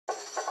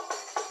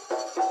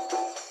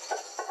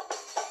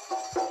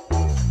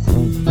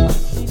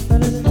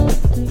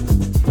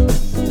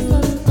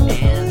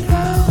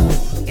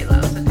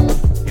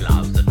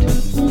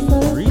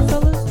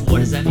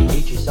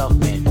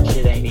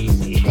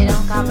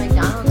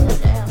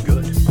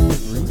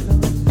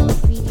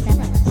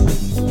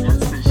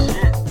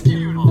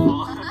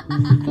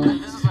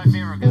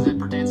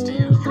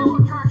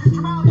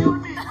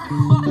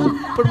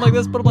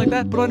this, put them like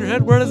that, put on your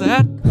head, wear it as a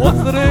hat. What's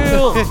the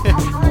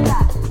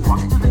deal?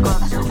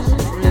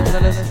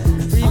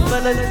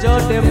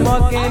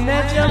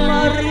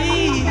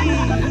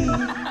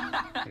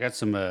 I got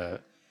some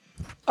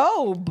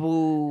Oh,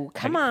 boo.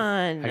 Come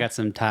on. I got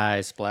some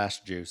Thai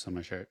splash juice on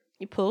my shirt.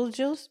 You pull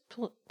juice?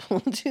 Pull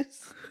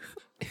juice?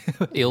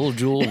 Il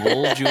jewel,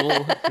 wool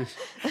jewel.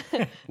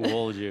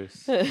 Wool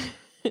juice.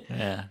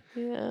 Yeah.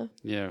 Yeah.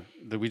 Yeah,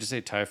 we just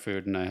ate Thai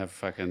food, and I have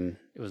fucking.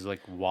 It was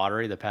like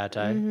watery, the pad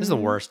Thai. This is the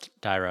worst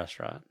Thai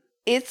restaurant.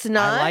 It's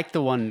not. I like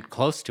the one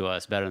close to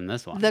us better than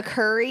this one. The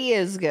curry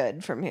is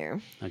good from here.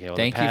 Okay, well,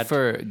 Thank you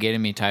for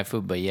getting me Thai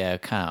food, but yeah,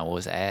 it kind of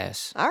was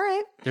ass. All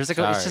right. There's like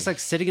it's just like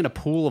sitting in a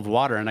pool of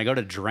water, and I go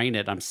to drain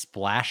it. I'm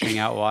splashing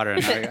out water,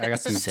 and I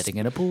got some Sitting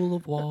in a pool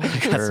of water. I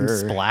got some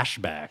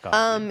splashback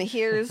on me.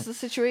 Here's the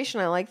situation.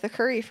 I like the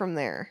curry from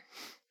there.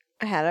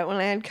 I had it when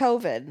I had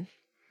COVID.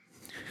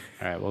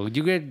 All right, well,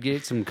 you could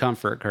get some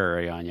comfort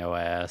curry on your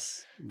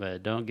ass,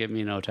 but don't get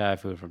me no Thai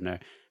food from there.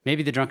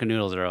 Maybe the drunken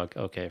noodles are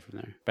okay from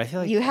there, but I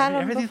feel like You had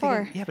them everything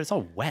before. Yeah, but it's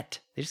all wet.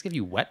 They just give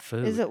you wet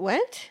food. Is it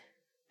wet?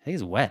 I think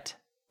it's wet.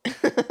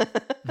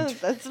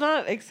 That's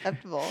not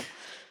acceptable.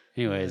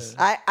 Anyways,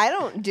 I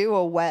don't do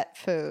a wet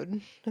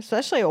food,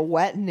 especially a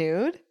wet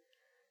nude.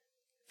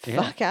 yeah,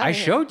 Fuck out. I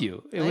showed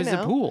you. It I was a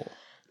know. pool.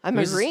 I'm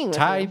It was agreeing with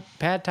Thai you.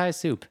 pad Thai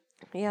soup.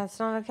 Yeah, it's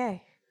not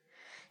okay.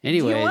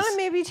 Anyways, Do you want to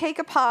maybe take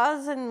a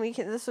pause and we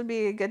can? This would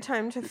be a good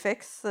time to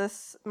fix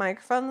this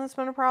microphone that's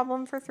been a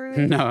problem for 3 weeks.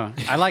 no,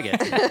 I like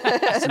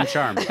it. Some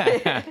charm.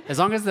 As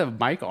long as the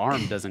mic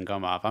arm doesn't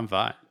come off, I'm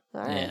fine. All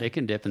right. It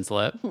can dip and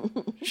slip.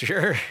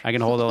 Sure. I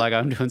can hold it like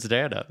I'm doing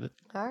stand up.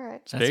 All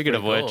right. Speaking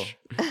of pretty which,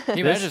 Can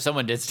you imagine if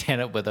someone did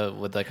stand up with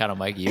the kind of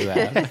mic you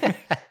have? at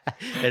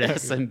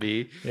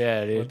SMB.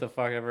 Yeah, dude. What the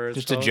fuck ever it's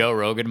Just a called? Joe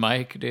Rogan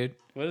mic, dude.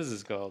 What is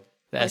this called?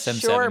 The A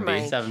Shure SM7B.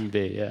 mic.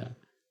 7B, yeah.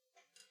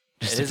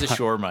 It is a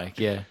Shure mic,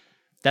 yeah.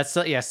 That's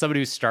somebody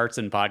who starts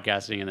in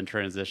podcasting and then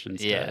transitions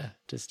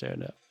to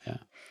stand up. Yeah.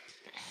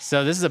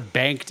 So this is a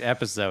banked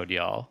episode,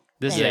 y'all.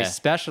 This is Yeah. a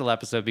special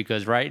episode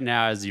because right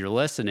now, as you're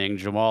listening,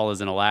 Jamal is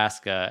in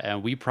Alaska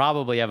and we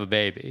probably have a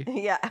baby,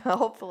 Yeah,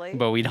 hopefully.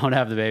 but we don't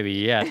have the baby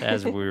yet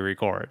as we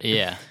record.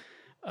 Yeah.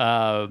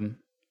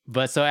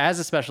 But so as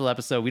a special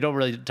episode, we don't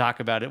really talk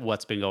about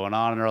what's been going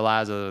on in our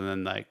lives other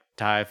than like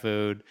Thai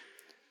food.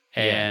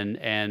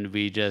 And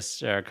we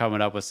just are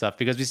coming up with stuff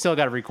because we still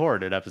got to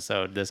record an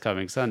episode this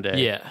coming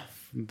Sunday. Yeah.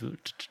 To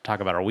talk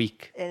about our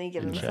week. Any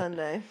given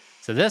Sunday.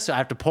 So this, I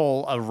have to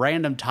pull a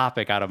random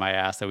topic out of my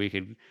ass that we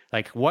could,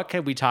 like, what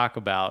can we talk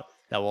about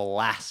that will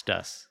last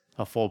us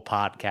a full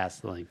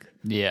podcast length?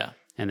 Yeah.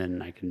 And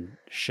then I can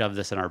shove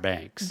this in our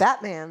banks.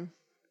 Batman.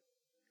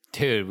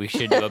 Dude, we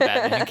should do a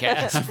Batman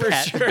cast for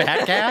sure.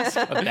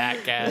 Batcast? A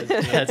Batcast.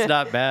 That's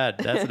not bad.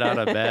 That's not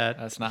a bad.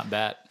 That's not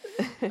bad.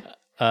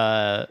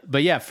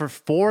 But yeah,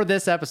 for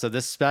this episode,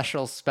 this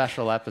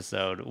special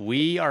episode,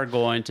 we are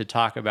going to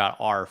talk about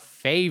our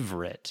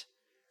favorite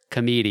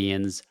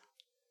comedians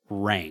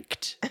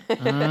ranked.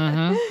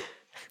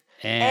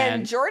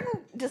 And Jordan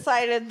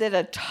decided that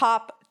a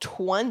top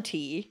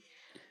 20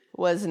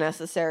 was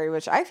necessary,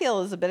 which I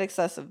feel is a bit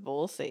excessive, but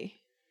we'll see.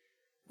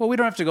 Well, we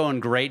don't have to go in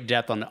great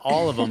depth on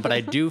all of them, but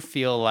I do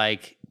feel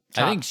like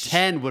top I think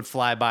 10 would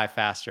fly by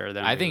faster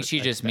than I we think would she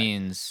just expect.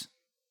 means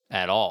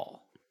at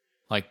all.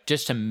 Like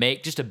just to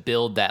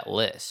build that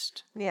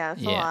list. Yeah,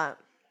 it's a Yeah. lot.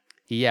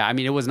 Yeah, I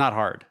mean, it was not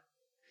hard.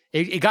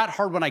 It got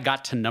hard when I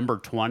got to number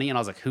 20, and I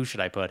was like, who should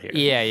I put here?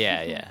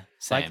 Yeah.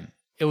 Same. Like,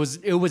 it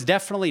was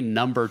definitely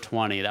number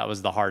 20 that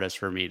was the hardest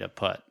for me to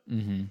put.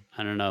 Mm-hmm.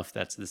 I don't know if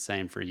that's the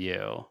same for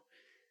you.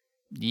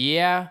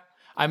 Yeah.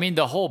 I mean,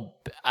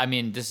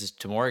 this is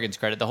to Morgan's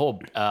credit. The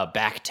whole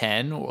back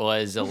 10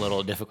 was a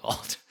little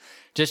difficult.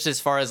 Just as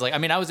far as like, I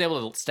mean, I was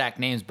able to stack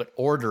names, but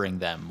ordering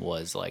them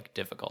was like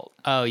difficult.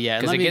 Oh, yeah.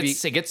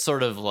 Because it gets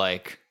sort of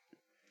like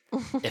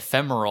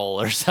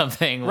ephemeral or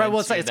something. Right, well,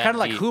 once it's you're kind of that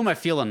like, deep. who am I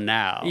feeling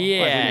now? Yeah,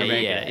 Like, when you're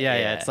making yeah, it. Yeah.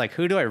 yeah. It's like,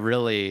 who do I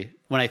really,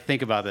 when I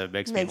think about it, it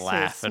makes me Makes me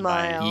laugh and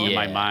smile. my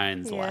Yeah.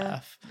 mind's Yeah.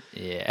 laugh.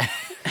 Yeah.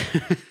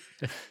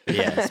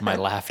 Yeah, it's my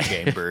laugh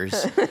chambers.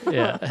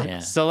 Yeah. Yeah.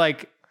 So,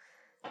 like,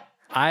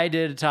 I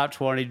did a top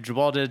 20,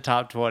 Jamal did a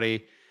top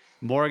 20,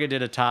 Morgan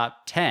did a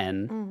top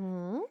 10.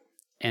 Mm-hmm.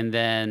 And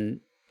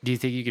then, do you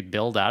think you could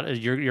build out?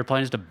 Your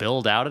plan is to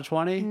build out a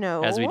 20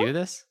 No. as we do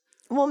this?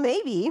 Well,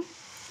 maybe.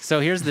 So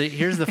here's the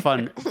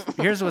fun.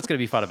 Here's what's going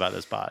to be fun about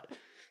this pod.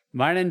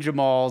 Mine and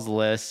Jamal's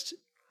list,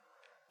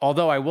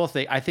 although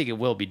I think it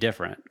will be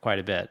different quite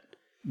a bit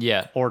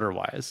Yeah. order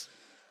wise.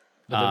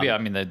 But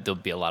there'll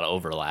be a lot of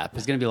overlap.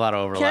 There's going to be a lot of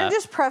Can I overlap,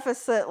 just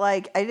preface that,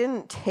 like, I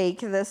didn't take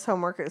this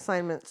homework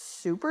assignment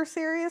super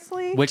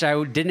seriously? which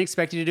I didn't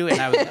expect you to do, and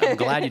I'm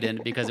glad you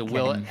didn't because it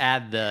will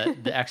add the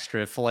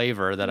extra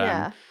flavor that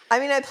Yeah. I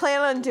mean, I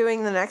plan on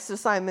doing the next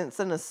assignments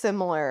in a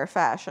similar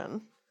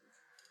fashion.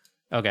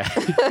 Okay.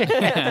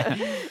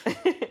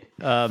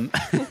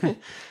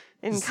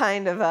 in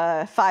kind of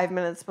a 5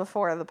 minutes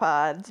before the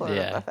pod sort of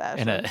a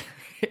fashion. In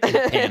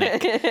a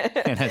panic,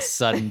 in a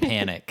sudden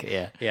panic.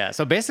 Yeah. Yeah.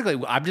 So basically,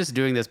 I'm just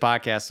doing this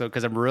podcast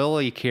because I'm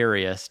really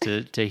curious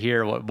to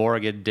hear what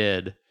Morgan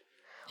did.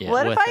 Yeah.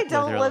 What with- if I with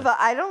don't her live?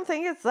 I don't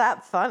think it's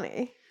that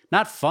funny.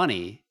 Not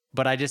funny,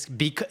 but I just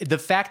the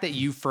fact that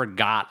you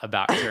forgot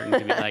about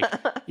certain like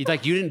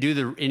you didn't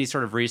do any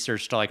sort of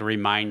research to like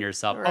remind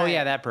yourself. Oh Right.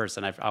 yeah, that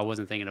person. I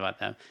wasn't thinking about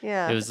them.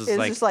 Yeah, It was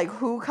just like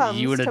who comes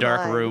you in a to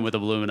dark mind? room with a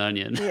blooming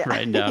onion Yeah.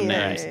 writing down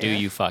Yeah, names. yeah. Do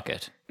you fuck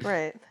it?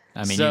 Right.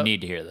 I mean, So- you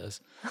need to hear this.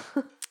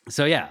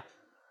 So yeah.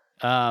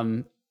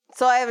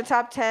 So I have a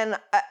top 10.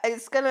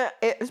 It's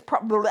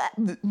probably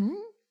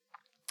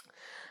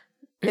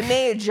it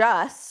may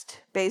adjust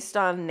based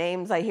on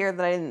names I hear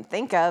that I didn't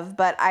think of,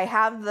 but I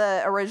have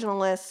the original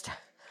list.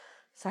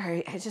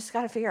 Sorry, I just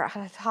got to figure out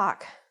how to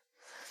talk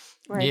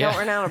where I don't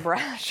run out of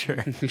breath.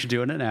 Sure. You're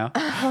doing it now.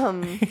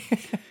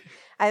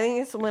 I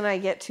think it's when I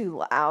get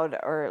too loud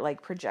or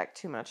like project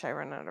too much, I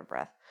run out of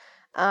breath.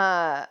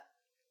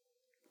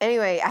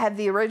 Anyway, I have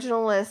the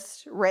original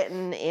list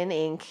written in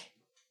ink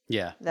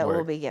Yeah. that Word.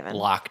 will be given.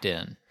 Locked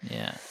in.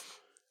 Yeah.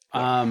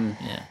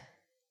 Yeah.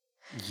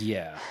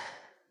 Yeah.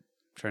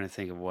 Trying to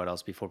think of what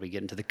else before we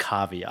get into the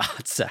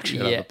caveat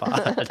section Yeah. of the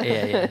pod.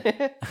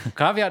 Yeah.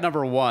 Caveat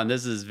number 1,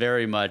 this is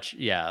very much,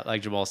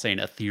 like Jamal's saying,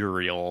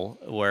 ethereal,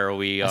 where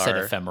we I said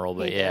are ephemeral,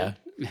 but yeah.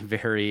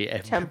 very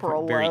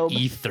Temporal very lobe.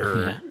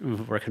 ether.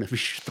 We're going to be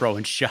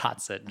throwing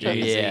shots at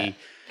Jay-Z.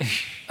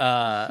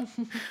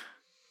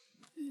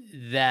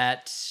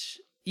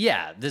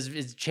 This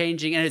is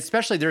changing. And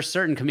especially there's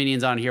certain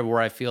comedians on here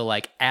where I feel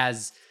like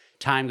as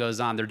time goes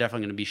on, they're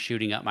definitely going to be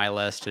shooting up my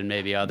list, and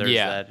maybe others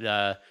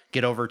that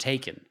get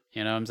overtaken.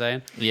 You know what I'm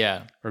saying?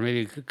 Yeah. Or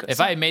maybe If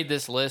I had made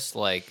this list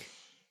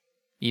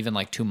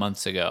even 2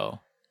 months ago,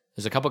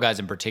 there's a couple guys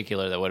in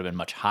particular that would have been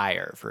much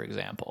higher, for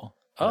example.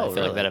 That I feel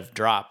really? like that have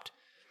dropped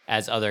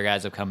as other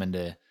guys have come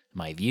into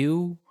my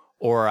view,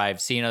 or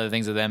I've seen other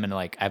things of them and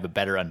like I have a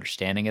better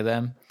understanding of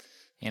them,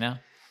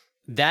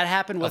 that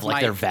happened with of like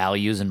my their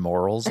values and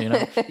morals,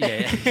 yeah.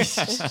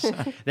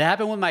 That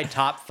happened with my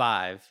top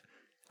 5.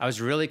 I was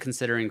really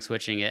considering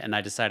switching it, and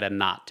I decided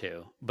not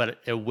to. But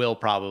it will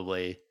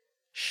probably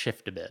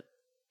shift a bit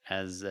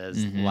as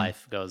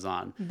life goes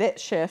on. Bit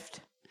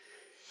shift.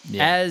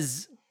 Yeah.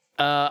 As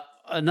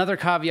another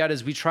caveat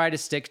is we try to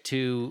stick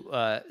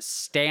to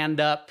stand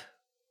up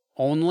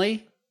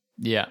only,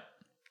 Yeah.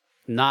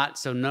 no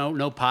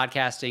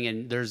podcasting,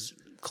 and there's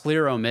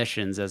clear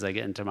omissions as I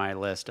get into my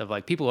list of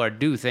like people who I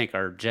do think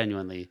are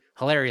genuinely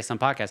hilarious on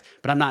podcasts,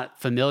 but I'm not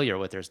familiar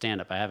with their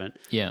stand up. I haven't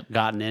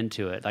gotten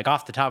into it. Like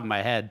off the top of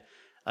my head,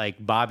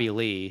 like Bobby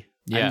Lee,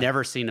 Yeah. I've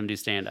never seen him do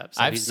stand up.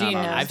 So I've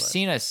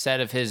seen a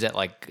set of his at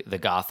like the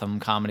Gotham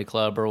Comedy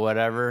Club or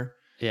whatever.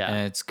 Yeah.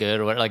 And it's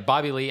good. Like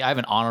Bobby Lee, I have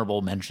an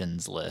honorable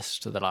mentions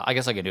list that I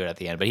guess I can do it at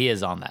the end, but he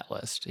is on that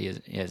list. He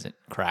hasn't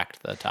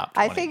cracked the top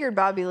 20. I figured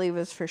Bobby Lee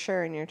was for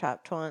sure in your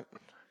top 20.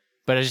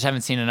 But I just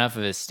haven't seen enough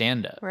of his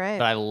stand up. Right.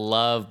 But I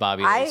love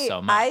Bobby Lee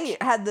so much. I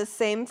had the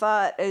same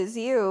thought as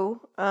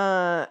you,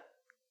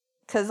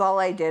 because all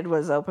I did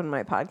was open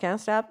my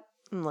podcast app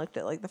and looked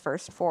at like the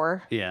first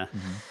 4. Yeah.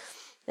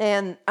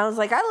 And I was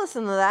like, I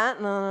listened to that.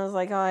 And then I was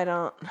like, oh, I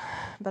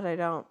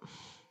don't.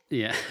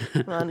 Yeah.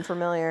 I'm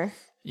unfamiliar.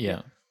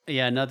 Yeah.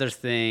 Yeah, another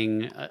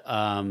thing.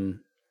 I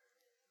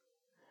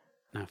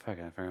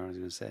forgot what I was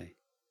going to say.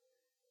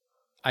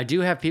 I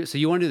do have people. So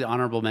you want to do the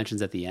honorable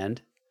mentions at the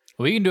end?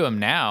 We can do them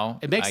now.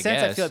 It makes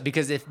sense. I guess. feel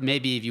because if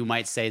you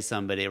might say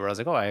somebody where I was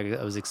like, oh,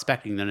 I was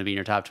expecting them to be in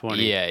your top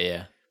 20.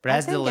 Yeah. But I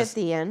as the think list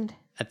at the end.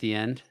 at the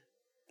end.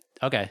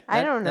 Okay.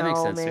 I don't That makes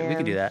know, sense. Too. We man.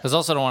 can do that. Because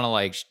also don't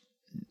want to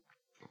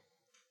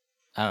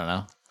I don't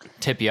know,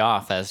 tip you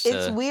off as to.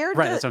 It's weird.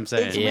 Right, that's what I'm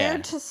saying. It's Yeah.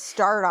 weird to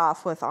start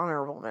off with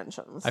honorable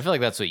mentions. I feel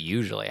like that's what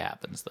usually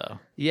happens though.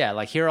 Yeah,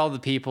 like here are all the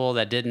people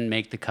that didn't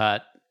make the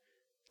cut.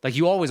 Like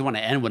you always want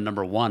to end with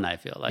number 1, I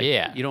feel like.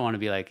 Yeah. You don't want to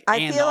be like, I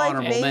and feel the like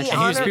honorable maybe mention.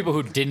 And use honor- people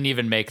who didn't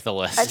even make the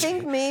list. I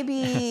think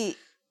maybe,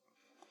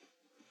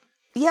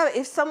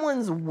 if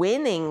someone's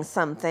winning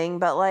something,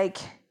 but like,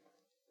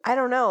 I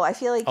don't know. I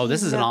feel like Oh,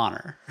 this you is an know-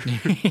 honor.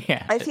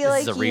 Yeah. I feel This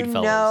like is a Reed you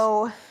Fellows.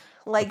 know,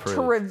 like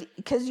approved.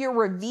 because you're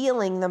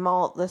revealing them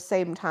all at the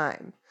same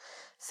time.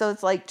 So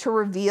it's like to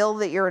reveal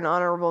that you're an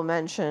honorable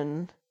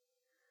mention.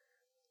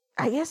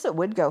 I guess it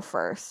would go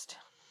first.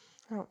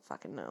 I don't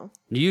fucking know.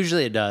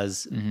 Usually it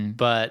does, Mhm.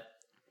 but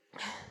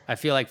I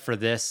feel like for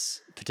this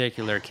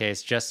particular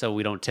case, just so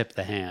we don't tip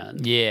the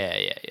hand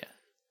Yeah.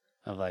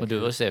 of like,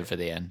 We'll save it for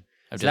the end.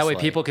 so that way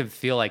people can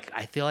feel like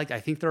I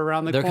think they're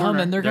around the They're corner.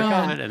 coming. They're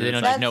coming. and They it's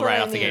don't like, just know That's right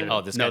what off the I gate. mean.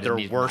 Oh, this guy no, they're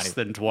didn't need worse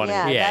money. than 20.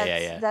 Yeah,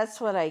 Yeah.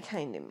 That's what I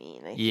kind of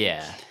mean. I think.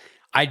 Yeah.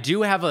 I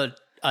do have a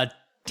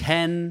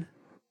 10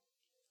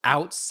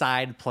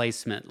 outside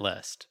placement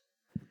list.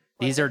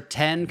 These are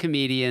 10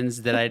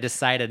 comedians that I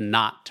decided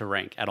not to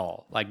rank at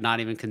all. Like not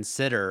even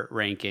consider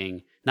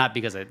ranking, not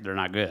because they're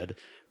not good,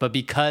 but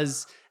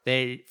because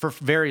They for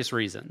various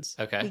reasons.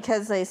 Okay.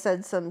 Because they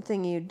said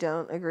something you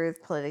don't agree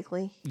with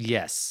politically.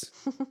 Yes,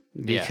 Yeah,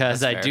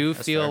 because that's I fair. do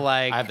That's feel fair.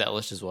 like I have that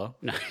list as well.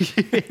 No.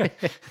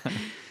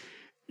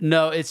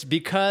 No, it's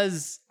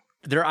because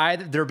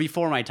they're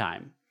before my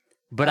time.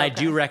 But I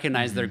do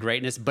recognize their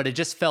greatness, but it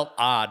just felt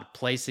odd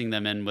placing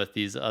them in with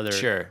these other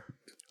Sure.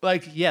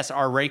 like yes,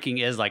 our ranking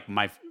is like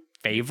my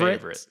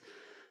favorite.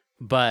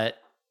 But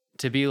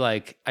to be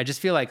like I just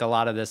feel like a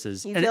lot of this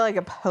is You feel like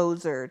a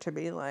poser to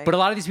be like. but a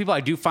lot of these people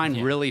I do find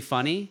really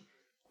funny.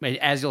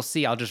 As you'll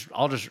see, I'll just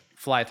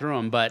fly through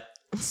them, but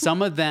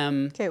some of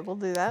them okay, we'll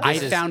do that. I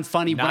This is found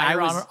funny when Not I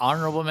your was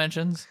honorable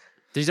mentions.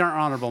 these aren't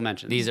honorable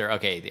mentions. These are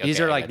okay. These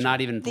okay, are I like gotcha.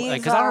 not even These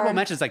because honorable are-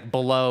 mentions like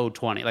below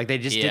 20. Like they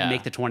just Yeah. didn't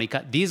make the 20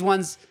 cut. These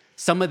ones,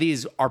 some of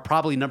these are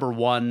probably number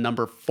 1,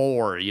 number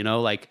 4. You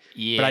know, like. But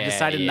I Yeah,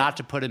 decided yeah. not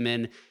to put them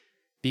in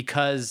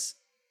because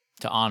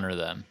to honor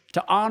them.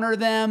 to honor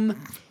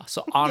them.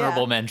 So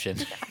honorable Yeah. mention.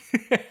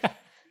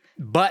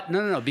 But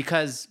no,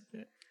 because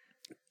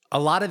a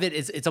lot of it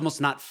is it's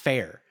almost not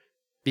fair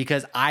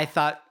because I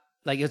thought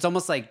like it's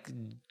almost like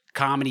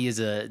comedy is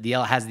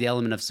has the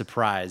element of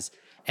surprise,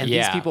 and these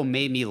Yeah. people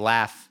made me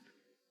laugh.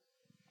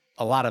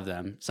 A lot of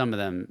them, some of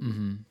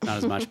them, not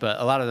as much, but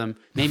a lot of them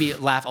made me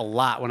laugh a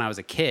lot when I was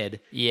a kid.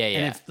 Yeah, yeah.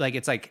 And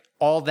it's like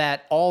all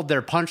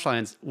their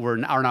punchlines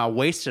are now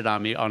wasted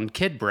on me on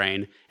kid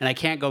brain, and I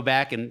can't go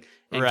back and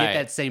Right. get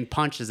that same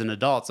punch as an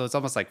adult. So it's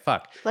almost like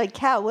fuck, like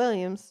Cat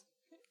Williams.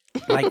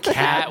 like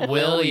Cat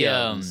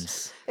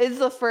Williams. It's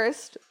the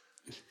first.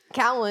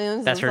 Cat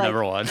Williams. That's is her like,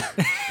 number one.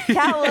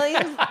 Cat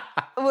Williams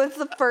was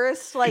the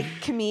first like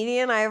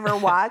comedian I ever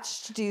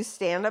watched do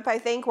stand up. I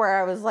think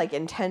where I was like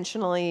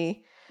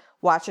intentionally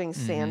watching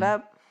stand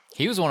up.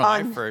 He was one of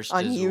On- my first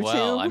on as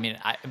well. YouTube? I mean,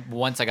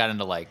 once I got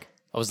into like,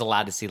 I was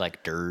allowed to see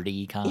like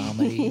dirty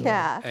comedy.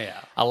 Yeah. Yeah.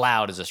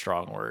 Allowed is a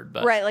strong word,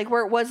 but Right, like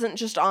where it wasn't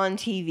just on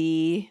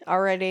TV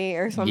already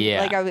or something.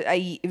 Yeah. Like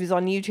it was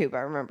on YouTube.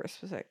 I remember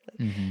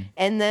specifically, Mhm.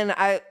 and then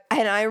I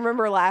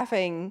remember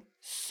laughing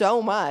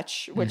so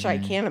much, which I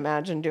can't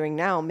imagine doing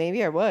now.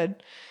 Maybe I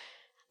would.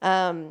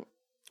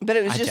 But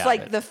it was I just doubt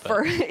like it, the but-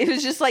 first. It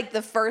was just like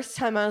the first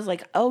time I was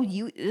like, "Oh,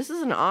 this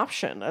is an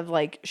option of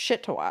like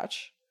shit to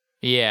watch."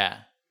 yeah,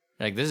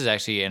 like this is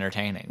actually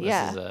entertaining. This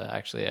Yeah.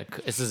 is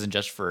this isn't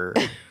just for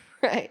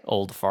Right.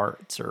 old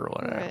farts or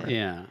whatever. Right.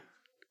 Yeah.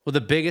 Well,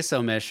 the biggest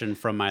omission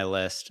from my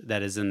list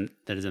that is in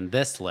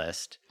this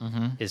list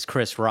is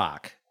Chris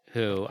Rock,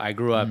 who I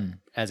grew up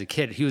as a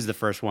kid. He was the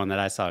first one that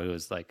I saw who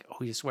was like,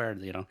 "Oh, you swear,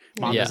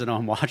 mom Yeah. doesn't know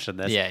I'm watching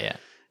this." Yeah, yeah.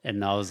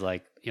 And I was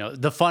like,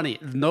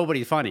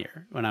 nobody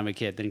funnier when I'm a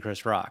kid than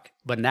Chris Rock.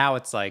 But now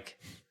it's like,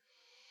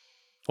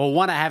 well,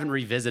 one I haven't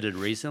revisited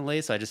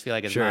recently, so I just feel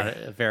like it's Sure. not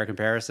a fair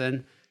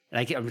comparison.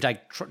 And I'm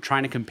like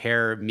trying to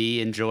compare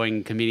me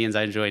enjoying comedians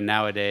I enjoy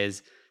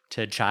nowadays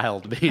to a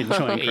child me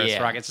enjoying Chris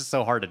Yeah. Rock. It's just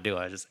so hard to do.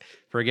 I just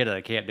forget it.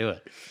 I can't do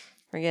it.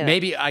 Forget it.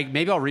 Maybe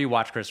I'll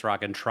rewatch Chris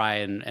Rock and try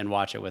and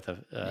watch it with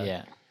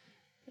Yeah.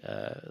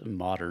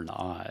 modern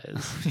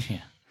eyes.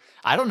 Yeah.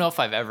 I don't know if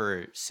I've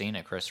ever seen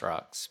a Chris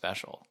Rock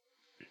special.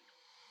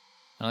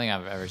 I don't think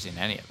I've ever seen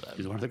any of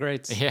He's them. one of the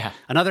greats. Yeah.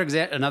 Another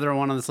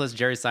one on this list,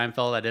 Jerry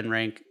Seinfeld. I didn't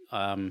rank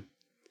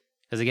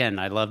because again,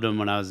 I loved him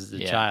when I was a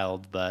Yeah.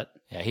 child, but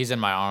Yeah, he's in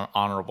my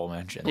honorable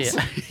mentions.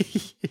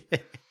 yeah.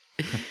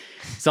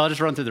 So I'll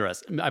just run through the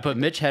rest. I put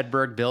Mitch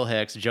Hedberg, Bill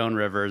Hicks, Joan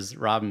Rivers,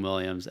 Robin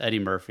Williams, Eddie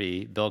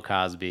Murphy, Bill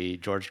Cosby,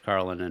 George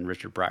Carlin, and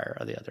Richard Pryor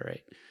are the other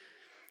 8.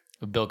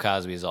 Bill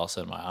Cosby is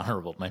also in my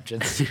honorable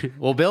mentions.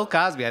 Well, Bill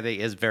Cosby, I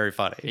think, is very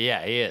funny.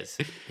 Yeah, he is.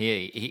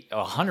 He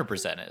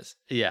 100% is.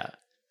 Yeah.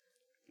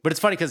 But it's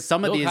funny because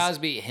some of Bill these.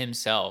 Cosby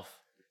himself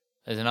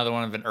is another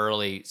one of an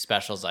early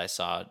specials I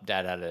saw.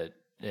 Dad had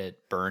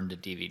it burned a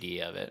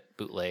DVD of it,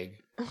 bootleg.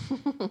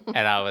 And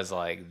I was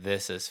like,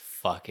 this is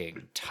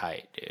fucking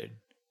tight, dude.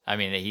 I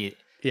mean, he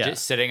Yeah.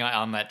 just sitting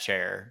on that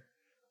chair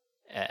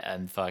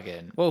and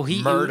fucking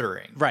he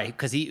murdering. Right.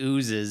 Because he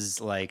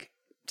oozes like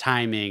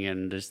timing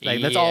and just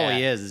like that's all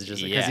he is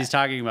just because Yeah. he's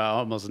talking about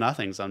almost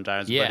nothing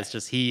sometimes. Yeah. But it's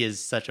just he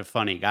is such a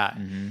funny guy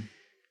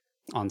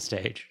on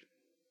stage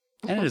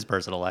and in his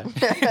personal life.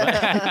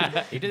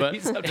 He did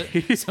he's up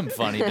to some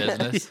funny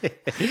business.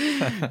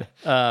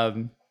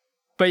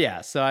 But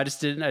yeah, so I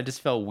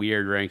just felt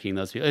weird ranking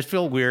those people. It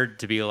felt weird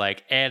to be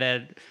like, and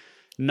at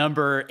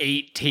number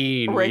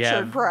 18, we Richard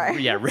have, Pryor.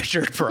 Yeah,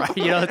 Richard Pryor.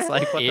 It's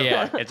like, what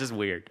Yeah. the fuck? It's just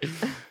weird.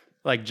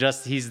 Like,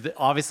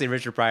 obviously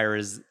Richard Pryor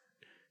is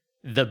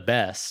the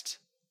best.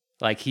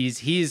 Like,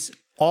 he's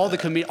all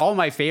all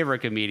my favorite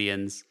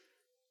comedians,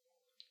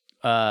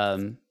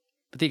 with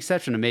the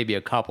exception of maybe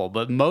a couple,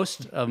 but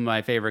most of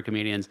my favorite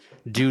comedians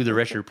do the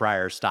Richard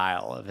Pryor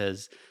style of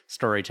his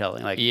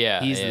storytelling. Like,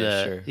 Yeah, he's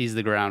sure. he's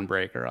the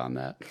groundbreaker on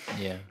that.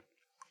 Yeah.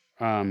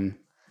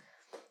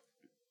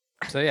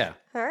 So yeah,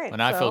 All right.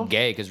 And I feel so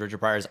gay because Richard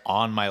Pryor is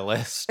on my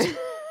list.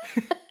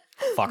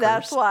 Fuckers.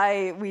 That's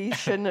why we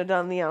shouldn't have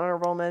done the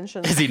honorable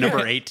mentions. is he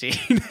number 18?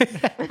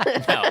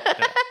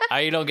 No.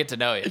 You don't get to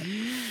know you.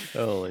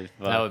 Holy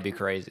fuck! That would be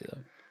crazy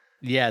though.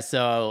 Yeah.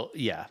 So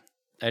yeah,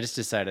 I just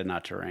decided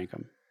not to rank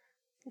them.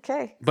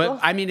 Okay. But cool.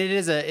 I mean,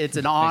 it's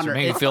an You're honor.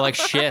 making me feel like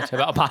shit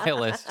about my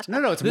list.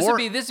 No, it's This more. would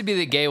be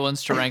the gay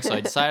ones to rank, so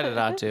I decided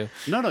not to.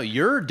 No,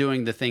 you're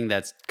doing the thing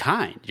that's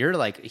kind. You're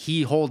like,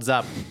 he holds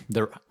up.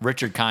 The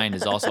Richard Kind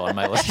is also on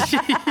my list.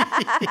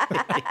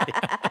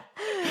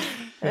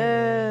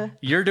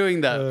 You're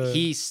doing the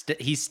he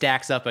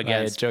stacks up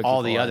against joke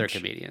all before the other lunch.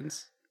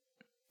 comedians.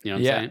 You know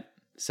what Yeah. I'm saying?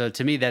 So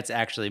to me, that's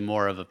actually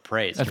more of a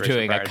praise. I'm to Richard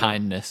doing a Pryor.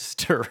 kindness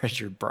to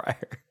Richard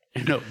Pryor.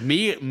 No,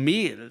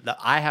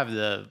 I have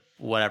the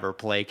whatever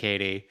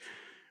placating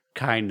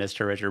kindness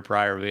to Richard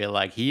Pryor, being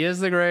like, he is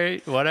the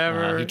great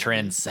whatever. He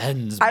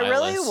transcends my I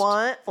really list.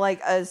 want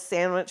like a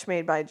sandwich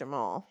made by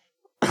Jamal.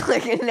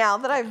 Like now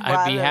that I've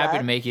brought I'd be it happy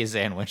up, to make you a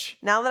sandwich.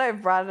 now that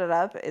I've brought it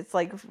up, it's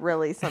like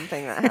really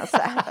something that has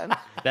to happen.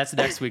 That's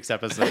next week's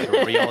episode.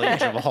 Where we all eat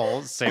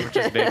Jamal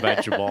sandwiches made by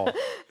Jamal.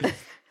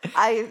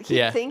 I keep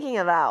Yeah. thinking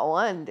of that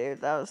one,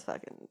 dude. That was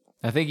fucking.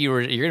 I think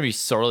you're gonna be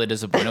sorely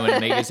disappointed when it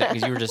makes it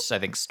because you were just, I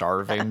think,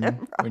 starving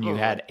when you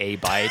had a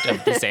bite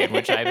of the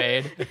sandwich I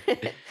made.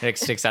 And it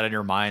sticks out in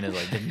your mind as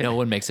like, no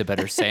one makes a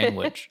better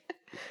sandwich.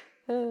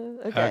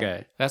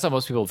 Okay. That's how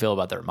most people feel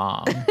about their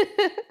mom.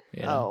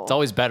 You know? Oh. It's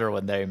always better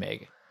when they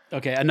make it.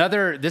 Okay.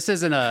 Another. This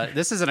isn't a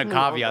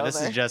caveat. go This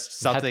is there. just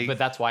something. But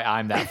that's why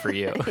I'm that for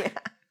you.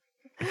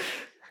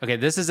 Okay.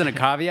 This isn't a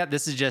caveat.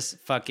 This is just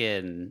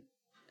fucking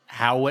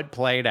how it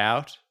played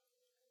out.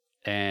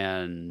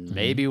 And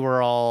maybe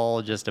we're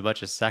all just a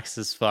bunch of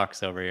sexist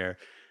fucks over here,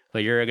 but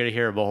you're gonna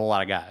hear a whole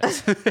lot of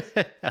guys.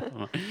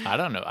 I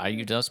don't know.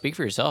 You don't speak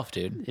for yourself,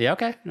 dude. Yeah,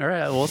 okay. All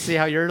right. We'll see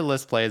how your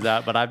list plays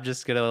out, but I'm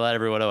just gonna let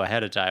everyone know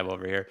ahead of time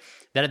over here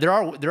that there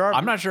are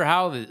I'm not sure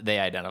how they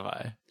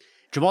identify.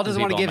 Jamal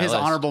doesn't want to people on give my his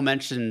list. honorable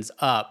mentions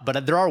up,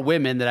 but there are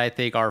women that I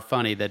think are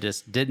funny that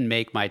just didn't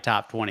make my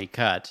top 20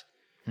 cut.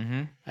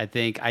 Mm-hmm. I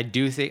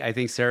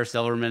think Sarah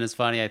Silverman is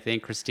funny. I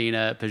think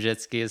Christina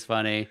Pajitsky is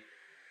funny.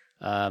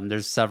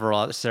 There's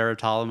several, Sarah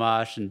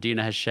Talamash and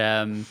Dina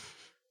Hashem,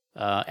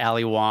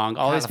 Ali Wong.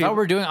 All God, these I people. thought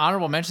we're doing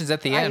honorable mentions at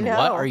the I end. know.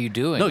 What are you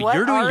doing? No, What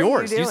you're doing are you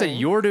yours. You said doing?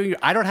 you're doing.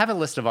 I don't have a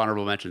list of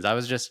honorable mentions. I'm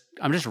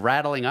just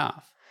rattling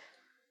off.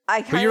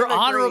 I kind But you're of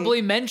agree.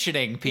 honorably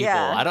mentioning people.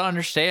 Yeah. I don't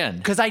understand.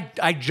 Because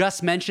I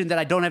just mentioned that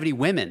I don't have any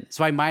women,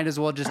 so I might as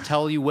well just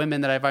tell you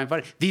women that I find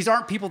funny. These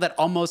aren't people that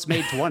almost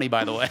made 20,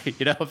 by the way.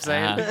 You know what I'm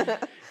saying?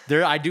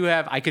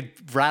 I could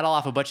rattle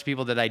off a bunch of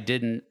people that I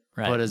didn't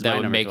put as that my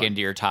would number make 20.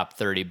 into your top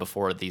 30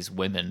 before these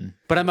women.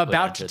 But I'm would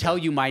about to enter tell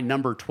them. you my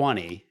number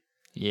 20.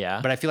 Yeah.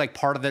 But I feel like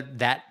part of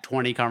that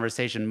 20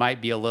 conversation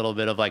might be a little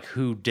bit of like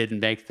who didn't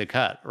make the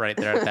cut right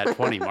there at that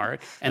 20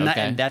 mark, and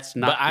that's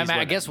not. But these I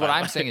women, guess by what the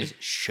I'm way. saying is,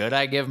 should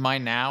I give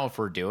mine now if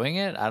we're doing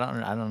it? I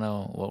don't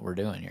know what we're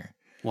doing here.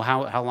 well,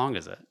 how long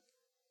is it?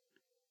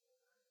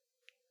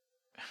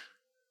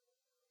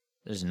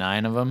 There's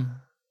 9 of them.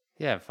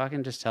 Yeah,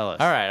 fucking just tell us.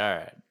 All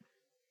right.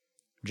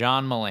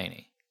 John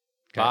Mulaney,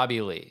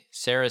 Bobby Lee,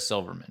 Sarah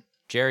Silverman,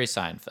 Jerry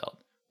Seinfeld,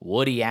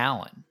 Woody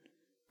Allen,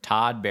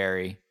 Todd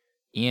Barry,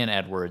 Ian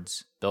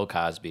Edwards, Bill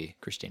Cosby,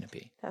 Christina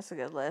P. That's a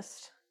good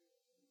list.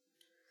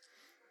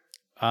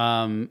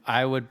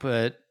 I would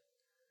put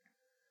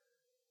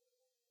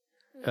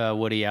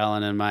Woody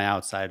Allen in my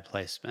outside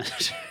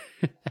placement.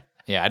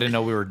 Yeah, I didn't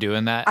know we were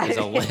doing that as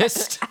a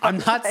list. I'm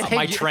not saying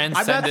My I'm not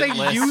transcendent saying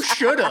list. you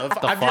should have.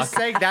 I'm just fuck?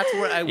 saying that's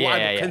what I'm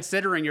Yeah.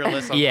 considering your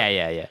list.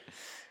 Yeah.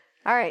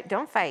 All right,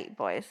 don't fight,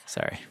 boys.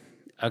 Sorry.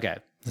 Okay.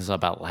 This is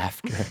about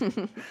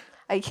laughter.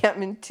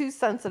 I'm in too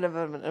sensitive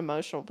of an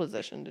emotional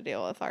position to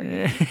deal with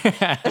arguments.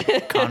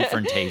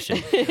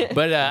 Confrontation.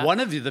 But One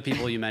of the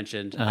people you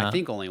mentioned, Uh-huh. I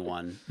think only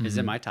one, is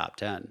in my top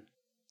 10.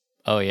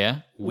 oh yeah.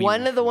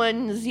 One of the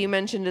ones you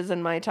mentioned is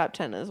in my top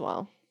 10 as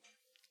well.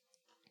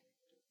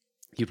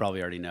 You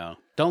probably already know.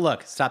 Don't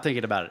look. Stop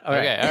thinking about it.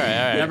 Okay,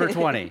 all right. Number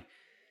 20.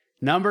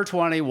 Number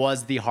 20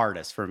 was the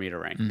hardest for me to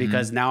rank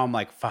because now I'm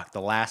like, fuck,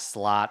 the last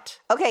slot.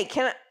 Okay,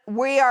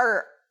 we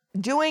are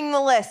doing the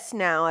list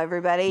now,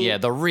 everybody. Yeah,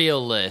 the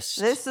real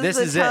list. This This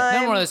is is the it. time.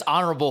 Not one of this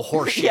honorable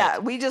horseshit. Yeah,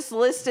 we just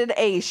listed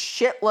a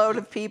shitload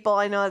of people.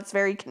 I know it's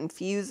very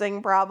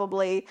confusing,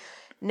 probably.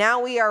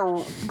 Now we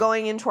are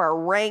going into our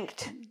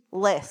ranked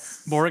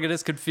lists. Morgan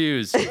is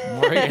confused.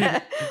 Morgan,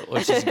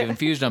 which is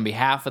confused on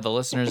behalf of the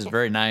listeners, is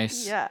very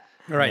nice. Yeah.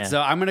 All right, Yeah.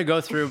 so I'm going to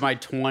go through my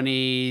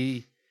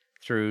 20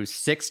 through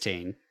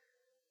 16.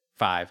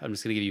 5. I'm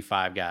just going to give you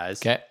 5 guys.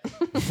 Okay.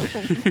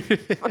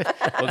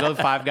 We'll go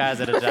 5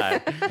 guys at a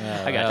time.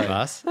 I got you,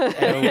 boss.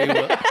 And we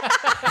will-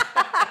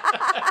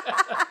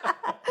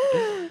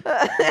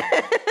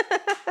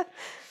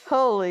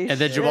 Holy and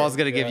then shit. Jamal's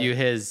going to give you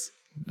his.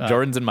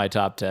 Jordan's in my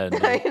top 10.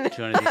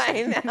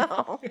 I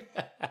know.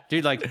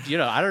 Dude, like,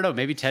 I don't know,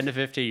 maybe 10 to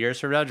 15 years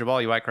from now,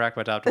 Jamal, you might crack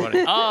my top 20. Oh,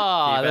 Keep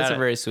that's at a it.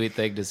 very sweet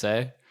thing to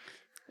say.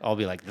 I'll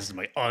be like, this is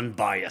my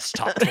unbiased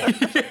top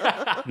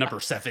 20. Number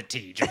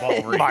 17,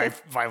 Jamal Reed.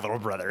 My little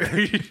brother.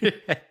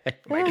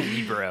 My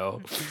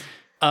Libro.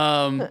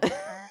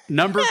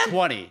 Number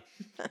 20.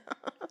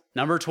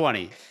 Number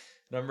 20,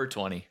 Number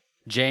 20.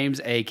 James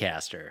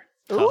Acaster.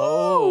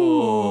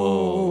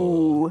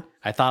 Ooh.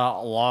 I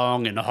thought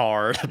long and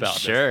hard about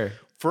this. Sure.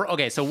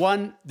 So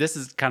one, this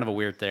is kind of a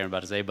weird thing I'm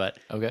about to say, but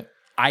Okay.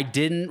 I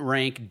didn't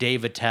rank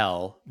Dave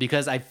Attell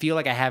because I feel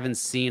like I haven't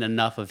seen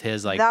enough of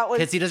his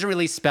because he doesn't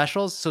release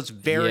specials, so it's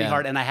very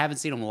hard, and I haven't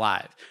seen him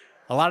live.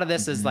 A lot of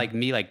this is like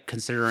me like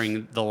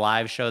considering the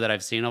live show that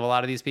I've seen of a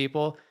lot of these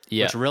people,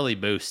 which really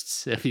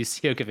boosts if you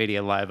see a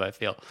comedian live, I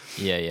feel.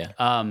 Yeah.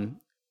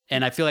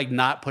 And I feel like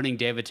not putting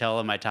Dave Attell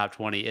in my top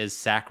 20 is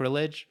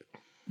sacrilege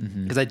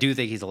because I do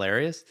think he's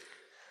hilarious.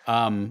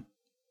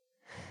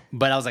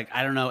 But I was like,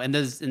 I don't know. And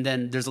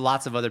then there's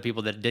lots of other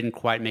people that didn't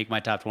quite make my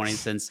top 20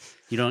 since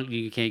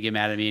you can't get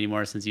mad at me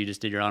anymore since you just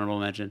did your honorable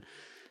mention.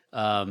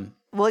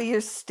 Well,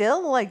 you're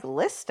still like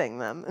listing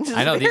them. It's just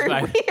I know,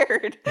 very these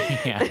weird.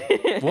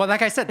 Yeah. Well,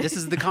 like I said, this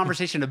is the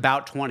conversation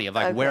about 20 of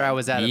like where I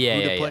was at, who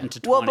to put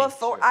into 20.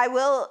 Well, I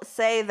will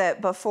say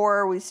that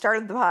before we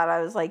started the pod,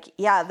 I was like,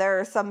 yeah, there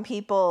are some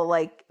people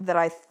like that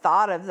I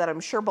thought of that I'm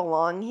sure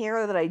belong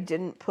here that I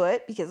didn't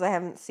put because I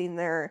haven't seen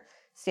their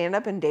stand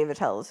up, and Dave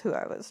Attell is who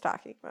I was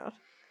talking about.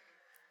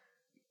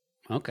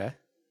 Okay.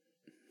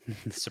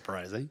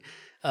 Surprising.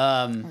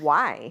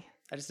 Why?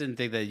 I just didn't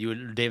think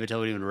that Dave Attell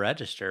would even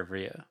register for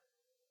you.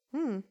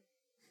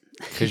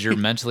 Because you're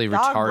mentally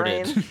Dog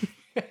retarded.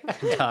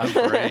 brain. Dog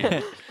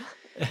brain.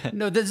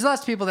 No, there's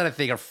lots of people that I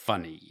think are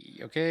funny.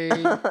 Okay,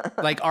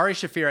 like Ari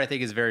Shaffir, I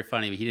think is very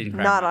funny, but he didn't.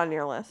 Crack Not me. on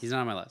your list. He's not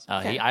on my list.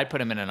 I'd put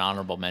him in an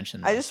honorable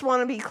mention. I just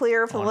want to be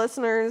clear for the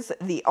listeners.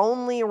 The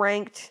only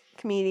ranked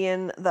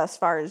comedian thus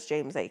far is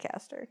James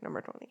Acaster,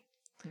 number 20.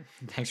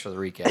 Thanks for the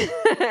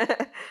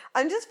recap.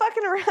 I'm just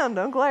fucking around.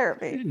 Don't glare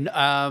at me.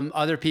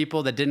 Other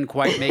people that didn't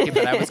quite make it,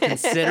 but I was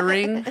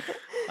considering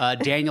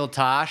Daniel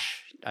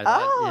Tosh.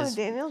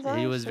 Daniel Tosh.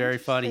 He was very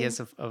funny. He has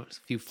a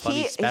few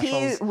funny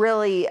specials. He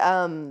really,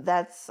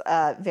 that's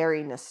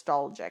very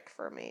nostalgic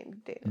for me,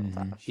 Daniel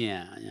Tosh.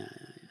 Yeah.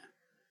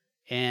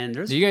 And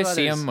there's Did you guys others.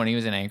 see him when he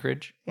was in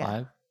Anchorage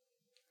live?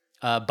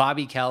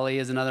 Bobby Kelly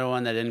is another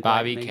one that didn't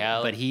Bobby quite make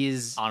Kelly. it, but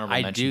he's. Honorable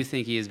I mention. do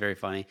think he is very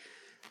funny.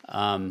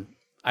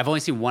 I've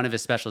only seen one of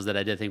his specials that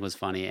I did think was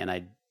funny, and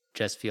I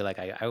just feel like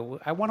I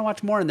want to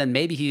watch more, and then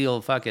maybe he'll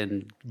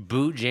fucking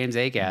boot James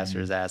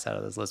Acaster's ass out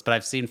of this list. But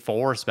I've seen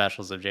 4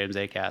 specials of James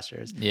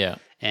Acaster's. Yeah.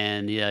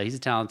 And yeah, he's a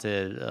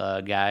talented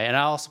guy. And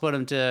I also put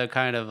him to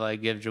kind of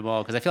like give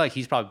Jamal, because I feel like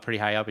he's probably pretty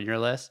high up in your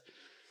list.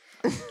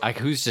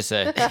 Who's to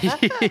say?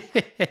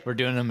 We're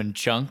doing them in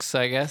chunks,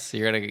 I guess.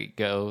 You're going to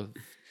go.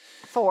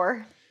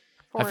 4.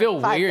 I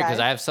feel 5 weird because guys.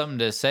 I have something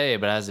to say,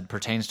 but as it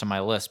pertains to my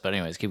list. But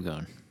anyways, keep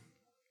going.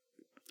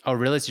 Oh,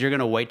 really? So you're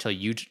going to wait till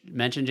you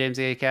mention James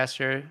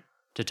Acaster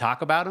to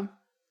talk about him?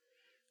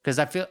 Because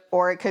I feel...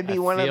 Or it could be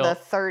one of feel- the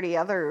 30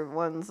 other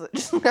ones that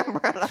just got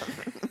brought up.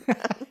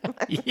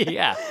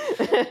 Yeah.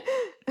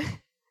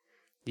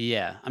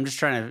 Yeah. I'm just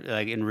trying to,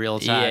 like, in real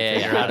time,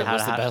 figure out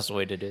What's how the best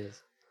way to do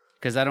this?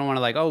 Because I don't want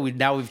to, like,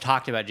 now we've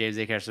talked about James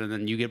Acaster, and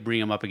then you bring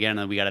him up again, and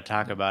then we got to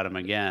talk about him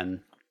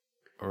again.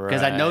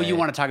 Because I know you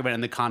want to talk about it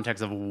in the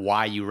context of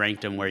why you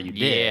ranked him where you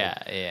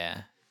did.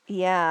 Yeah.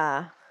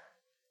 Yeah.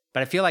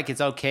 But I feel like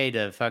it's okay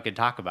to fucking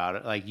talk about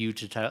it. Like, you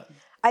to tell...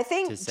 I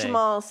think to say.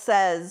 Jamal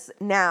says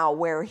now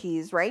where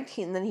he's ranked,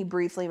 and then he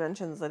briefly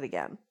mentions it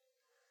again.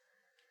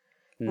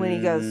 When he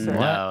goes through.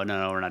 No,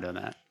 we're not doing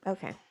that.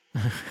 Okay.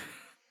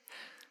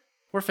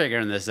 We're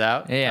figuring this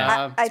out.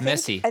 Yeah. I It's think,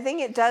 messy. I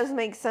think it does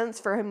make sense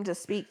for him to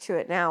speak to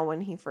it now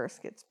when he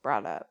first gets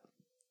brought up.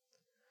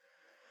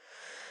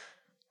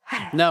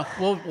 No,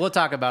 we'll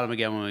talk about him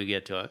again when we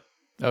get to it.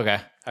 Okay.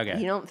 Okay.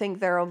 You don't think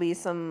there will be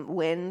some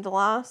wind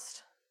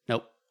lost?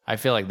 Nope. I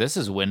feel like this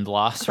is wind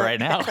loss right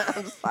now.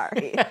 I'm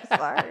sorry. I'm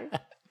sorry.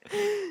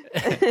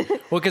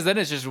 Well, because then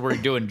it's just we're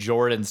doing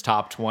Jordan's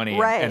top 20.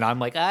 Right. And I'm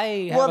like,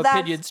 I have Well, that's-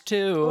 opinions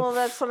too. Well,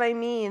 that's what I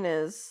mean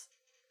is...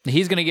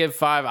 He's going to give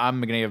 5. I'm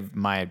going to give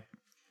my...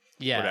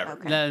 Yeah, Whatever.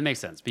 Okay. that makes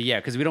sense. But yeah,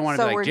 because we don't want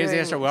to So be we're like James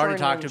doing- Acaster. We so already we're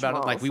talked doing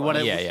about it. Like we Jamal's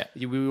want to, list.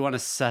 we want to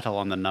settle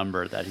on the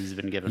number that he's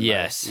been given. by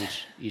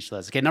Yes. each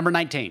list. Okay, number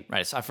 19.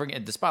 Right. So I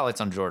forget. The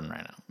spotlight's on Jordan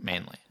right now,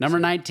 mainly. Number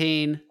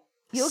 19.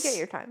 You'll get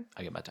your time.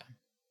 I get my time.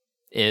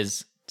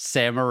 Is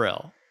Sam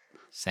Morril.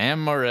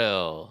 Sam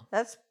Morril.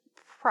 That's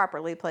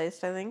properly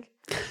placed, I think.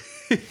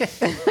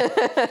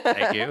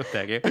 Thank you.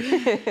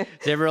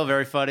 Sam Morril,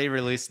 very funny.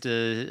 Released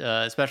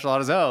a special on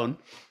his own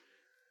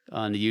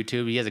on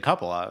YouTube. He has a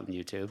couple on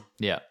YouTube.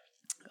 Yeah.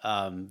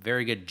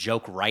 Very good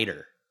joke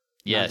writer.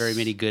 Yes. Not very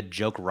many good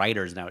joke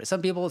writers now.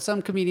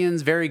 Some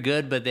comedians very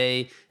good, but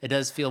it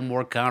does feel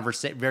more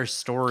very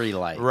story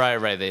like.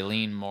 Right. They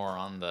lean more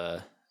on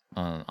the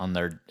on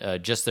their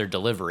just their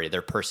delivery,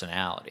 their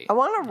personality. I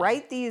want to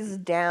write these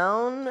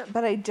down,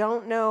 but I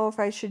don't know if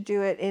I should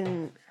do it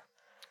in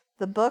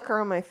the book or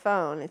on my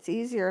phone. It's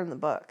easier in the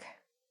book.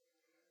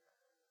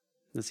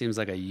 That seems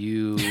like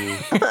you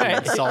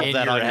solve In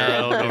that your on your head,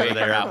 own over figure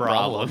there. out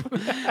Problem.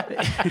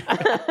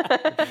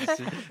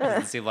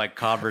 Doesn't seem like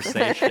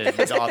conversation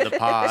on the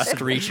pod.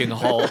 Screeching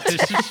halt.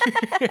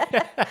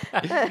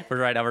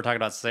 Right now we're talking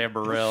about Sam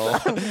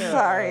Morril.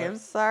 I'm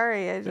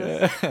sorry. I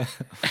just.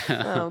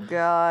 Oh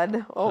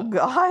God.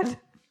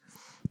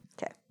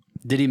 Okay.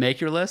 Did he make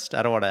your list?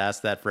 I don't want to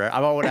ask that for. I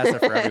want to ask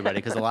that for everybody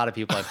because a lot of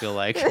people I feel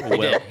like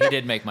will. He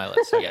did make my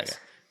list. Yes.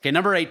 Okay,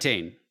 number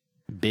 18,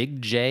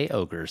 Big J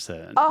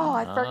Okerson. Oh,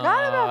 I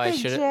forgot about Big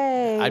should've-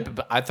 J.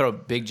 I'd throw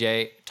Big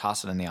J,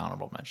 toss it in the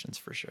honorable mentions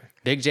for sure.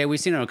 Big J, we've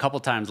seen him a couple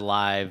times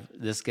live.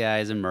 This guy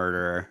is a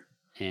murderer,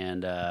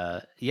 and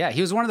yeah,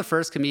 he was one of the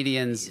first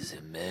comedians. He's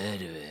a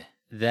murderer.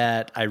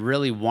 That I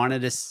really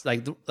wanted to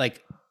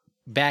like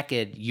back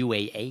at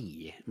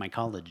UAA, my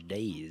college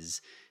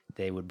days,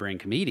 they would bring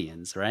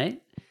comedians,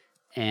 right?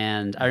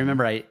 And I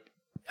remember he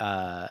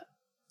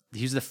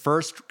was the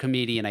first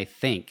comedian I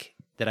think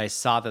that I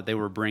saw that they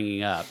were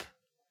bringing up,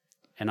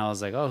 and I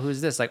was like, oh, who's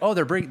this? Like, oh,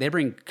 they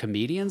bring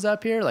comedians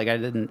up here. Like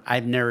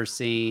I've never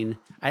seen.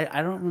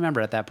 I don't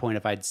remember at that point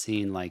if I'd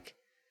seen like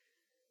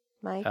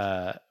Mike.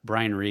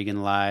 Brian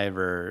Regan live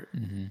or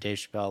Dave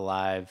Chappelle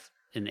live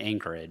in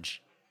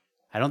Anchorage.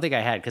 I don't think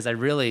I had because I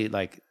really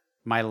like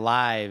my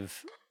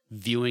live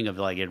viewing of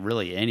like it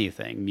really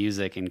anything,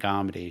 music and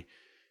comedy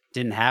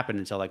didn't happen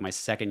until like my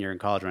second year in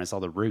college when I saw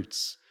The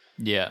Roots.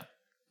 Yeah.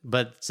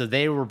 But so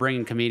they were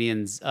bringing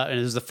comedians, and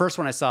it was the first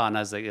one I saw, and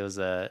I was like, it was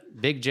a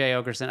Big J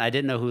Okerson. I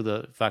didn't know who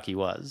the fuck he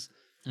was,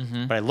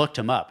 but I looked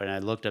him up, and I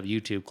looked up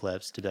YouTube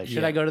clips to be like,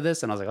 should I go to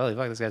this? And I was like, holy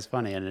fuck, this guy's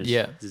funny. And he's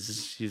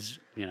this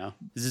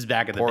is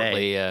back in the Portly,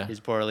 day. yeah.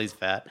 He's portly, he's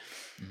fat,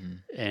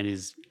 and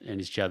he's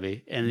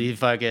chubby, and he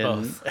fucking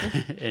Both.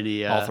 and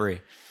he All three.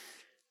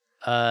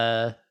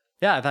 Yeah,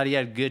 I thought he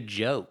had good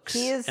jokes,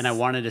 He is- and I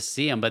wanted to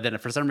see him, but then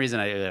for some reason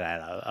I had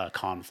a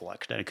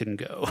conflict, and I couldn't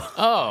go.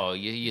 Oh,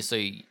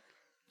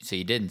 so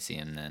you didn't see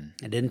him then?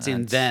 I didn't see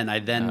him then.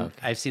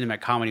 I've seen him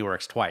at Comedy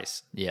Works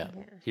twice Yeah.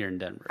 here in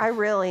Denver. I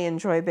really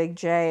enjoy Big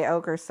J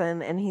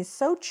Okerson, and he's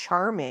so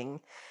charming,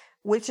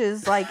 which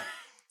is like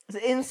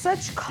in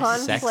such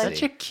conflict.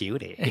 Such a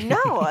cutie.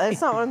 No,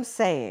 that's not what I'm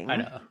saying. I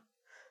know.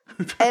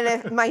 And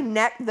if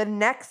the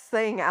next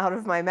thing out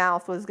of my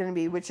mouth was going to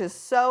be, which is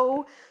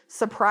so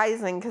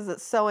surprising because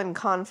it's so in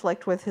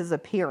conflict with his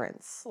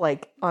appearance,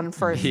 like on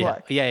first Yeah.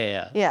 look.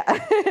 Yeah.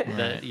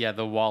 Yeah.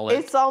 The wallet,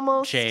 It's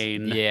almost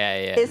chain, Yeah.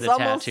 It's the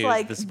almost tattoos,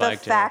 like the the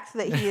spiked hair. fact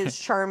that he is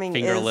charming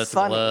is fingerless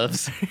funny.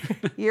 gloves.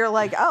 You're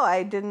like, oh,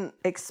 I didn't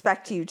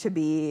expect you to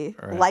be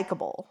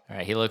likable. All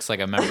right. He looks like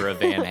a member of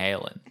Van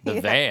Halen. The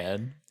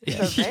Van. The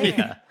Van.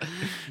 Yeah.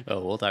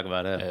 Oh, we'll talk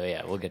about it. Oh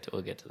yeah. We'll get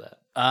to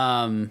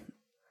that.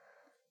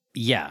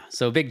 Yeah.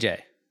 So Big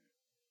J,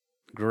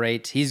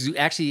 great. He's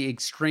actually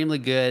extremely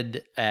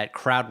good at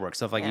crowd work.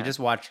 So if like you just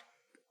watch,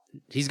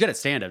 he's good at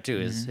stand up too.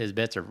 His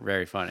bits are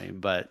very funny,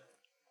 but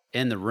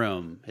in the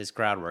room, his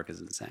crowd work is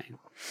insane.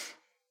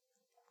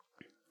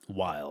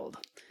 Wild.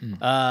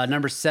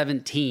 Number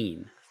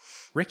 17,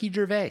 Ricky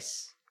Gervais.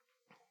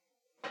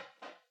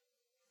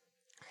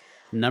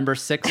 Number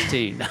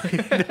 16. No.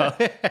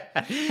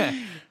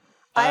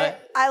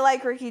 I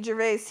like Ricky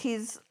Gervais.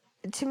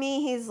 To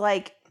me, he's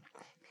like,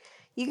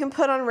 you can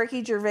put on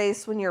Ricky Gervais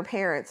when your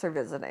parents are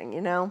visiting, you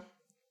know?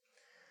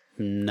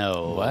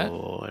 No. What? I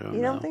don't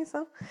You know. don't think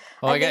so?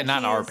 Well, I I guess think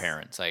not our he's-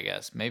 parents, I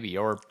guess. Maybe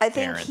your I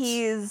think parents.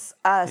 he's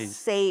a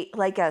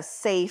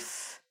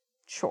safe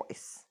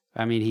choice.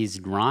 I mean, he's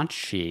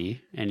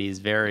raunchy and he's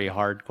very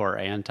hardcore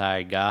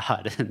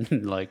anti-God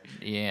and like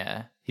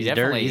Yeah. he's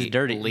definitely dirty. He's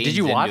dirty. leans Did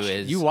you watch? into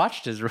his- You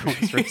watched his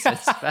most recent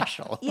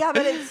special. Yeah,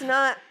 but it's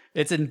not.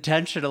 It's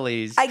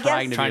intentionally I guess-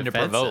 trying to trying be to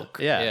offensive. provoke.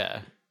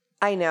 Yeah.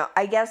 I know.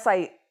 I guess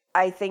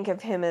I think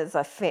of him as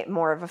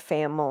more of a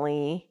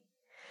family,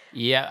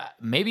 Yeah.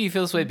 Maybe you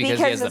feel this way because he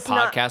Because has the it's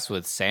not- podcast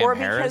with Sam or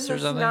Harris because or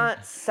it's something.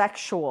 not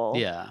sexual.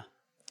 Yeah.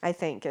 I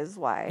think is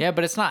why. Yeah,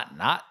 but it's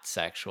not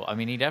sexual. I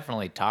mean, he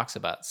definitely talks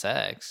about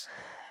sex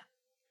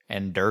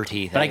and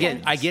dirty things. But I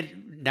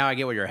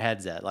get where your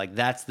head's at. Like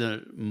that's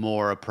the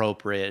more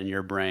appropriate in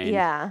your brain.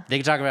 Yeah. They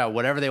can talk about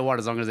whatever they want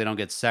as long as they don't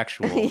get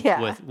sexual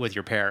Yeah. with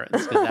your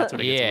parents. 'Cause that's what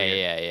it gets weird.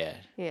 Yeah.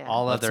 Yeah.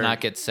 All Let's other not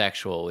get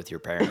sexual with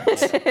your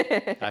parents.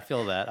 I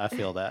feel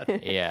that.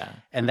 Yeah.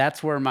 And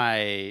that's where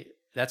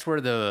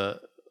the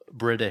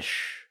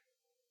British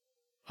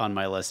on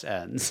my list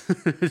ends.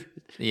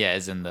 Yeah,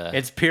 as in the...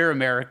 It's pure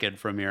American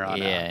from here on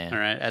Yeah. out. All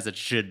right, as it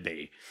should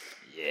be.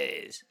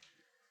 Yes.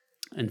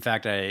 In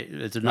fact,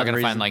 it's I'm not another going to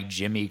reason. find like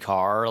Jimmy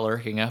Carr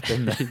lurking up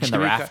in the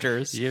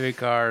rafters. Jimmy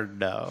Carr,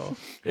 no.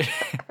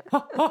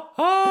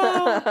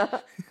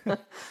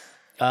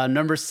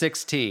 Number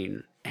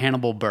 16,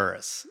 Hannibal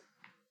Buress.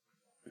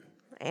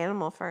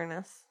 Animal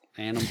furnace.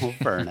 Animal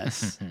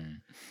Furnace.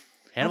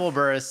 Hannibal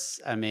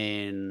Buress, I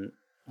mean,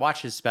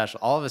 watch his special.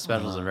 All of his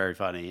specials are very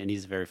funny, and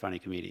he's a very funny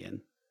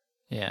comedian.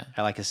 Yeah.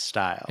 I like his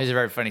style. There's a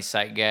very funny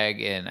sight gag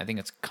in, I think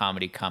it's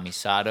Comedy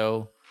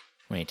Camisado,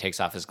 when he takes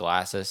off his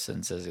glasses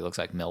and says he looks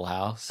like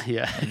Milhouse.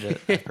 Yeah.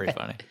 That's pretty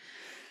funny.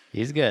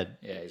 He's good.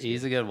 Yeah,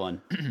 he's a good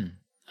one.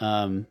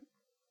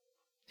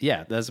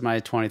 Yeah, that's my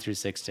 20 through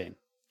 16.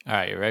 All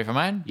right, you ready for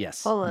mine?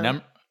 Yes. Hold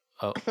on.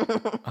 Oh,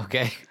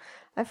 okay.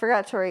 I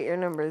forgot to write your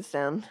numbers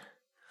down.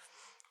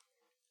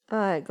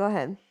 Go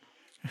ahead.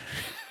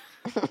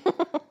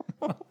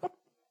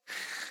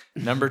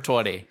 Number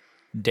 20,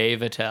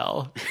 Dave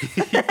Attell.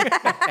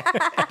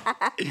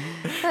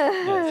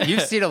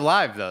 You've seen him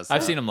live though. So.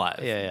 I've seen him live.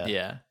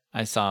 Yeah.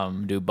 I saw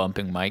him do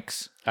bumping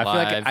mics. I feel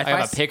live. like if I I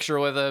have a picture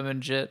with him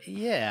and shit.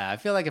 Yeah, I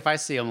feel like if I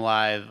see him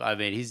live, I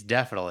mean, he's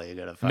definitely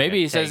gonna fucking Maybe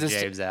he take says this to-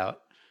 James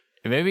out.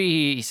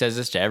 Maybe he says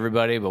this to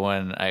everybody, but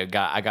when I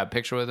got a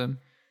picture with him,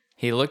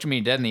 he looked me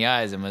dead in the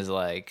eyes and was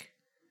like,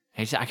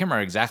 he said, I can't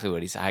remember exactly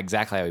what he said,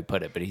 exactly how he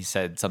put it, but he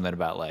said something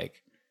about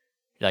like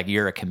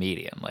you're a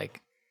comedian,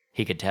 like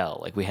he could tell,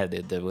 like we had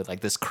with like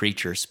this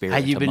creature spirit.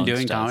 Had you been amongst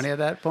doing us. comedy at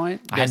that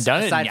point? I hadn't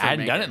done it. Aside I from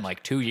hadn't done it in Maker.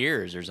 like 2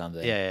 years or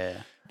something.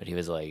 Yeah. But he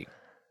was like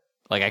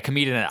a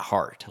comedian at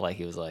heart. Like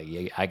he was like,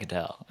 yeah, I could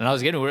tell. And I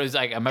was getting, it was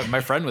like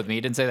my friend with me.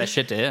 He didn't say that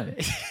shit to him.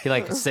 He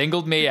like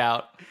singled me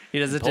out. He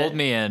does it. Pulled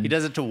me in. He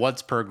does it to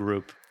once per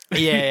group.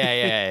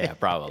 Yeah,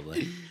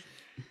 probably.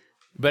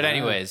 But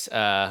anyways,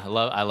 I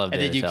love.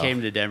 And then you Dave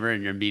came to Denver,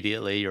 and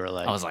immediately you were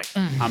like, I was like,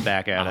 I'm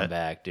back at I'm it.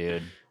 back,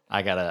 dude.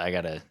 I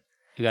gotta.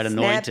 You got Snap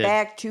anointed.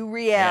 back to I'm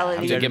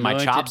reality. gonna get my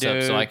anointed, chops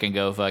up so dude. I can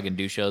go fucking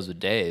do shows with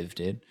Dave,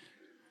 dude.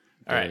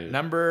 All right, Dude.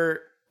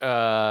 number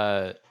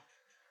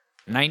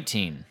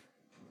 19,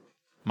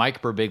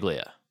 Mike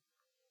Birbiglia.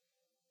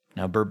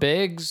 Now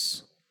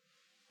Birbigs,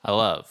 I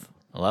love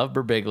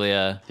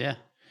Birbiglia. Yeah.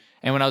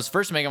 And when I was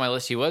first making my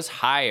list, he was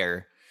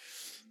higher.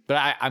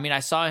 But I mean, I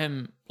saw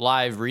him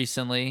live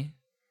recently,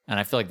 and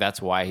I feel like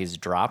that's why he's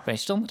dropped.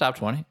 He's still in the top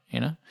 20, you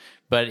know?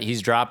 But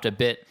he's dropped a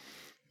bit.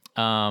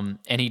 And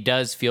he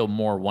does feel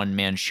more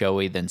one-man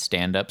showy than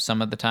stand-up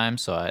some of the time.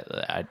 So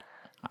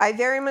I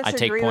very much I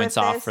take agree points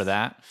with off this. for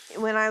that.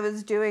 When I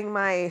was doing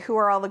my Who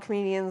Are All the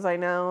Comedians I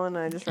Know, and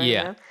I just wrote it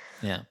Yeah. down,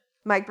 Yeah.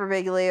 Mike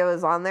Birbiglia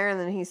was on there, and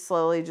then he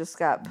slowly just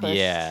got pushed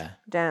Yeah.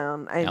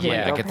 down. I'm didn't like,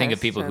 I go could think of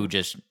past people who him.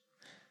 just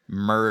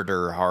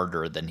murder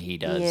harder than he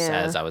does Yeah.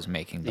 as I was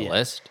making the Yeah.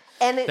 list.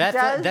 And it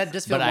does. That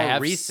just But feels I more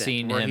have recent,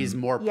 seen where him- he's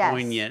more Yes.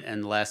 poignant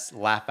and less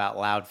laugh out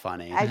loud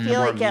funny. I feel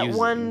More like at amusing.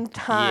 one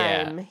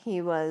time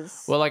he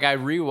was. Well, like I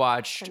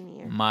rewatched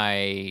Funnier.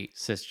 my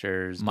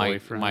Sister's My-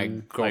 boyfriend, my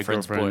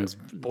girlfriend's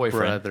boyfriend.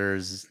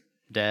 brother's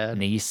dad.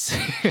 niece,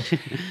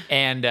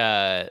 and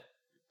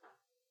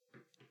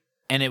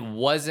it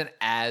wasn't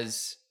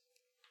as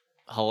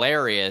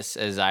hilarious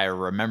as I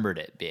remembered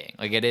it being.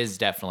 Like it is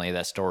definitely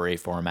that story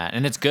format,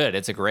 and it's good.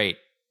 It's a great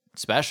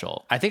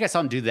special. I think I saw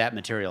him do that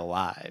material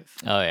live.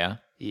 Oh yeah,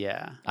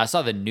 Yeah. I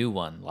saw the new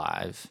one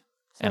live,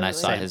 and I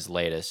saw Same. his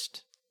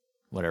latest,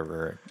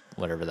 whatever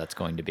that's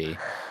going to be,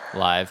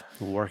 live.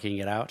 Working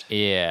it out.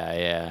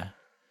 Yeah.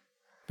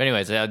 But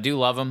anyways, I do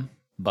love him,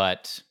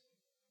 but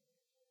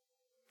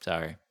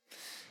sorry,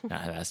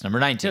 that's number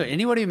 19. Dude,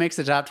 anybody who makes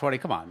the top 20,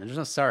 come on. There's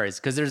no sorries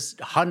because there's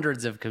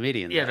hundreds of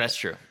comedians. Yeah, there. that's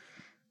true.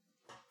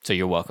 So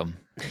you're welcome,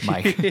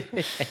 Mike.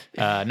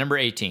 Number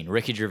 18,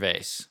 Ricky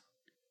Gervais.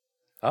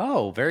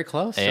 Oh, very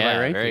close to Yeah, my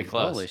ranking. very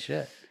close. Holy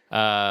shit.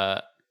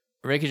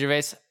 Ricky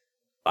Gervais,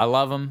 I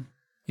love him.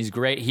 He's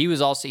great.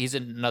 He's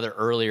another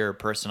earlier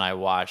person I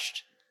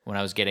watched when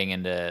I was getting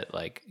into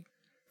like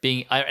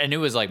being. I knew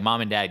it was like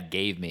mom and dad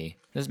gave me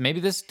this. Maybe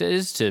this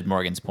is to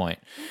Morgan's point.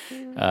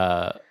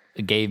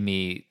 Gave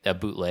me a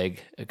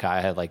bootleg. I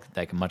had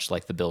like much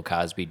like the Bill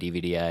Cosby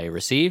DVD I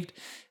received.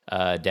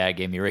 Dad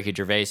gave me Ricky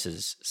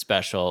Gervais's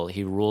special.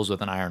 He rules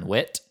with an iron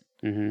wit.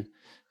 Mm-hmm.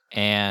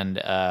 And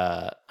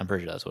I'm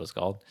pretty sure that's what it's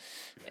called.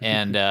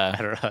 And I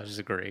don't know. I was just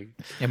agreeing.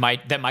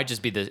 that might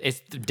just be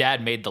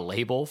Dad made the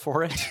label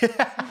for it.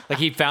 Like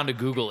he found a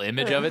Google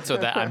image of it, so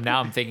that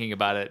I'm thinking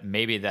about it.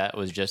 Maybe that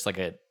was just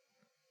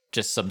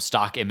just some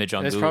stock image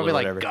on It's Google probably or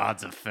like whatever.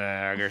 God's a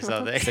fag or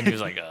something. And he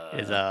was like,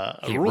 is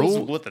he rules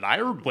ruled with an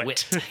iron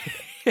wit.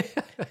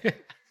 wit.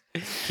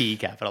 Key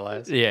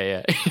capitalized.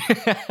 Yeah.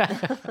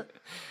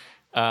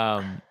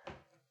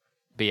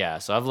 But yeah,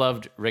 so I've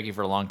loved Ricky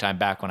for a long time.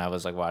 Back when I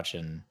was like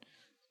watching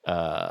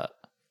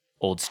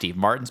old Steve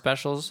Martin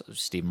specials.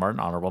 Steve Martin,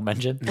 honorable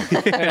mention.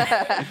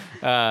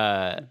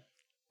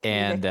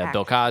 And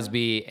Bill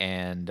Cosby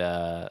and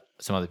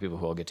some other people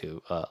who I'll get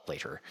to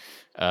later.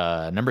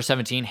 Number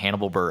 17,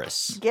 Hannibal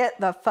Buress. Get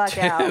the fuck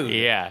out.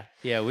 Yeah.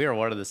 Yeah, we are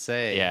one of the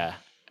same. Yeah.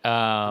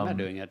 I'm not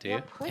doing that to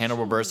you.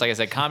 Hannibal Buress, like I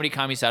said, Comedy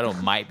Commissado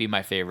might be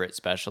my favorite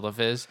special of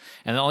his,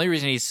 and the only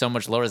reason he's so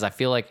much lower is I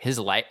feel like his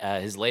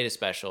latest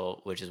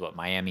special, which is what,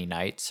 Miami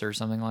Nights or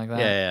something like that.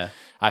 Yeah.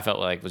 I felt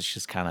like was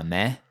just kind of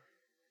meh.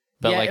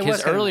 But Yeah, like it his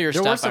was kind of- earlier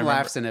there stuff, were some I remember-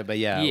 laughs in it, but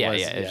yeah,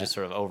 It's just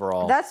sort of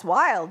overall. That's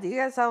wild. You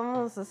guys have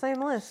almost the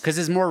same list. because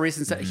his more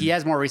recent stuff, he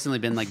has more recently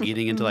been like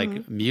getting into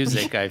like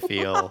music. I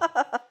feel,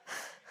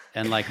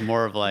 and like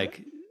more of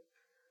like.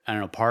 I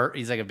don't know,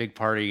 he's like a big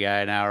party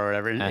guy now or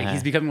whatever. And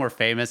he's becoming more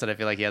famous, and I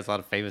feel like he has a lot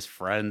of famous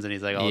friends, and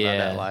he's like all about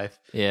that life.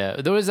 Yeah,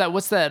 there was that.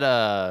 What's that?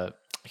 I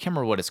can't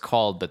remember what it's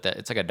called, but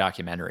it's like a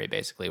documentary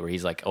basically where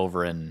he's like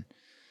over in.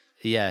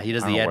 Yeah, he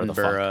does I the don't know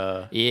where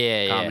the fuck.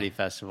 Edinburgh comedy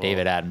festival.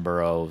 David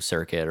Attenborough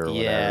circuit or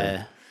whatever.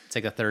 Yeah, it's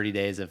like a 30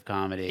 days of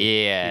comedy.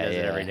 Yeah, he does it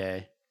yeah. every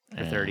day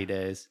for 30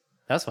 days.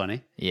 That's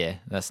funny. Yeah,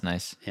 that's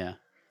nice. Yeah.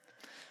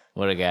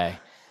 What a guy.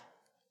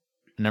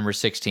 Number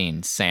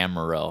 16, Sam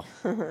Morril.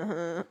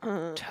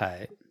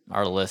 Tight.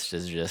 Our list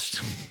is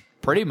just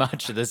pretty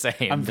much the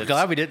same. I'm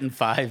glad we didn't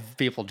 5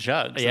 people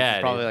chunks. Yeah,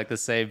 It's probably dude. like the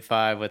same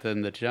 5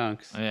 within the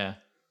chunks. Yeah.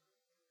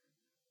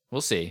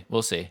 We'll see.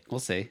 We'll see. We'll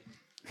see.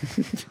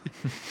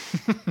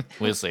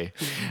 We'll see.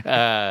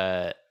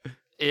 Yeah.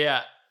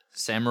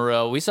 Sam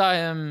Morril. We saw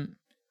him.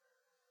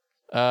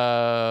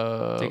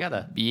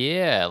 Together.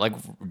 Yeah, like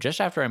just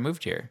after I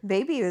moved here.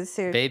 Baby was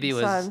here. Baby saw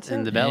him was too.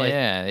 in the belly.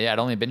 Yeah. I'd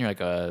only been here like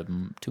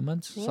 2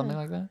 months, something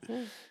like that.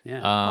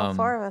 Yeah. All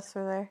 4 of us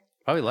were there.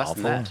 Probably less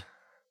than awful. that.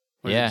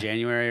 Was Yeah. it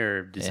January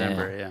or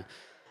December? Yeah.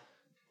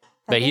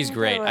 But he's think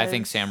great. it I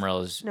think was Sam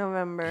Morril is.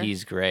 November.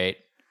 He's great.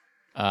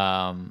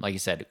 Like you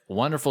said,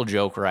 wonderful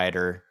joke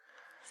writer,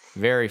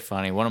 very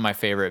funny. One of my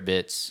favorite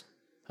bits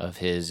of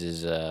his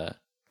is that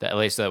at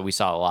least that we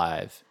saw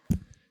live.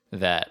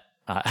 That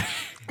a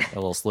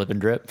little slip and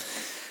drip.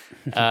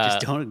 Just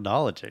don't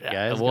acknowledge it,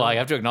 guys. Well, I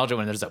have to acknowledge it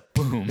when there's a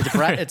boom.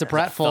 It's a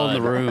pratfall in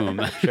the room.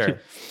 Sure.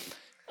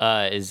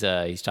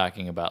 He's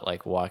talking about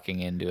like walking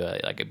into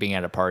like being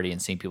at a party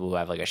and seeing people who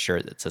have like a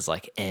shirt that says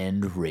like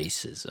 "End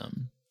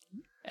Racism,"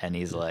 and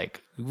he's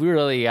like, "We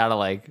really gotta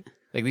like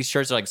these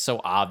shirts are like so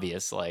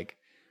obvious. Like,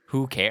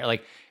 who cares?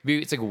 Like,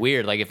 it's like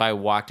weird. Like if I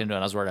walked into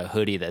and I was wearing a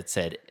hoodie that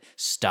said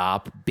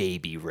 "Stop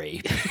Baby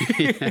Rape."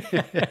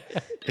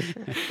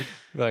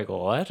 Like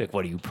what? Like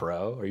what are you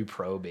pro? Are you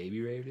pro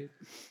baby rape, dude?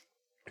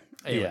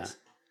 Anyways, Yeah.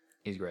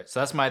 he's great. So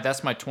that's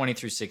my 20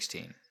 through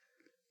 16.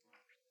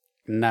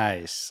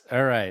 Nice.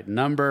 All right.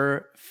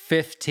 Number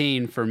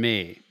 15 for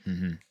me,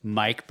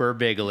 Mike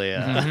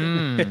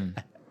Birbiglia.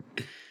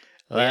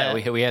 Yeah,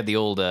 we had the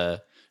old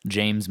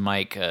James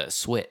Mike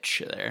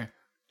switch there.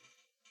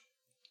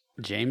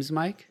 James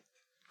Mike?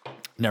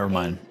 Never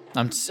mind.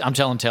 I'm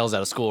telling tales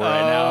out of school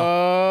right now.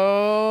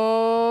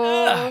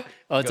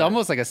 Oh, it's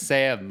almost like a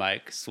Sam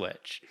Mike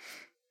switch.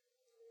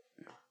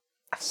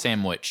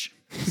 Sandwich.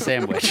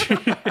 Sandwich.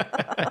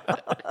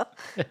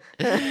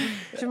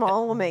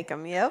 Jamal will make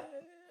them. Yep.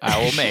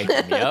 I will make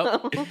them.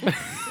 Yep.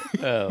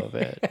 Oh,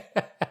 man.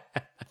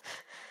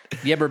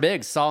 Yeah, we're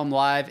big. Saw him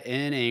live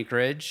in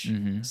Anchorage.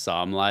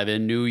 Saw him live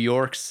in New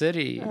York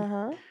City.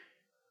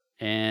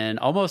 And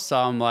almost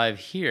saw him live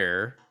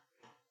here.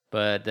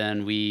 But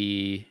then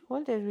we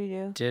What did we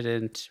do?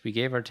 didn't. We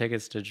gave our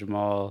tickets to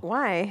Jamal.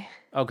 Why?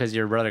 Oh, because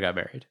your brother got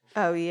married.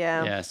 Oh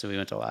yeah. Yeah, so we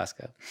went to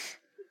Alaska.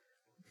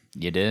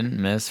 You didn't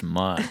miss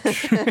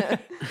much.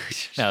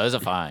 No, it was a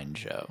fine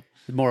show.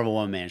 More of a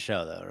one-man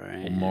show, though,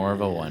 right? More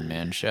of a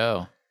one-man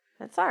show.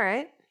 That's all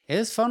right. It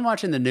was fun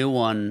watching the new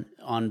one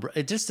on.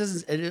 It just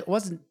doesn't. It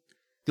wasn't.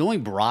 The only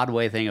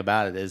Broadway thing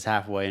about it is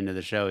halfway into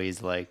the show,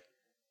 he's like,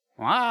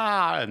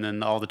 "Wow!" and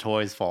then all the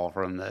toys fall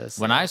from this.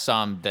 When I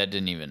saw him, that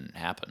didn't even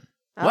happen.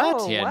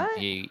 What? Oh, He hadn't, what?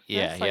 he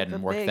That's like hadn't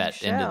the worked big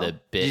that into show. the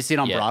bit. Did you see it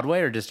on yet.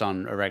 Broadway or just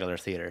on a regular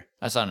theater?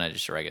 I saw it at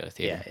just a regular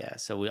theater. Yeah.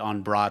 So we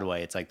on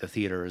Broadway, it's like the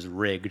theater is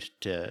rigged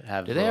to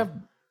have. Do they have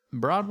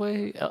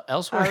Broadway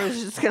elsewhere? I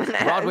was just gonna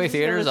Broadway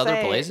theaters, other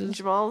places?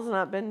 Jamal's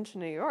not been to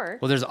New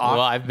York, Well, there's off.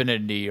 Well, I've been to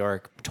New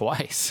York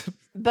twice.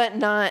 but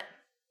not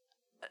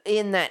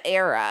in that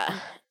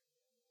era.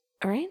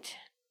 All right.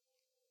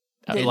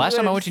 Then Last you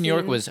time I would've went to New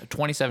York seen- was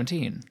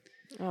 2017.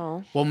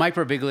 Oh, well, Mike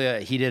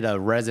Birbiglia, he did a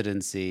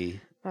residency,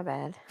 my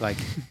bad. like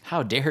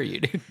How dare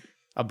you, dude?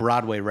 a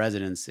Broadway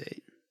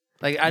residency.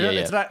 Like I don't. Yeah,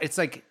 It's not. It's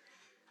like.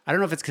 I don't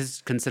know if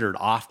it's considered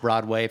off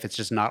Broadway, if it's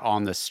just not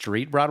on the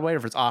street Broadway, or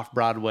if it's off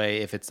Broadway,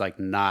 if it's like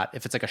not,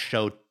 if it's like a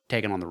show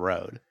taken on the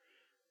road,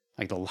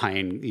 like the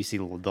Lion, you see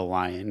the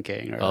Lion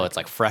King. Or Oh, like, it's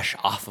like fresh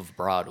off of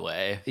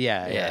Broadway.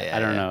 yeah. I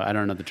don't know. I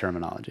don't know the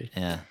terminology.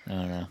 Yeah, I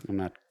don't know. I'm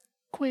not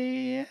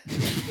queer.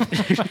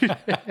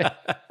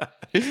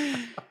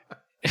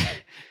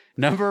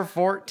 Number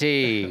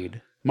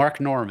 14, Mark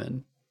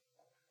Norman.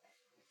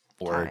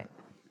 Word. All right.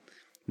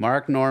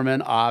 Mark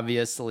Norman,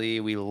 obviously,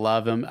 we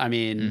love him. I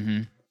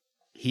mean,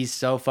 he's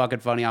so fucking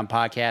funny on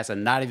podcasts,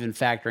 and not even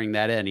factoring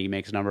that in, he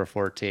makes number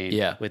 14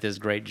 Yeah. with his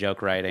great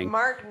joke writing.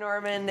 Mark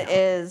Norman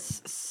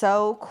is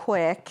so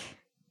quick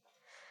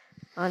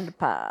on the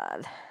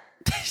pod.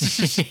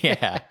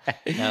 Yeah.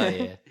 Hell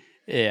yeah.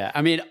 Yeah,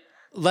 I mean,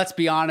 let's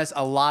be honest,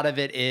 a lot of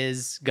it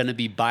is going to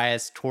be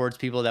biased towards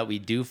people that we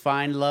do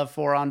find love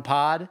for on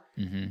pod,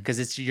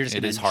 because you're just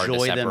It going is to hard to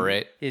enjoy them.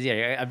 separate.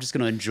 Yeah, I'm just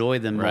going to enjoy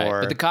them Right.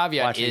 more. But the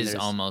caveat watching is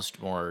theirs.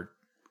 almost more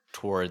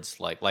towards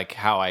like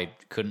how I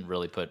couldn't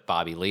really put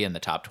Bobby Lee in the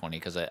top 20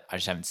 because I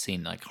just haven't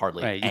seen like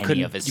hardly Right,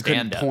 any of his you couldn't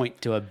stand up.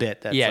 point to a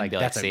bit that's Yeah, and like be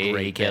like, that's "See, a he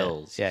great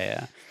kills." bit.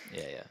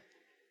 Yeah.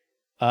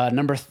 Yeah.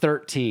 Number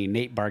 13,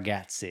 Nate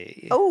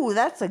Bargatze. Oh,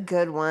 that's a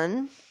good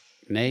one.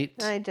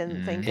 Nate I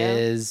didn't think of.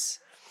 is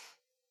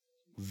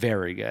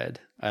very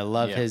good. I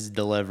love Yeah. his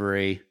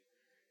delivery,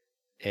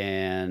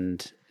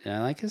 and I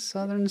like his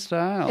southern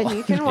style. And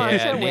you can watch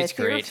Yeah, it Nate's with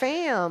your great.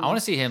 fam. I want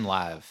to see him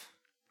live.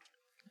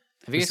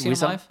 Have you guys seen him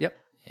live? Yep.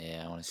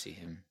 Yeah, I want to see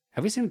him.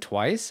 Have we seen him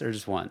twice or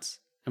just once?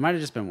 It might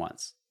have just been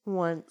once.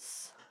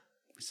 once.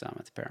 We saw him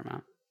at the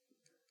Paramount.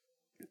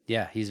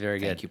 Yeah, he's very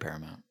Thank good. you,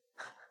 Paramount.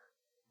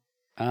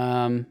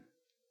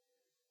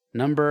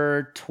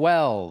 Number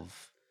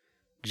 12,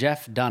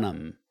 Jeff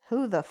Dunham,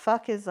 Who the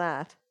fuck is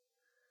that?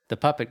 the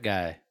puppet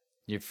guy.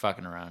 You're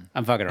fucking around.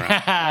 I'm fucking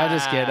around. I'm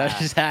just kidding.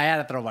 I had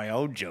to throw my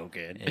own joke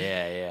in.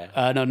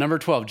 Yeah. No, number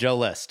 12, Joe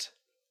List.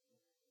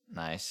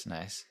 Nice.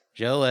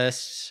 Joe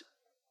List,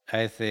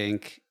 I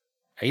think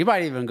he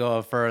might even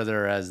go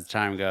further as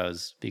time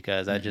goes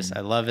because I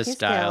love his He's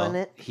style. killing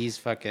it. He's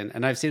fucking,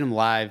 and I've seen him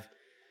live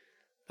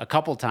a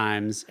couple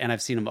times, and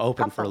I've seen him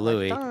open for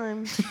Louis.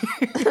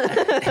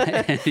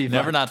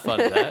 Never not fun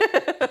of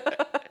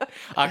that.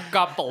 A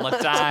couple of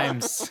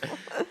times.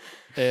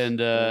 And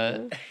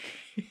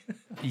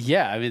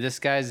yeah, I mean, this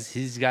guy's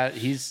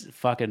he's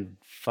fucking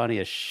funny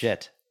as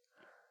shit.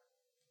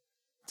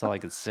 That's all I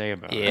can say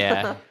about it.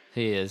 Yeah,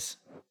 he is.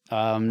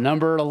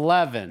 Number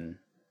 11,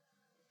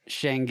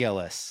 Shane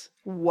Gillis.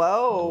 Whoa.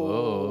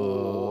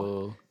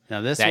 Oh,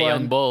 Now this that one,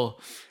 young bull.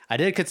 I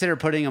did consider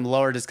putting him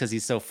lower just because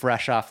he's so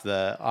fresh off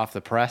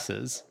the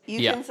presses. You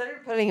Yeah.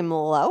 considered putting him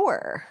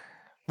lower.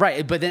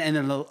 Right, but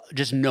then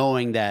just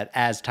knowing that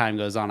as time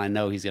goes on, I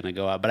know he's going to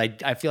go up.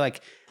 But I feel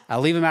like I'll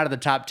leave him out of the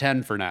top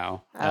 10 for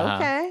now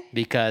Okay.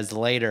 because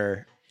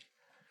later,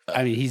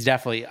 I mean, he's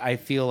definitely. I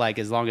feel like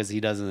as long as he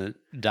doesn't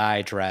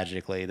die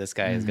tragically, this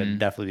guy is going to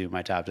definitely be in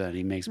my top 10.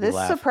 He makes me This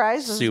laugh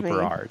surprises super me.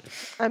 hard.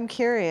 I'm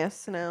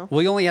curious now. Well,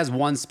 he only has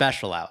one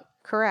special out,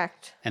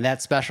 Correct. and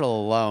that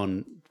special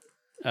alone,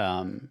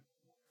 and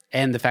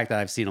the fact that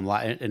I've seen him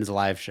in his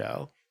live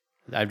show,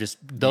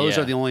 those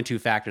Yeah. are the only two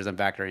factors I'm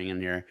factoring in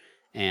here,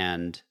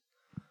 and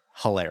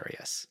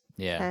hilarious,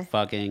 Yeah. Okay.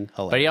 fucking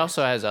hilarious. But he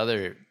also has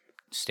other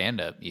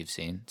stand-up you've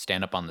seen.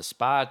 Stand-up on the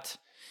spot.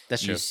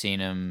 That's true, You've seen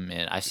him,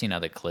 and I've seen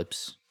other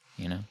clips,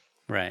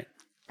 right?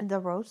 The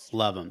roast.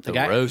 Love him. The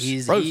guy, roast.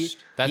 He's,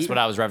 That's what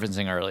I was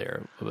referencing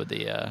earlier with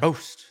the,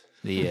 roast.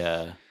 what did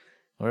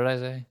I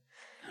say?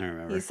 I don't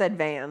remember. He said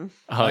Van.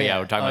 Oh, yeah. yeah,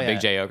 we're talking Oh, about yeah.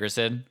 Big J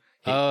Okerson.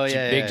 Oh,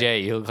 yeah, Big yeah. J,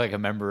 you look like a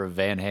member of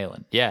Van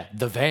Halen. Yeah,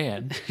 the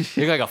van.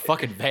 You look like a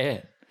fucking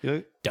van,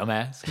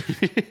 dumbass.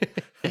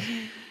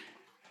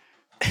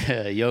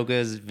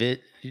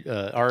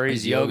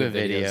 Ari's yoga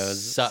videos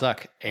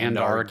suck and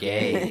are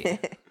gay.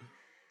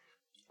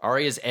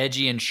 Ari is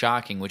edgy and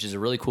shocking, which is a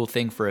really cool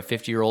thing for a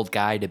 50-year-old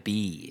guy to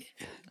be.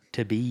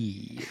 To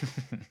be.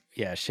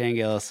 Yeah, Shane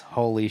Gillis,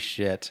 holy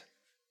shit.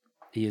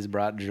 He has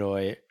brought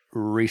joy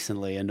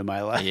recently into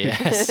my life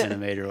Yes. in a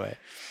major way.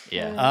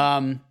 Yeah.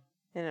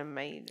 In a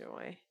major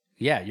way.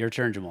 Yeah, your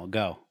turn, Jamal.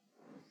 Go.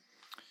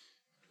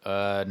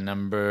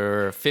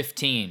 Number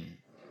 15,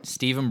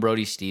 Stephen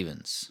Brody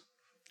Stevens.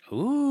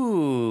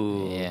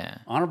 Ooh. Yeah.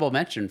 Honorable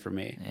mention for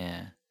me.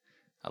 Yeah.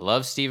 I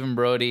love Stephen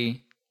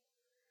Brody.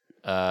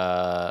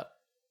 I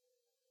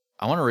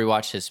want to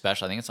rewatch his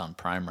special. I think it's on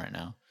Prime right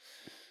now.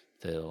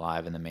 The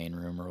Live in the Main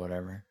Room or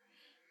whatever.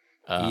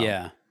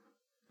 Yeah.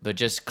 But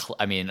just,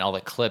 all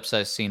the clips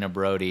I've seen of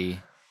Brody,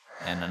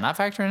 and I'm not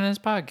factoring in his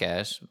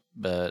podcast,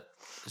 but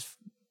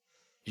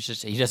it's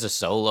just, he does a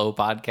solo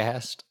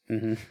podcast.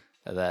 Mhm.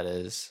 That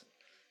is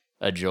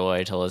a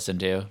joy to listen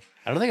to.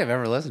 I don't think I've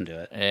ever listened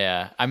to it.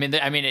 Yeah,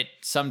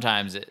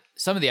 sometimes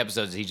some of the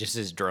episodes he just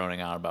is droning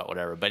on about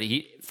whatever, but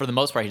he, for the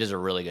most part, he does a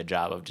really good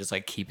job of just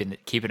like keeping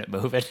it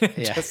moving.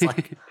 Yeah. Just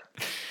like,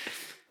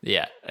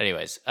 yeah.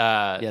 Anyways,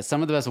 Yeah,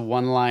 some of the best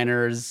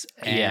one-liners.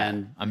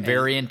 And I'm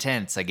very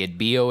intense. I get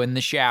BO in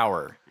the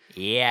shower.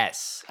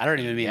 Yes. I don't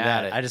even mean Got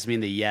that. it. I just mean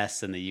the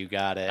yes and the you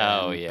got it.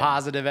 Oh, and yeah.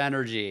 Positive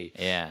energy.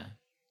 Yeah.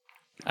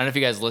 I don't know if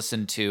you guys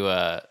listened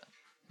to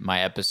my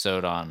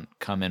episode on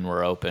Come In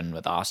We're Open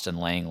with Austin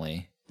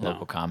Langley,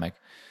 local comic,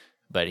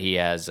 but he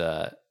has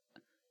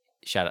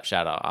shout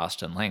out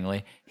Austin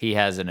Langley. He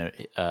has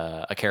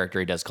a character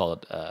he does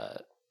called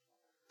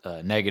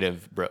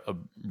Negative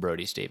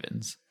Brody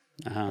Stevens.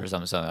 Or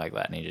something like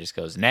that, and he just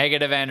goes,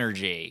 negative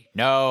energy,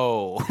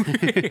 no.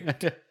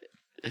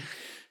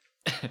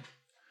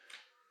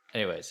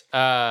 Anyways,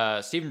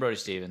 Stephen Brody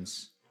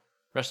Stevens,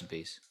 rest in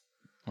peace,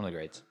 one of the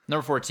greats.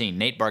 Number 14,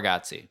 Nate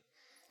Bargatze.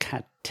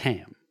 God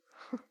damn.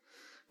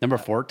 Number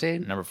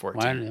 14? Number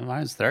 14.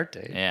 Mine's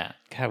 13. Yeah.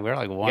 God, we're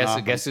like one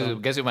off. Guess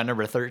who my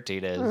number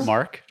 13 is?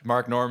 Mark?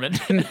 Mark Norman.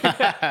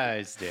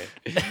 Nice, dude.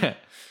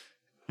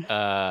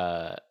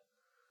 Yeah,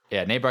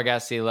 Nate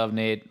Bargatze, love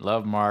Nate,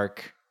 love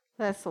Mark.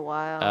 That's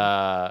wild.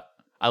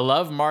 I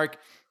love Mark.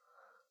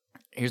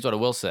 Here's what I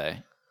will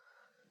say.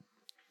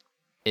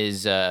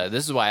 Is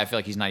this is why I feel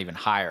like he's not even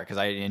higher, because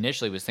I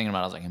initially was thinking about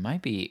it, I was like, he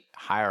might be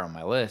higher on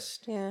my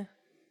list. Yeah.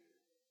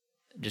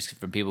 Just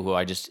from people who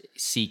I just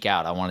seek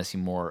out. I want to see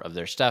more of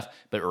their stuff.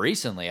 But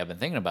recently I've been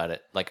thinking about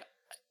it, like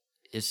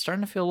it's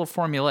starting to feel a little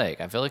formulaic.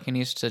 I feel like he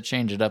needs to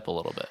change it up a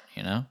little bit,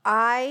 you know?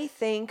 I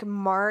think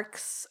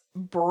Mark's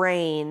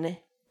brain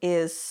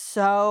is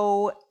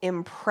so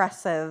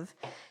impressive,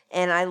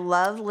 and I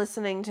love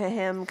listening to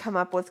him come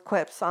up with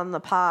quips on the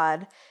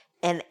pod.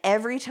 And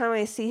every time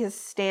I see his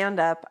stand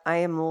up, I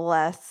am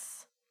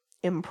less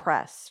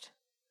impressed.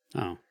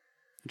 Oh,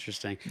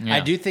 interesting. Yeah,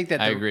 I do think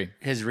that I agree.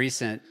 His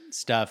recent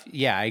stuff,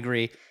 yeah, I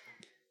agree.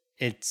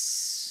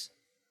 It's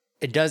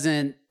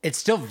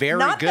still very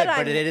Not good, that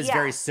but I'm- it is yeah.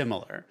 very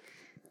similar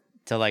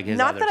to like his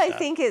Not other that I stuff.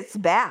 think it's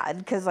bad,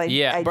 because I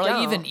Yeah, I but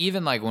like don't.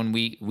 even like when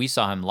we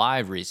saw him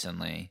live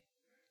recently,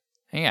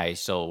 And yeah, he's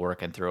still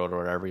working through it or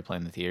whatever. He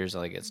playing the theaters,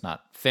 like it's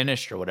not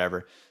finished or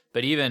whatever.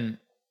 But even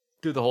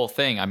through the whole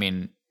thing, I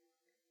mean,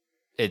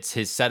 it's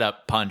his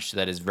setup punch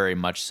that is very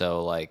much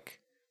so like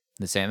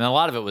the same. And a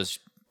lot of it was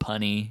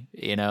punny,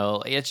 you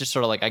know. It's just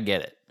sort of like I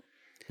get it.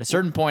 At a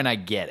certain point, I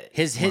get it.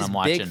 His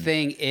big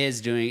thing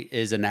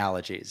is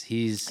analogies.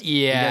 He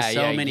does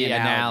so many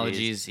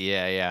analogies.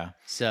 Yeah.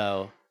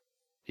 So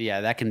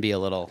yeah, that can be a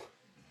little.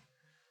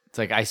 It's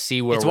like I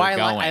see where It's we're why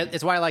going.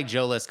 it's why I like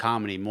Joe List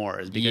comedy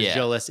more, is because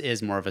Joe List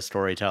is more of a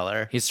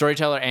storyteller. He's a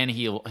storyteller, and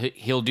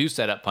he'll do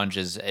setup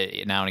punches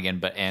now and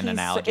again, and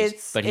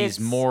analogies. But he's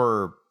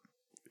more.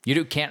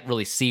 You can't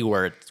really see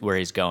where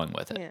he's going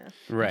with it. Yeah.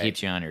 Right. It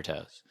keeps you on your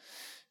toes.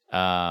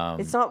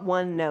 It's not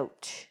one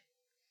note.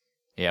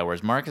 Yeah,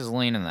 whereas Mark is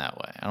leaning that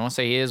way. I don't want to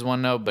say he is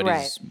one note, but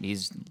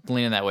he's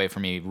leaning that way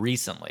for me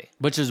recently.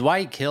 Which is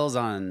why he kills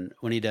on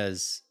when he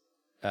does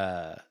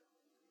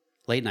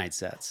late night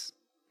sets.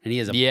 And he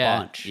has a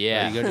bunch.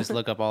 Yeah. You go just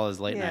look up all his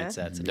late night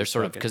sets. And They're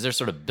sort of because they're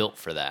sort of built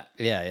for that.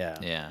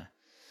 Yeah.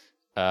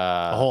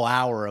 A a whole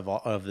hour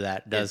of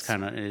that does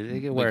kind of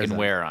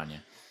wear on you.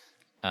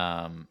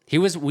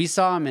 We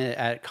saw him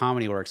at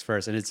Comedy Works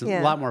first, and it's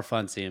a lot more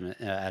fun seeing him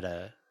at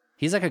a.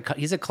 He's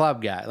a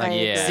club guy.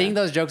 Like seeing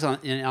those jokes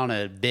on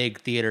a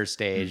big theater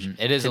stage.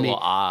 It is a little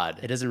odd.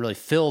 It doesn't really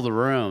fill the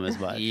room as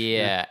much.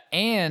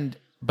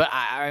 But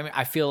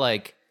I feel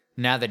like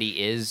now that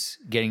he is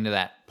getting to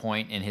that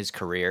point in his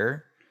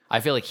career, I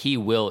feel like he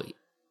will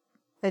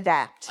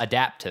adapt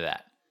to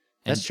that.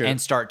 That's true. And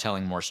start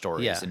telling more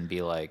stories and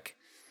be like,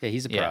 yeah,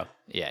 he's a pro.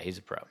 Yeah, he's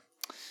a pro.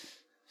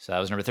 So that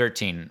was number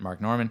 13, Mark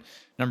Norman.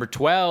 Number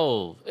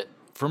 12,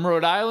 from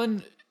Rhode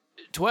Island,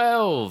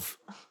 12,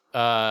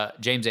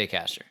 James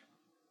Acaster.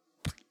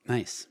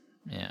 Nice.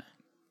 Yeah.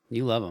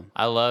 You love him.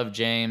 I love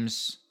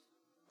James.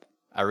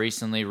 I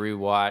recently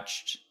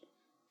rewatched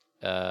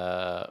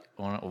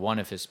one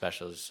of his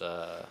specials,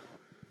 the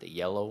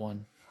yellow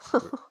one.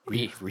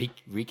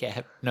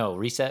 Recap? No,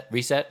 reset.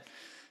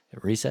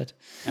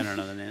 I don't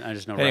know the name. I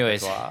just know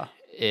Anyways, Repertoire.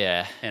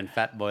 Yeah. And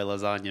Fat Boy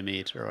Lasagna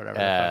Meat or whatever the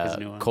fuck his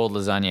new one. Cold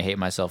Lasagna, Hate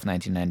Myself,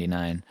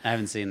 1999. I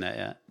haven't seen that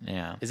yet.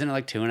 Yeah. Isn't it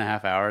like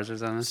 2.5 hours or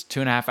something? It's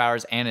 2.5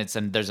 hours, and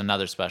there's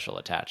another special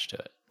attached to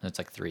it. It's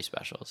like 3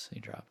 specials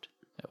he dropped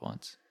at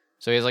once.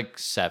 So he has like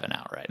 7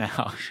 out right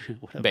now.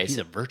 He's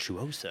a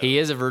virtuoso. He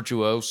is a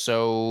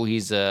virtuoso.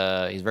 He's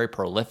very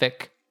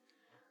prolific.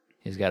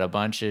 He's got a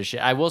bunch of shit.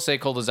 I will say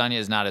Cold Lasagna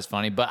is not as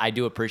funny, but I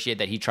do appreciate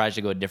that he tries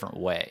to go a different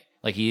way.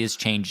 Like he is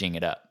changing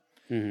it up.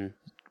 Mm-hmm.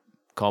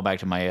 Call back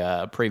to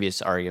my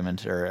previous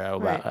argument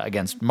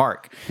against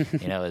Mark.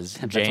 You know, as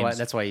James.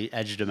 That's why he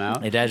edged him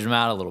out. It edged him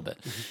out a little bit.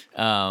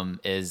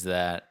 Is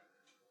that,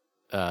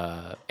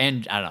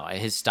 and I don't know,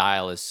 his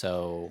style is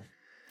so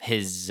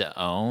his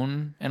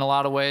own in a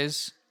lot of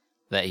ways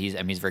that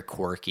he's very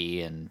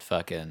quirky and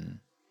fucking,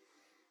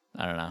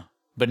 I don't know.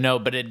 But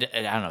I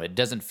don't know. It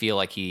doesn't feel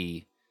like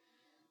he,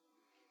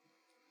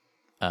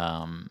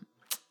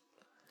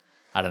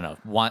 I don't know,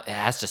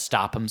 has to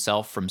stop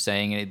himself from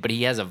saying it, but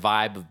he has a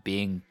vibe of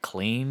being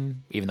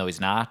clean, even though he's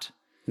not.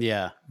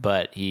 Yeah.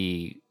 But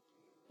he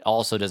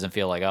also doesn't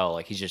feel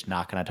like, he's just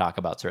not going to talk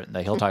about certain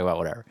things. He'll talk about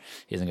whatever.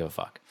 He doesn't give a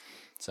fuck.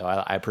 So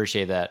I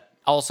appreciate that.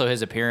 Also,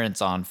 his appearance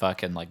on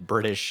fucking like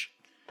British,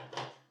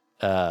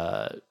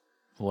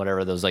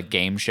 whatever those like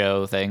game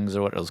show things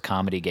or what those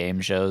comedy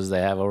game shows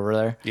they have over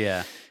there.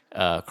 Yeah.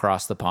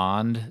 Across the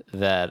pond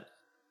that,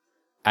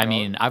 I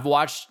mean, I've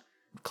watched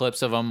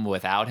clips of him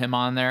without him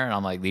on there, and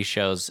I'm like, these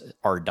shows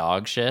are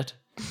dog shit.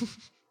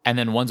 And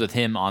then ones with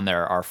him on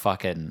there are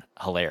fucking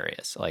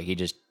hilarious. Like he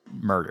just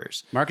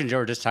murders. Mark and Joe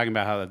were just talking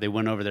about how they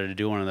went over there to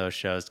do one of those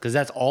shows because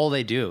that's all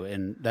they do,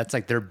 and that's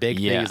like their big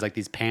thing is like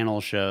these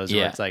panel shows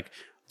where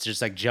it's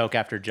just like joke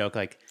after joke,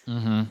 like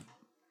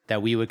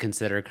that we would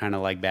consider kind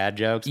of like bad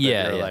jokes. But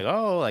they're like,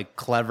 like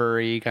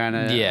clevery kind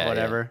of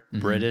whatever.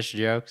 Mm-hmm. British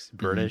jokes,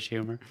 British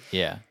humor.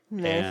 Yeah.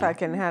 They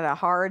fucking had a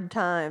hard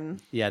time.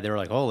 Yeah, they were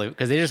like, holy,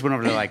 because they just went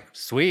over to like,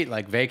 sweet,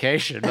 like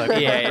vacation.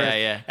 Like,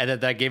 yeah. And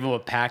then that gave them a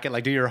packet,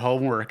 like do your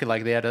homework. And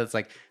like they had to, it's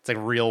like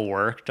real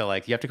work to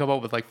like, you have to come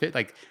up with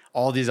like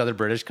all these other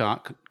British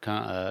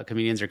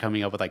comedians are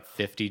coming up with like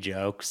 50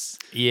 jokes.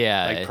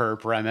 Yeah. Like per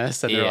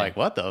premise. And they're like,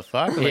 what the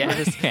fuck? Like,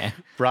 we just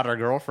brought our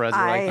girlfriends.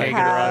 We're like, we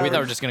thought we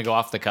were just going to go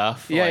off the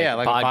cuff. Yeah,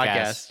 like a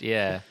podcast.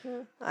 Yeah.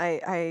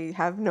 I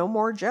have no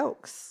more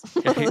jokes.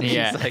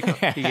 Yeah.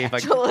 He gave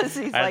like, Julie's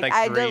I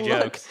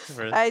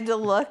had to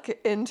look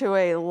into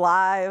a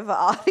live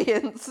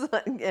audience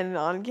and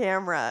on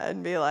camera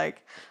and be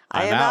like,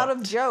 I am out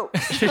of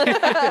jokes. Yeah.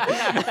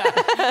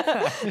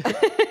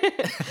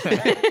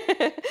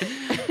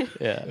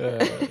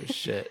 Oh,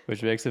 shit.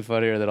 Which makes it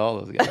funnier than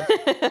all those guys.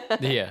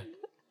 Yeah.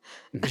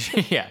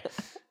 Yeah.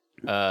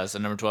 So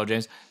number 12,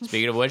 James.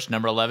 Speaking of which,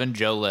 number 11,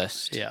 Joe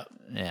List. Yeah.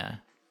 Yeah.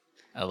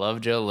 I love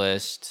Joe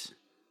List.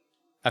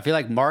 I feel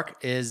like Mark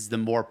is the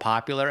more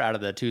popular out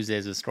of the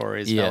Tuesdays with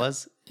Stories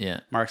fellas.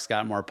 Yeah. Mark's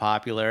got more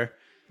popular.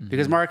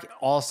 Because Mark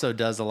also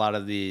does a lot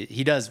of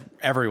he does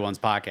everyone's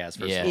podcast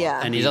first of all.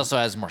 Yeah. And he also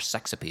has more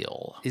sex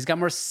appeal. he's got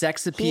more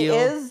sex He appeal.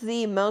 is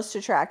the most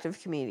attractive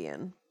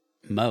comedian.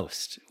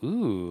 Most.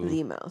 Ooh.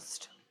 The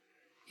most.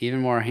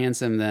 Even more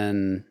handsome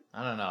than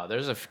I don't know.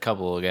 There's a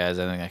couple of guys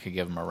I think I could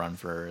give him a run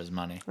for his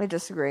money. I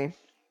disagree.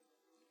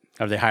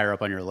 are they higher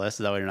up on your list?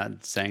 Is that why you're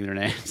not saying their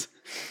names?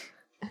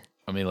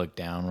 Let me look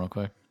down real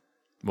quick.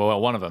 Well,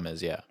 one of them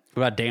is, yeah.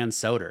 What about Dan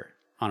Soder?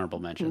 Honorable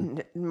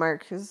mention.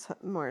 Mark is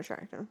more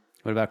attractive.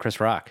 What about Chris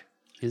Rock?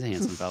 He's a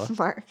handsome fella.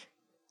 Mark.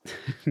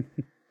 What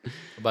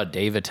about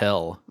Dave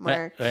Attell?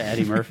 Mark.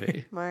 Eddie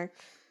Murphy. Mark.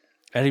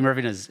 Eddie Murphy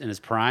in his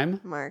prime.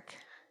 Mark.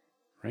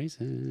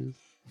 Racist.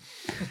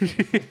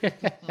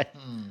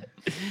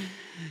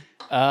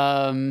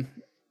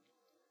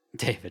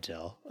 David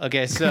Dill.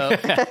 Okay, so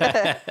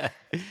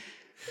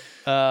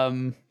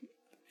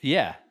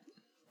yeah.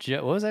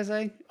 What was I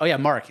saying? Oh yeah,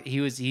 Mark.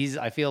 He's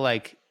I feel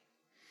like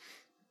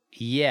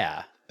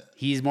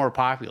he's more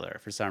popular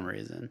for some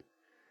reason.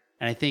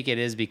 And I think it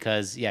is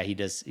because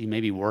he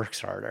maybe works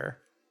harder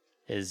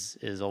is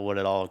what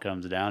it all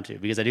comes down to.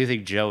 Because I do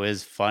think Joe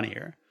is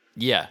funnier.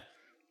 Yeah.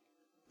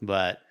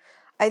 But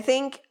I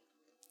think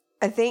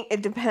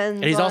it depends.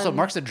 and he's also on-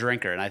 Mark's a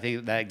drinker, and I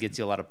think that gets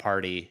you a lot of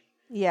party.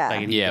 Yeah.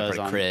 Like, and he Yeah, goes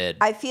pretty on- cred.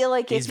 I feel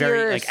like He's if very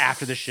you're like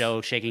after the show,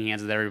 shaking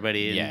hands with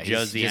everybody. And Yeah,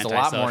 Joe's the he's a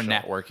lot more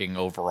antisocial. networking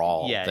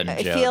overall Yeah, than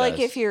I Joe feel like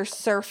does. if you're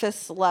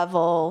surface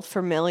level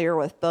familiar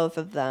with both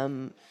of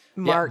them,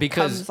 Mark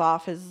because- comes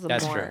off as the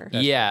That's more. true.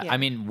 yeah, Yeah. I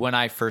mean, when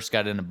I first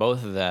got into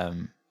both of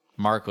them,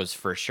 Mark was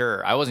for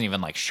sure. I wasn't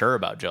even like sure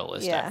about Joe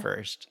List Yeah. at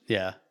first.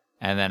 Yeah.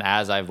 And then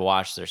as I've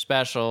watched their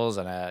specials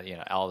and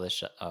all this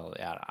shit,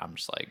 I'm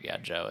just like, yeah,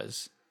 Joe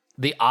is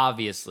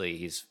obviously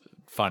he's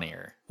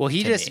funnier. Well, to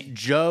me.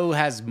 Joe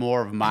has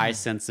more of my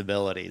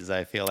sensibilities.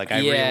 I feel like I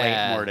Yeah.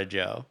 relate more to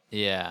Joe.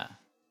 Yeah.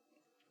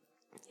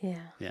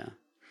 Yeah. Yeah.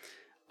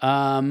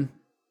 All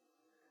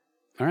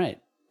right.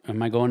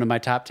 Am I going to my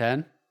top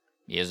 10?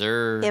 Yes,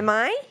 sir. Am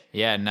I?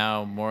 Yeah,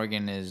 now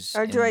Morgan is.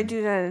 Or do I in-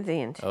 do that at the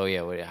end? Oh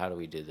yeah, wait, how do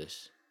we do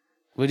this?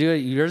 We'll do it.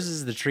 Yours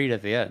is the treat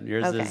at the end.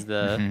 Yours Okay. is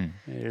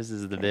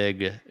the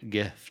big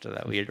gift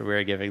that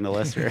we're giving the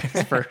listeners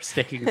for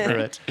sticking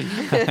through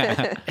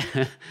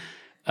it.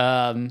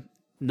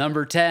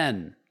 Number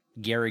 10,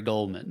 Gary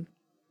Goldman.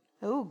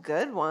 Oh,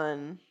 good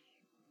one.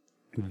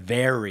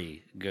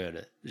 Very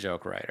good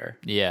joke writer.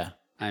 Yeah.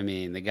 I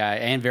mean, the guy,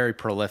 and very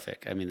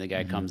prolific. I mean, the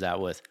guy comes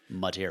out with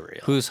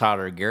material. Who's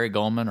hotter, Gary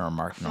Goldman or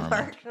Mark Norman?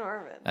 Mark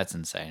Norman. That's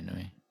insane to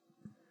me.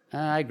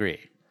 I agree.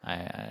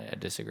 I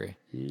disagry.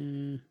 I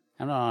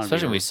don't know.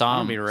 Especially when we saw I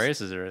don't him- be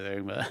racist or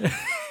anything, but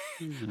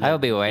I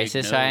would be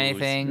racist or nose.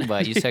 anything,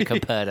 but you said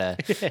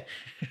Caputa.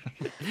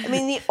 I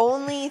mean, the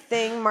only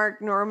thing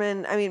Mark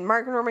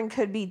Norman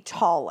could be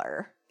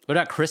taller. what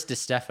about Chris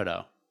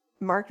DiStefano?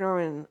 Mark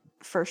Norman,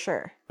 for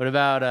sure. What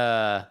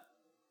about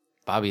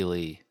Bobby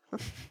Lee.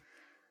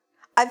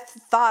 I've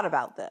thought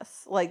about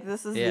this. Like,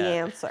 this is Yeah. the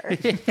answer.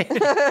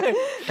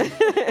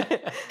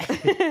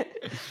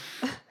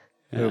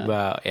 Who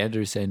about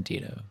Andrew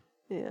Santino?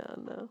 Yeah,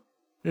 no.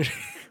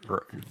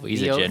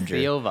 He's a ginger.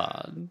 Theo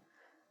Vaughn.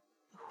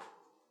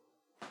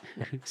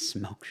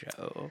 Smoke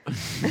Show.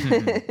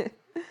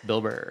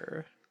 Bill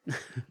Burr.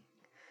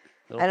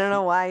 I don't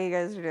know why you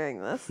guys are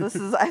doing this. This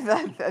is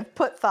I've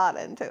put thought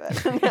into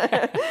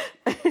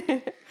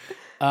it.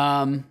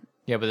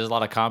 Yeah, but there's a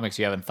lot of comics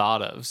you haven't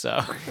thought of,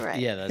 so. Right.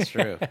 Yeah, that's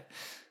true.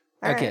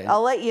 All okay. right.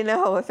 I'll let you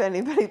know if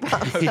anybody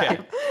pops up.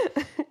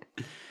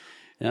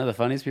 You know, the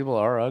funniest people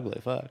are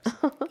ugly.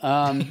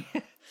 Fucks.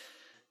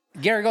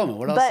 Gary Goldman.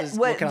 What else But is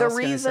what what the else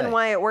can I reason say?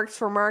 why it works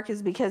for Mark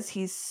is because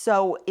he's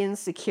so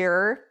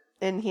insecure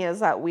and he has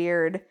that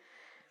weird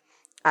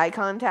eye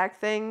contact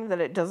thing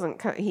that it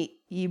doesn't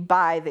you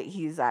buy that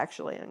he's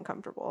actually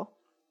uncomfortable.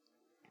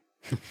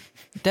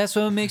 That's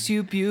what makes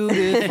you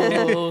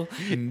beautiful.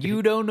 And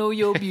you don't know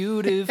you're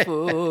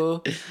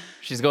beautiful.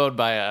 She's going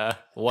by a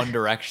One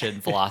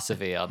Direction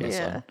philosophy on this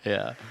Yeah. one.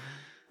 Yeah.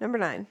 Number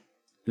 9.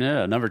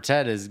 No, number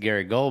 10 is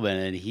Gary Goldman,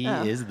 and he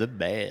is the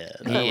man.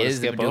 He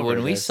is the dude.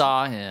 When we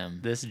saw him,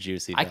 this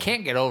juicy, I thing.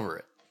 can't get over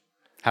it.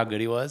 How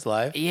good he was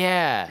live.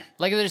 Yeah,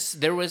 like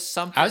there was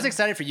something. I was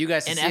excited for you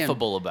guys to see him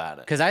ineffable about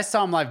it. because I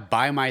saw him live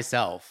by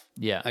myself.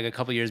 Yeah. like a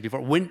couple years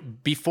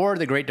before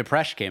the Great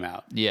Depression came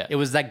out. Yeah. it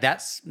was like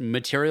that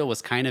material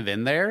was kind of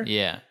in there.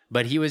 Yeah.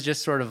 but he was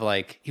just sort of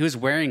like he was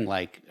wearing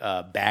like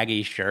a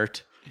baggy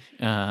shirt.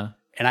 Uh-huh.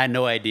 And I had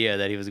no idea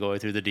that he was going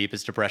through the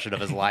deepest depression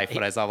of his life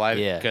when I saw him live.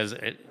 Yeah. Because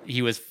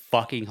he was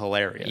fucking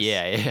hilarious.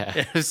 Yeah.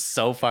 It was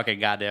so fucking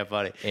goddamn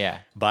funny. Yeah.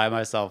 By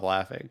myself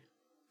laughing.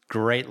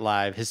 Great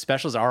live. His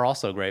specials are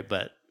also great,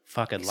 but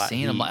fucking live.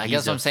 Seeing him, I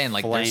guess what I'm saying,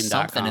 like, there's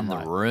something in the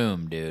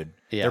room, dude.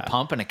 Yeah. They're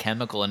pumping a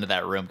chemical into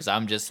that room because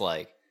I'm just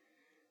like,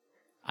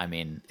 I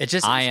mean, It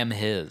just- I am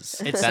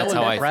his. it's That's so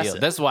how I impressive.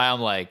 feel. That's why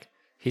I'm like,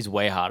 he's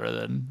way hotter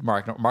than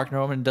Mark. Mark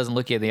Norman doesn't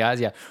look you in the eyes.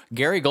 Yeah.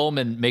 Gary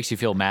Goldman makes you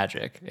feel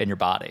magic in your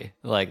body.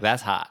 Like,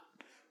 that's hot.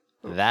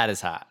 That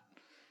is hot.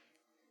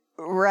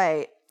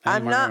 Right. I I'm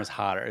think Mark Norman not. was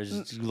hotter. It's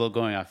just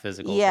going off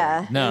physical.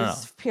 Yeah, No,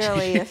 it's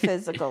purely a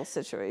physical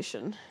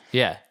situation.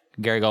 Yeah,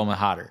 Gary Goldman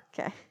hotter.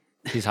 Okay.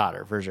 He's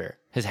hotter for sure.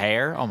 His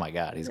hair, oh my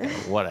god, he's got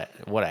what a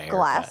haircut.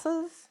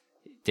 Glasses.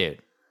 Dude.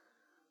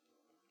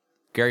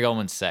 Gary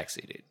Goldman's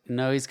sexy, dude.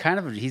 No, he's kind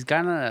of a He's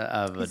dork.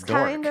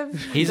 kind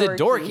of. He's a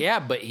dork, dorky. yeah,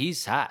 but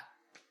he's hot.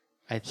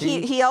 I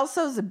think He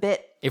also is a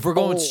bit. If we're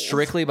going old.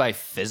 strictly by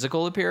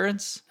physical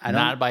appearance, don't-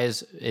 not by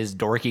his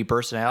dorky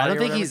personality. I don't or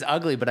think whatever. he's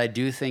ugly, but I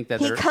do think that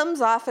He there-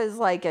 comes off as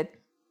like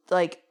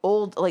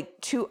old, like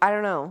too. I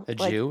don't know. A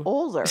like Jew?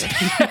 older.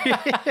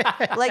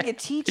 Like a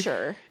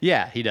teacher.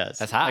 yeah, he does.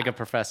 That's hot. Like a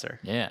professor.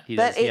 Yeah. he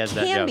But does. He it has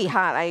that can be joke.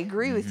 hot. I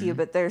agree with you,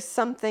 but there's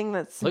something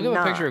that's Look at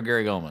not. a picture of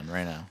Gary Goldman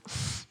right now.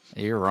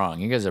 You're wrong.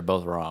 You guys are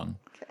both wrong.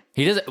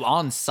 He doesn't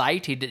on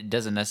site.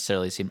 Doesn't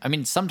necessarily seem. I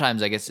mean,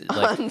 sometimes I guess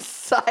like On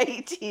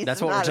site, he's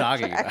That's what we're not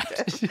talking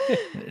attractive.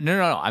 about.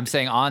 no. I'm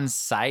saying on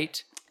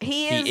site.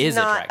 He He is is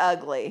not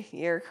attractive. ugly.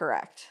 You're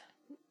correct.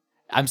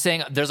 I'm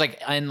saying there's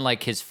like in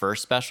like his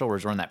first special where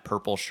he's wearing that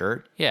purple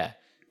shirt. Yeah,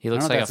 he I don't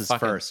looks know like if a that's his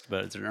fucking first,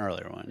 but it's an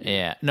earlier one.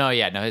 Yeah. No,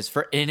 his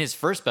in his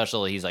first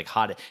special, he's like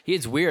hot.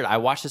 It's weird. I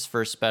watched his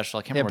first special.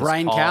 I can't Yeah, remember what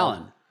it's Brian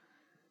called.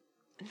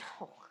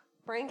 Callen,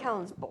 Brian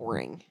Callen's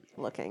boring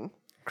looking.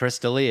 Chris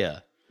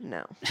D'Elia.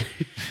 No.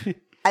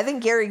 I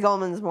think Gary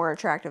Goldman's more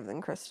attractive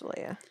than Chris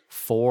D'Elia.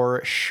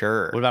 For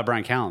sure. What about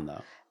Brian Callen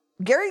though?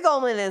 Gary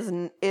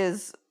Goldman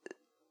is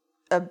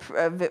a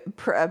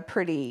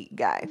pretty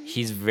guy.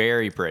 He's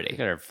very pretty. Look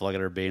at her, look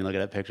at her being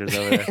looking at pictures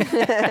over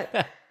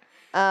there.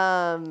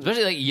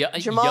 Especially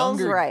like Jamal's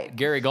younger right.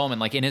 Gary Goldman,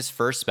 like in his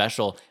first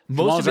special, most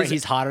Jamal's of right, his,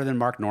 he's hotter than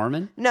Mark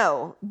Norman.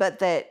 No, but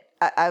that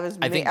I was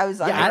I think- I was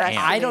yeah,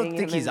 I don't underestimating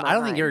think him he's. in I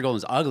don't my think Gary mind.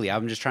 Goldman's ugly.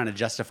 I'm just trying to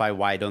justify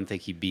why I don't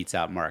think he beats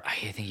out Mark. I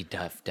think he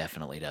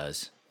definitely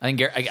does. I think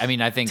Gary,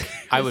 I think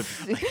I would.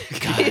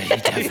 God, he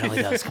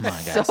definitely does. Come on,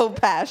 guys. So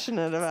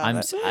passionate about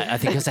it. I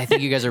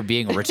think you guys are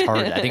being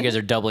retarded. I think you guys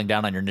are doubling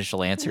down on your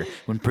initial answer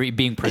when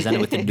being presented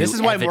with the new This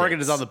is why Morgan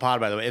evidence. is on the pod,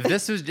 by the way. If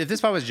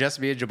this pod was just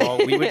me and Jamal,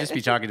 we would just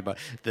be talking about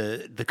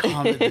the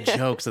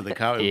jokes of the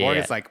comedy. Yeah.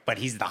 Morgan's like, but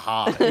he's the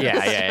hot.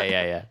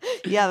 Yeah.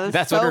 Yeah,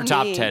 That's so what her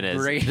top mean. 10 is.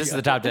 Bring This is it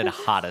the top 10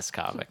 hottest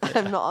comic.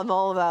 I'm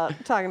all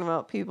about talking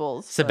about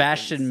people's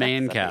Sebastian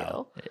fucking sex Mancow.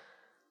 appeal.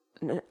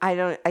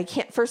 I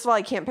can't. First of all,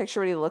 I can't picture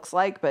what he looks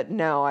like, but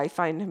no, I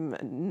find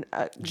him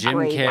Jim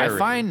great. Carrey. I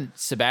find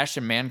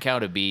Sebastian Mancow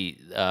to be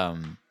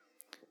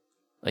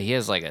like he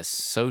has like a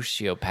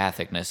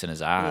sociopathicness in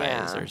his eyes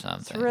Yeah, or It's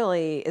something.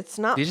 really, it's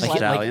not He's just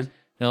pleasant. Italian.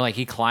 Like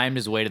he climbed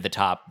his way to the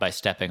top by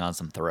stepping on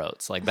some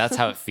throats. Like that's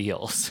how it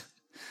feels.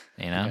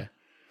 You know?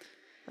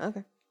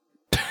 Okay.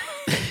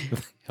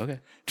 Okay.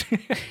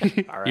 Okay.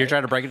 You're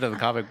trying to break into the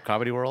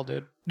comedy world,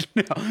 dude?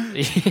 No, I'm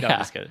Yeah.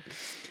 just kidding.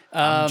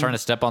 I'm trying to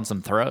step on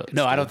some throats.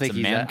 No, I dude. don't think Some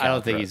he's. I Mancow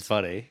don't think he's throats.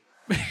 funny.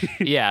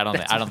 Yeah,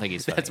 I don't think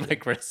he's funny. That's my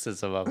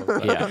criticism of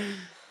him.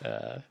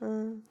 Yeah.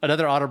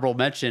 Another honorable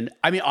mention.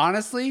 I mean,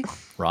 honestly,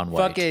 Ron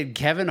White. fucking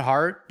Kevin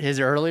Hart, his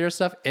earlier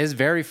stuff is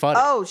very funny.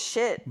 Oh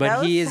shit! but that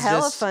was he is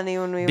hella just funny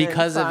when we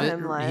because went and of saw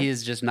him it. live. He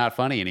is just not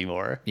funny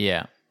anymore,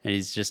 Yeah. and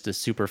he's just a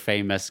super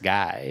famous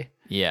guy.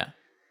 Yeah.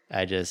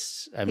 I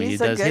mean, He's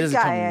he a does. He good doesn't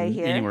guy, come I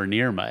hear. anywhere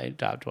near my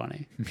top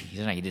 20. He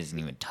doesn't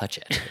even touch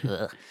it.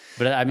 Ugh.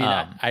 But I mean,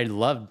 I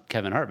loved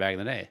Kevin Hart back in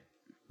the day.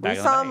 We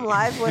saw him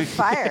live with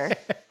Fire.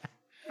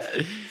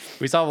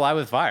 We saw him live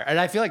with Fire, and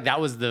I feel like that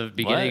was the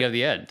beginning What? of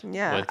the end.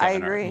 Yeah, with I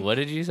Kevin Hart. agree. What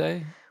did you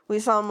say? We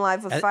saw him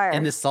live with Fire.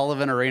 In the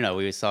Sullivan Arena,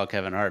 we saw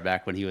Kevin Hart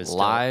back when he was still-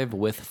 Live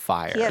with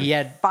fire. Yeah. He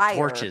had Fire.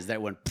 torches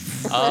that went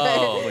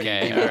Oh, when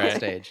okay. he All was on right.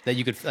 stage that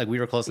you could we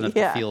were close enough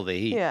yeah. to feel the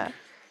heat. Yeah,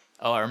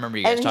 Oh, I remember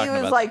you guys and he talking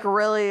was about like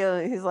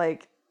really. He's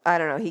like, I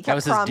don't know. He That kept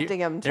was his prompting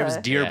him to. There was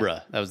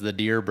Deirdre. That was the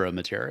Deirdre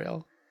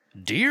material.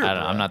 Deirdre. I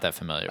don't know. I'm not that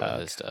familiar with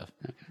this stuff.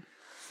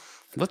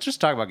 Let's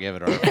just talk about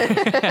Kevin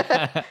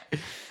Hart.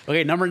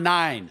 Okay, number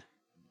 9,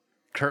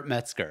 Kurt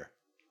Metzger.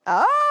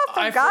 Oh,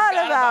 forgot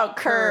about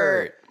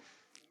Kurt.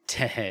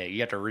 Dang,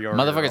 you have to reorder.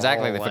 Motherfuckers your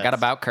act like whole they forgot list.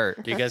 about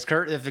Kurt. Because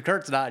if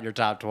Kurt's not in your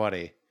top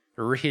 20,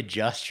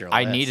 readjust your list.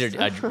 I needed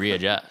to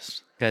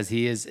readjust. because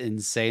he is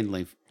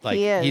insanely like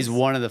He is. he's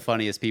one of the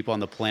funniest people on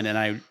the planet,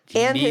 and he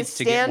And his needs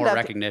to get stand more up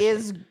recognition.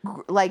 is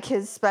like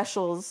his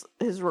specials,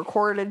 his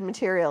recorded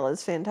material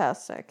is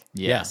fantastic.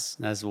 Yeah. Yes,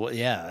 that's what.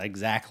 Yeah,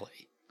 exactly.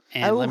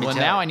 And let me Well,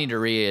 tell now you, I need to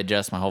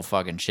readjust my whole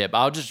fucking ship.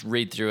 I'll just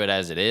read through it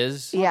as it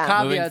is.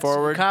 Yeah. Moving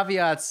forward.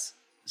 caveats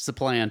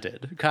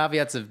supplanted.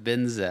 Caveats have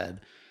been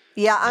said.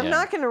 Yeah, I'm Yeah.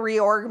 not going to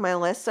reorg my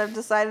list, I've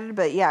decided,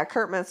 but yeah,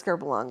 Kurt Metzger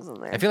belongs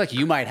in there. I feel like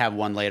you might have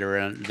one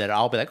later that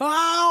I'll be like,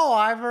 oh,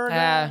 I've heard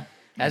that.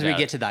 As we no.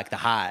 get to like the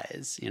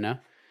highs, you know.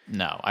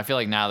 No, I feel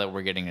like now that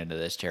we're getting into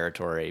this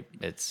territory,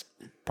 it's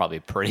probably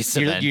pretty You're,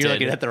 cemented. you're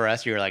looking at the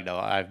rest. You're like, no,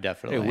 I've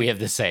definitely. We have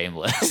the same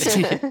list,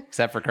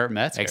 except for Kurt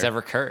Metzger. except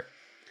for Kurt.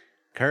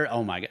 Kurt.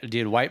 Oh my god,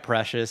 dude, White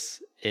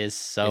Precious is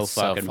so It's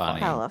so fucking funny.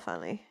 funny. Hella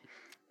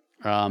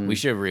funny. We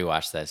should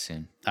rewatch that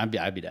soon. I'd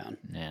be down.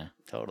 Yeah.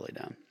 Totally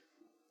down.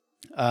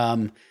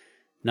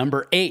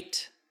 Number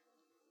 8,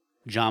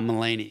 John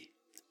Mulaney.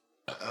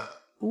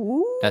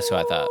 Ooh. That's who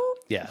I thought.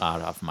 Yeah.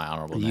 off my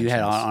honorable You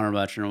had mentions. honorable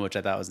mention, which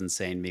I thought was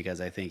insane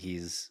because I think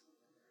he's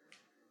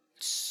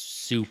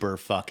super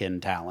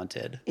fucking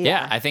talented.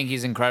 Yeah, I think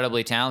he's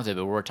incredibly talented,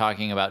 but we're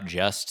talking about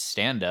just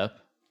stand up.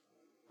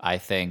 I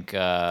think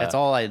That's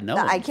all I know.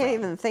 I him can't from.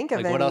 even think of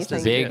Like, anything. what else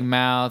does he Big do?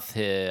 Mouth,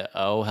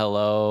 Oh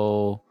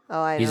Hello.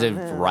 Oh, I He's a don't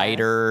know that.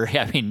 writer.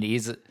 I mean,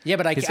 he's Yeah,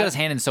 but he's got his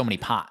hand in so many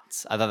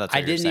pots. I thought that's. What I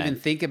you were didn't saying. even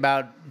think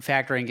about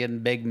factoring in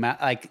Big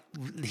Mac. Like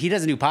he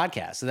does a new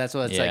podcast, so that's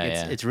what it's Yeah, like.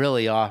 yeah. It's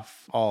really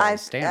off all I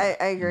stand.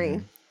 agree.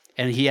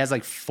 And he has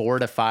like 4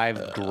 to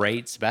 5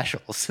 great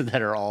specials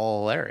that are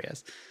all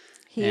hilarious.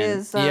 He And-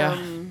 is.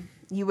 Yeah.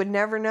 You would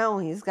never know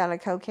he's got a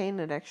cocaine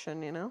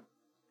addiction. You know,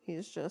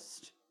 he's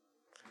just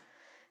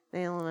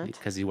nailing it.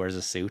 Because he wears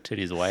a suit and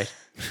he's white,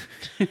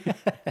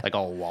 like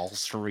all Wall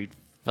Street.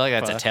 I feel like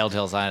that's a Fuck.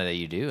 telltale sign that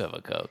you do have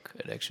a coke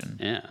addiction.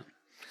 Yeah,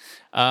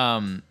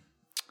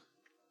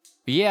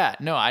 Yeah,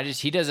 no,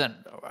 he doesn't.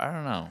 I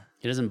don't know.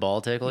 he doesn't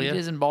ball tickle He you.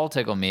 doesn't ball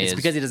tickle me. It's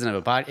because he doesn't have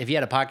a podcast. If he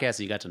had a podcast,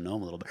 you got to know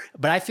him a little bit.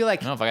 But I feel like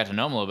I don't know if I got to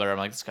know him a little better. I'm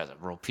like, this guy's a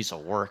real piece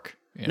of work.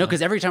 You no, know?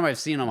 because every time I've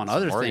seen him on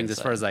other Morgan things, as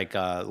far said. as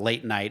like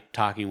late night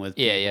talking with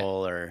Yeah,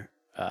 people, yeah. or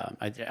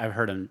I've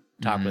heard him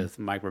talk with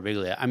Mike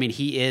Birbiglia. I mean,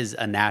 he is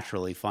a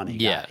naturally funny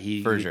guy.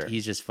 Yeah, for sure.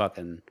 He's just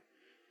fucking.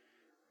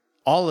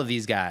 All of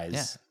these guys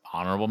yeah,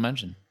 honorable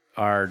mention.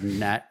 are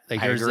not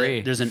like I there's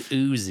agree. there's an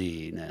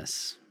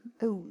ooziness,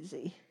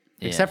 Oozy.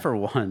 Yeah. except for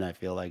one. I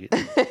feel like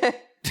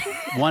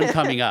one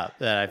coming up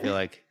that I feel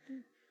like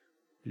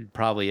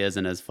probably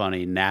isn't as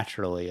funny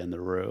naturally in the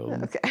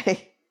room.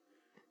 Okay.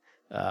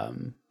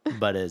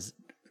 But is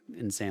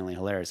insanely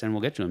hilarious. And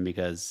we'll get to him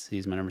because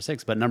he's my number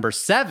 6. But number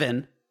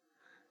 7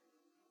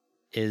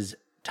 is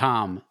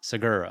Tom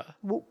Segura.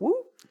 Woo woo.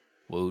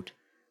 Woot.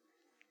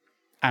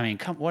 I mean,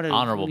 what did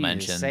Honorable what do you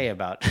mention. say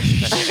about?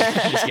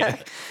 Just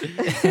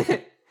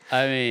kidding.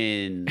 I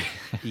mean,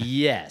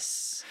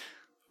 yes.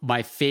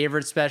 My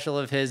favorite special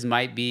of his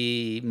might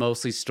be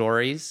mostly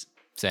stories,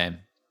 Same.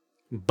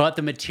 but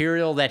the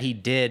material that he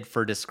did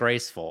for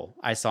Disgraceful,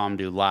 I saw him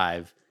do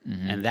live,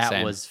 and that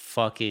same. was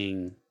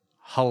fucking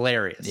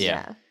hilarious.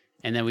 Yeah.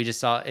 And then we just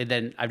saw, and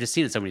then I've just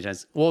seen it so many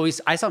times. Well,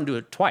 I saw him do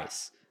it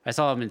twice. I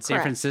saw him in San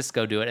Correct.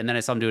 Francisco do it, and then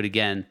I saw him do it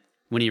again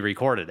when he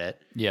recorded it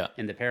Yeah.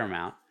 in the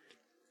Paramount.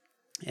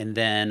 And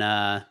then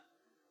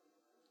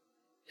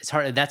it's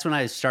hard. That's when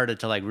I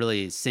started to like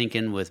really sink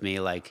in with me,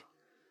 like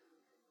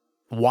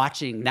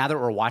watching. Now that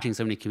we're watching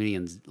so many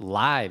comedians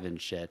live and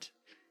shit,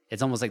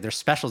 it's almost like their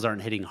specials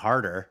aren't hitting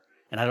harder.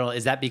 And I don't know,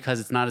 is that because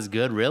it's not as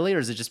good, really, or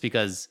is it just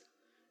because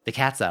the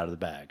cat's out of the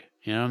bag?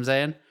 You know what I'm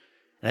saying?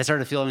 And I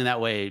started feeling that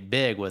way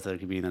big with a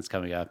comedian that's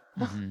coming up.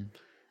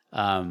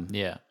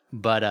 Yeah.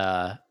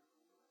 But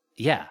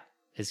yeah,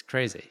 it's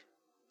crazy.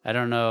 I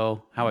don't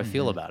know how I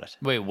feel about it.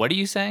 Wait, what are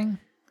you saying?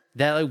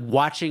 That like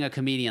watching a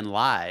comedian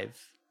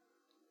live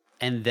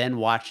and then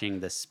watching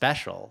the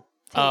special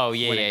Oh,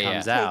 yeah, when yeah, it yeah.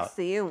 comes Takes out.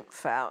 the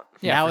oomph out.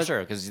 Yeah, Now for it- sure,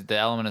 because the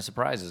element of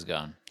surprise is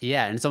gone.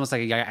 Yeah, and it's almost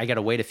like I got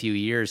to wait a few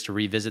years to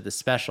revisit the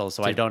special,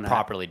 so I don't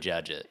properly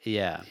judge it.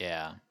 Yeah,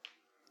 Yeah.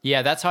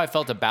 Yeah, that's how I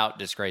felt about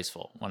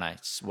Disgraceful when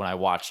I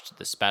watched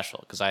the special,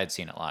 because I had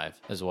seen it live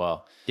as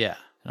well. yeah.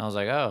 And I was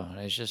like, oh,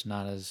 it's just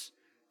not as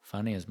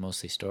funny as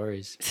mostly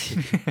stories.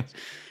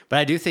 But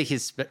I do think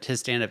his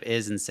stand up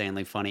is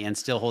insanely funny and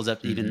still holds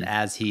up even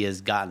as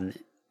he's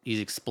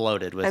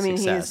exploded with I mean,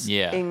 success. he's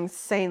Yeah.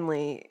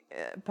 insanely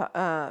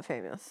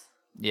famous.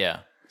 Yeah.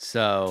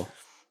 So,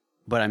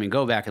 but I mean,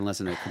 go back and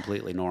listen to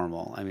Completely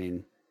Normal. I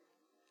mean,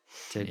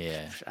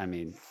 Yeah. I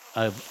mean,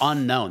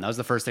 Unknown. That was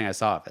the first thing I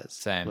saw of his.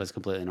 Same. Was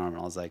Completely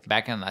Normal. I was like,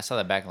 I saw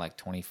that back in like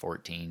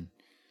 2014.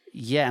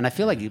 yeah, and I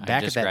feel like I back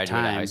at just that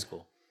graduated time, high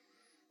school.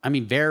 I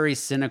mean, very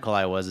cynical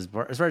I was as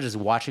far as just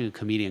watching a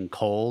comedian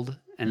cold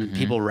and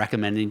people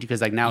recommending,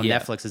 because like now Yeah.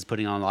 Netflix is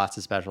putting on lots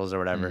of specials or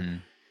whatever.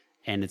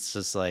 And it's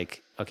just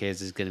like, okay, this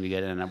is going to be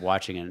good. And I'm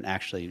watching it and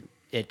actually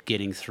it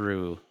getting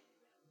through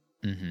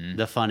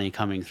the funny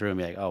coming through and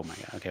be like, oh my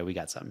God, okay, we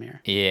got something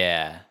here.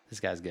 Yeah. This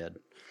guy's good.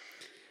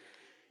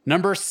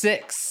 Number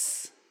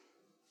 6,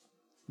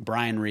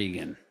 Brian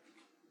Regan.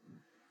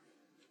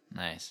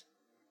 Nice.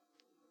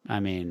 I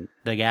mean,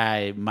 the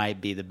guy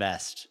might be the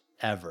best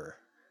ever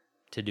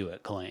to do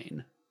it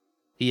clean.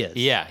 He is.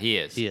 Yeah, he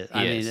is. He is.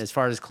 I mean, as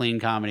far as clean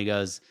comedy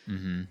goes,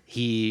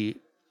 he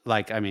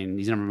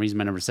he's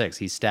my number 6.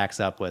 He stacks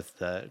up with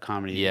the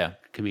comedy Yeah.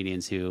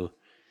 comedians who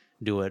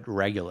do it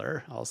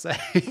regular, I'll say.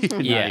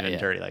 Not Yeah, even yeah.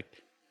 dirty, like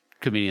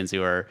comedians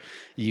who are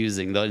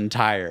using the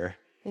entire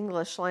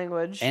English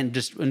language. and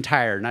just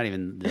entire, not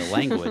even the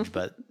language,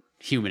 but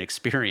human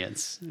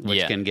experience, which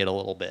Yeah. can get a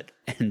little bit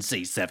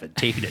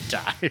NC-17 at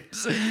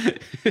times.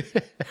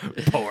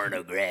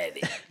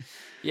 Pornography.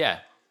 Yeah.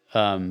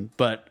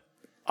 But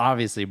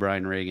obviously,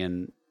 Brian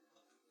Regan,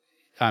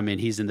 I mean,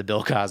 he's in the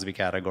Bill Cosby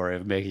category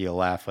of making you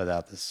laugh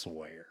without the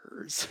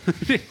swears.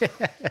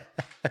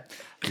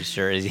 You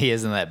sure he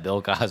is in that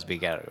Bill Cosby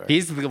category?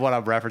 He's the one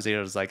I'm referencing. It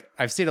was like,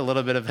 I've seen a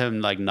little bit of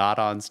him like not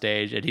on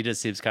stage, and he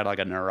just seems kind of like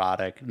a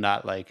neurotic,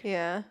 not like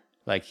yeah.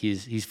 like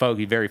he's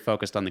very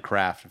focused on the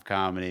craft of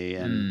comedy,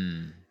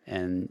 and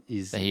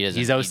he's That he doesn't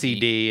he's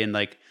need OCD and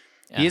like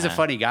He is a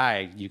funny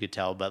guy, you could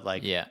tell, but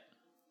like, Yeah.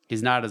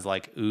 he's not as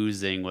like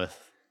oozing with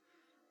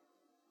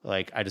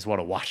like, I just want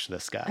to watch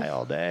this guy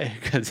all day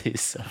because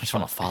he's so. I just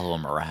want to follow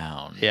him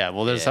around. Yeah,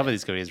 well, there's Yeah. some of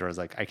these comedies where it's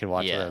like I can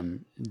watch Yeah.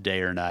 them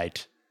day or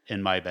night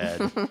in my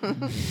bed,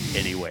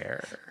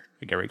 anywhere.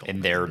 Gary Goldman.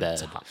 In their is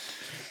bed. hot.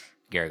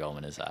 Gary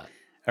Goldman is hot.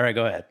 All right,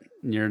 go ahead.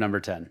 You're number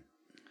 10.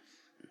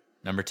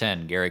 Number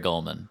 10, Gary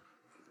Goldman.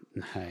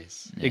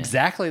 Nice.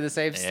 Exactly the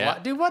same Yeah.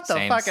 slot. Dude, what the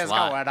Same fuck is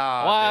slot. going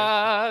on?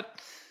 What?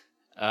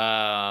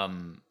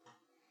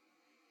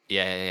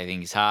 Yeah, I think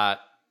he's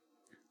hot.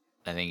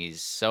 I think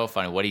he's so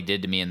funny. What he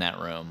did to me in that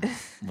room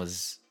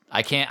was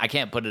I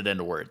can't put it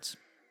into words.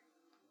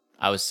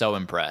 I was so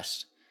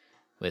impressed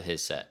with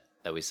his set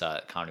that we saw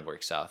at Comedy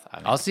Works South. I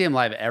mean, I'll see him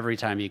live every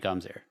time he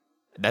comes here.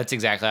 that's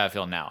exactly how I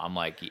feel now. I'm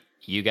like,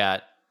 you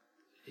got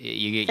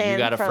a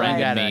Fan for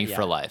friend life. in me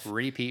for life.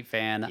 Repeat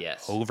fan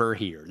Yes. over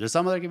here. There's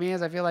some other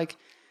comedians I feel like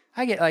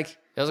I get like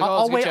I was like, oh, I'll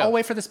it's a good wait. show. I'll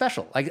wait for the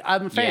special. Like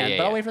I'm a fan, yeah,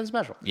 but I'll yeah. wait for the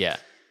special. Yeah,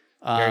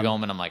 Gary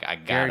Goldman. I'm like, I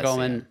gotta Gary see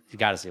Goldman, him. you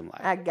got to see him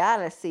live. I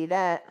gotta see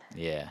that.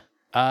 Yeah.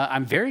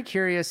 I'm very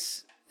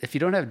curious if you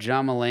don't have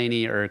John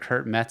Mulaney or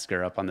Kurt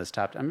Metzger up on this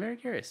top. I'm very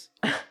curious,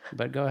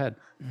 but go ahead.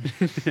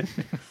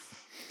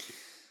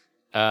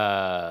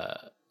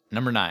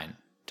 Number 9,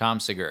 Tom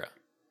Segura.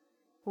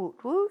 Woot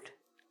woot.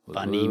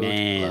 Funny Woot,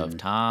 man. Love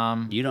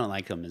Tom. You don't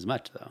like him as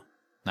much though.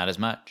 Not as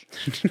much.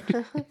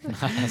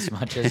 Not as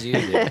much as you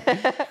do.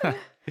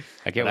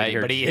 I can't wait to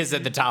hear. But he is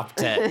at the top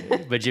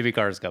 10. But Jimmy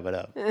Carter's coming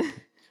up.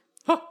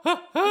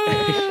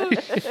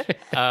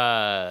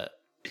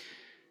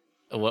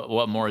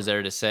 What more is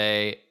there to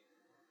say?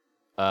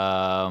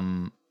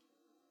 I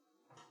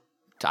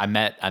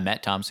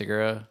met Tom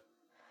Segura.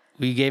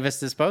 We gave us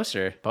this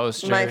poster.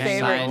 Poster. My favorite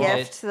signed it.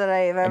 gift that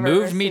I've ever It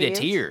moved me to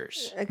received.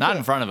 tears. Okay. Not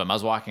in front of him. I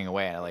was walking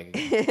away. And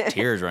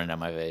tears running down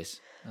my face.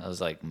 I was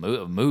like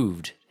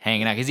moved,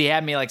 hanging out because he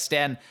had me like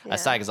stand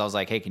aside because I was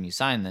like, "Hey, can you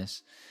sign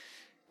this?"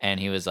 And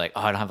he was like,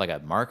 "Oh, I don't have like a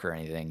marker or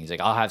anything." He's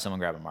like, "I'll have someone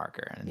grab a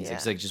marker." And he's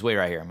like, "Just wait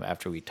right here."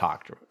 After we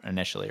talked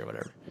initially or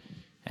whatever.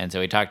 And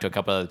so he talked to a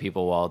couple other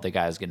people while the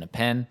guy was getting a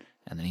pen,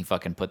 and then he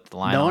fucking put the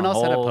line. No on one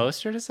else had a hold.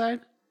 poster to sign.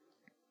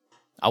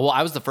 Well,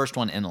 I was the first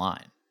one in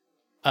line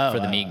Oh, for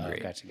the meet and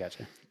greet.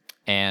 Gotcha.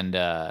 And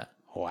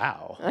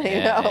Wow. I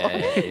know.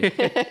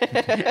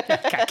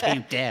 Got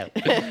camped out.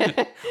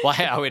 well, I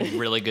had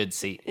really good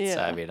seats.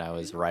 Yeah. I mean, I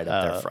was right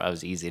up there. I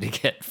was easy to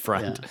get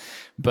front.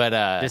 But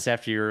Just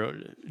after you were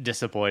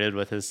disappointed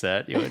with his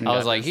set, you went and I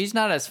was got like, this. he's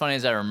not as funny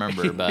as I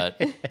remember,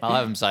 but I'll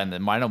have him sign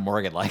them. I know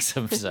Morgan likes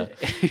him, so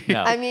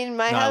no. I mean,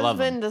 my No, I love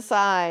husband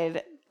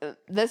decided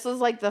this was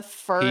like the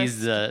first.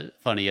 he's the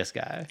funniest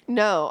guy.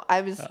 No,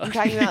 I'm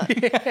talking about.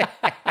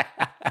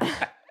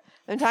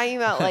 I'm talking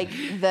about like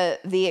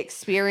the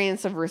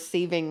experience of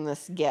receiving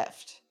this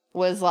gift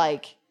was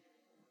like.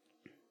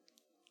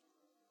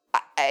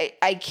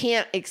 I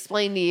can't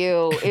explain to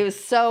you. It was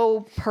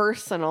so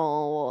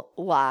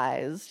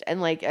personalized, and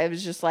like I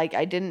was just like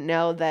I didn't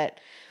know that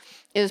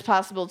it was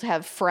possible to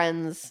have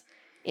friends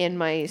in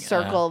my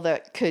circle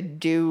that could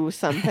do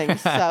something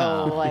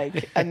so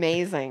like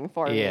amazing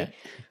for Yeah.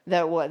 me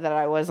that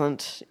I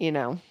wasn't,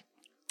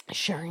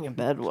 sharing a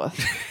bed with.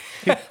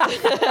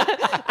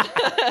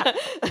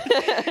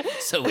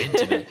 so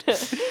intimate.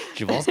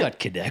 Jamal's got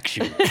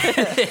connection.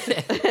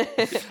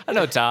 I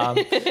know Tom.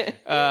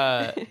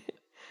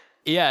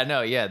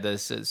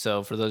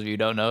 So for those of you who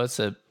don't know, it's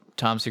a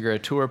Tom Segura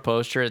tour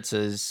poster. It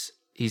says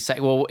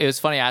it was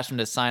funny. I asked him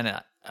to sign it.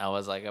 I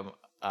was like,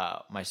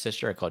 my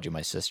sister. I called you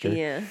my sister.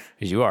 Yeah.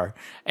 Because you are.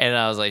 And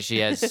I was like, she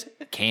has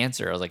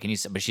cancer. I was like,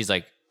 but she's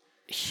like,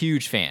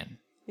 huge fan.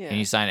 Yeah. Can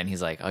you sign it? And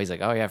he's like, oh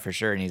yeah, for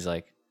sure. And he's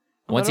like,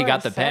 once do he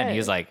got I the pen, say? he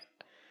was like,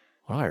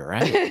 what do I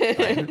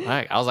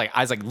write? I was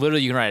like,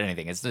 literally, you can write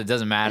anything. It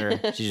doesn't matter.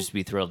 She'd just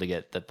be thrilled to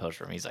get the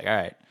poster from me. He's like, all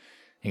right.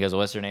 He goes,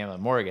 what's her name? I'm like,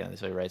 Morgan.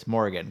 So he writes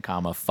Morgan,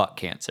 fuck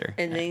cancer.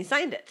 And then he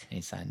signed it. And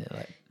he signed it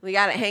like, We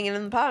got it hanging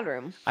in the pod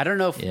room. I don't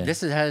know if Yeah.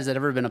 has it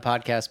ever been a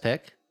podcast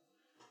pick.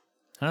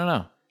 I don't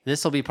know.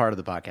 This will be part of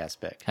the podcast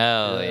pick.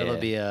 Hell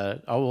It'll yeah.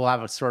 be we'll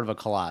have a sort of a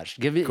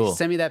collage. Cool.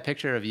 Send me that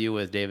picture of you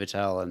with David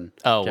Tell and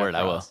Oh, Jeff word.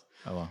 I will. Ross.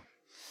 I will.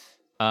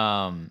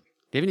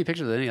 Do you have any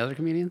pictures with any other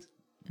comedians?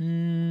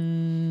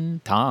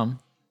 Tom.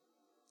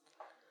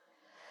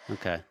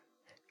 Okay.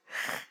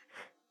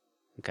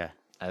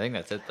 I think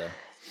that's it though.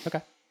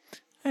 Okay.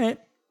 All right.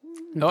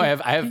 No, I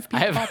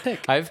hot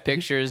pick. have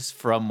pictures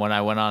from when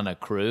I went on a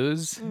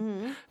cruise,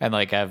 and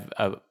like I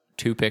have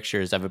 2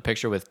 pictures. I have a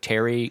picture with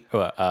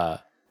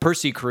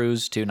Percy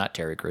Cruz 2, not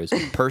Terry Crews,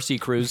 Percy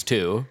Cruz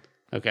 2,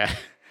 Okay.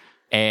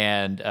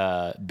 and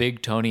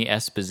Big Tony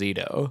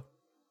Esposito.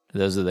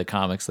 Those are the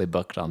comics they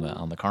booked on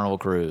the Carnival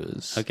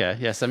cruise. Okay.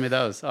 Yeah, send me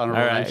those.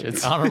 Honorable All right,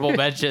 mentions. honorable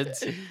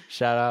mentions.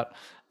 Shout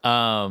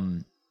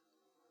out.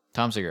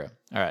 Tom Segura.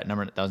 All right,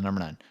 that was number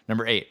 9.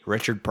 Number 8,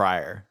 Richard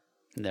Pryor.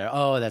 There.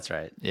 Oh, that's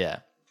right. Yeah.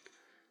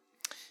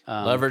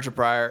 Love Richard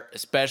Pryor,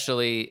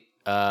 especially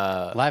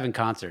Live in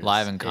concert.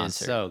 Live in is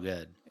concert. so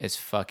good. it's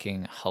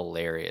fucking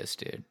hilarious,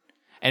 dude.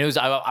 And it was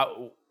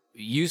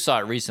you saw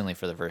it recently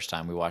for the first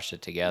time. We watched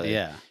it together.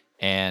 Yeah.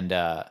 And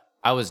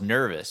I was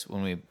nervous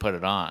when we put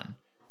it on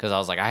because I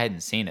was like, I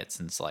hadn't seen it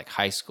since like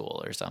high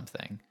school or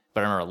something.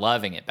 But I remember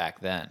loving it back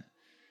then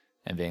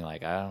and being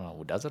like, I don't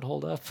know, does it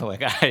hold up?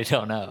 Like, I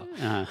don't know.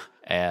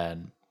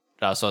 And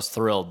so I was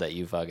thrilled that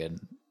you fucking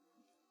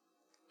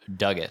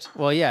dug it.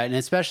 Well, yeah, and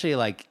especially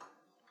like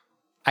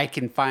I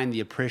can find the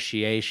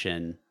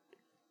appreciation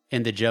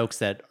in the jokes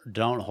that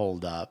don't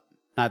hold up,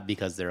 not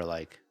because they're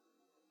like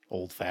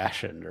old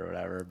fashioned or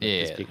whatever, but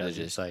just because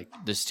it's like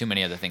there's too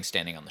many other things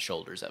standing on the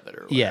shoulders of it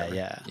or yeah,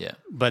 whatever. yeah.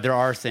 But there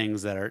are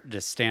things that are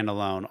just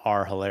standalone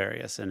are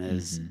hilarious in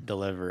his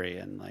delivery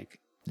and like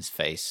His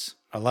face.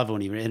 I love when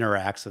he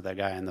interacts with that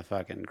guy in the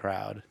fucking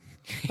crowd.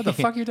 What the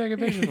fuck are you taking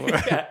pictures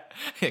for?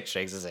 He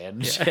shakes his hand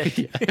and Yeah. shit.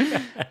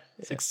 Yeah.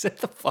 It's like, sit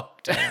the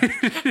fuck down.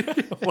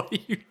 What are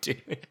you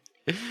doing?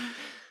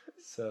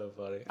 So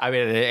funny.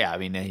 I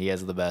mean, he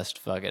has the best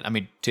fucking. I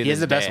mean, He has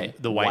the best day,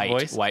 the white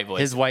voice. White voice.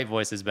 His white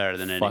voice is better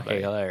than anybody.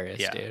 fucking hilarious,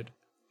 Yeah. dude.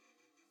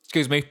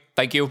 Excuse me.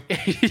 Thank you.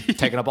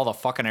 Taking up all the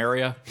fucking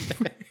area.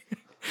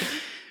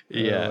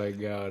 Yeah. Oh my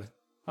god.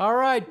 All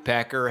right,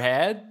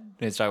 peckerhead.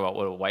 Let's talk about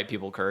what white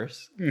people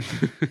curse.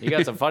 You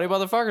got some funny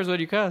motherfuckers when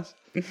you cuss.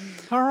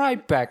 All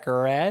right,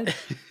 peckerhead.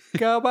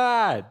 Come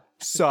on.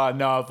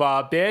 Son of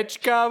a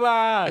bitch, come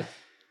on.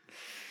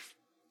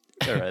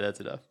 All right, that's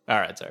enough. All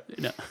right, sorry.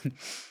 No.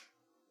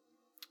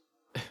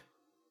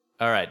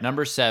 All right,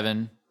 number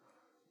 7,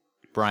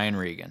 Brian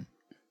Regan.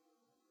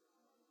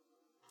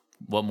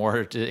 What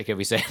more can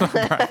we say about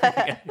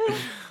Brian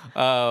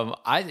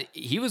Regan?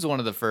 He was one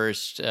of the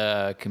first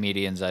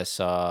comedians I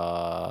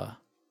saw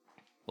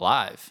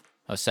live.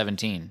 I was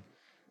 17.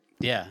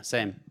 Yeah,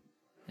 same.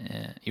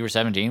 Yeah. You were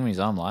 17 when you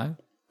saw him live?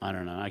 I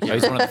don't know. I Oh, can't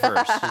he's one of the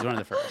first. He's one of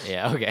the first.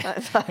 Yeah, okay.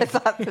 I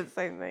thought the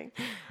same thing.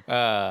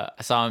 I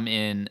saw him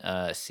in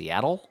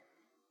Seattle.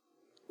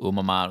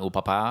 Umama and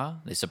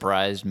Upapa. They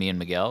surprised me and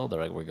Miguel.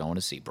 They're like, we're going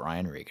to see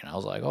Brian Regan. I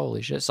was like,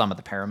 holy shit. Saw him at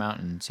the Paramount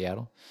in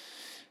Seattle.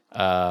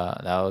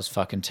 That was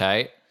fucking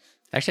tight.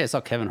 Actually, I saw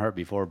Kevin Hart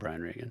before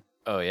Brian Regan.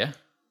 Oh, yeah?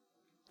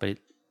 But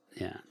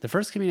yeah, the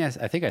first comedian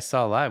I think I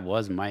saw live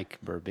was Mike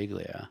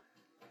Birbiglia.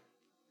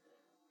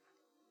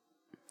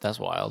 That's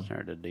wild.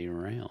 Sorry to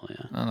derail,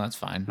 yeah. Oh, that's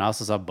fine. And I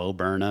also saw Bo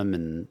Burnham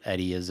and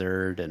Eddie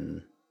Izzard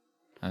and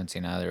I haven't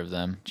seen either of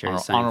them. Jerry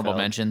Honorable Seinfeld.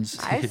 mentions.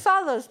 I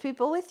saw those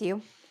people with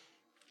you.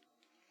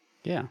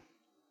 yeah.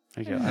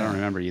 I don't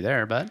remember you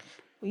there, but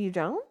You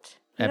don't?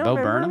 You At don't Bo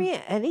remember Burnham? me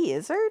at Eddie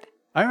Izzard?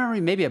 I remember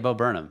you maybe at Bo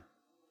Burnham.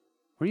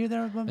 Were you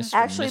there at Bo Burnham?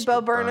 Actually, Mr.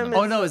 Bo Burnham Burnham. is...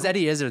 Oh no, it's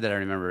Eddie Izzard that I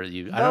remember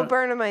you. Bo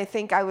Burnham, I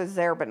think I was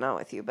there, but not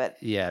with you. But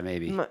Yeah,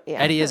 maybe. Yeah.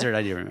 Eddie Izzard,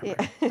 I do remember.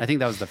 Yeah. I think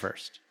that was the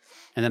first.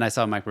 And then I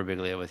saw Mike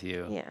Birbiglia with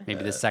you. Yeah.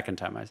 Maybe the second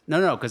time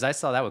No, because I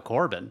saw that with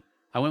Corbin.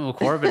 I went with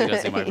Corbin to go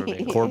see Mike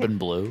Birbiglia. Corbin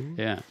Blue.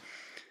 Yeah.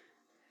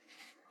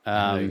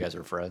 I know you guys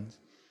are friends.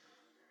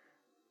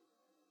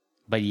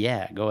 But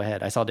yeah, go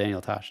ahead. I saw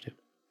Daniel Tosh too.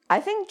 I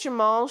think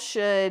Jamal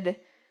should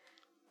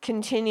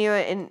continue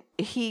it, and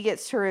he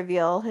gets to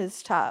reveal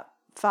his top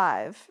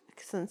 5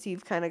 since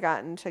you've kind of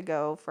gotten to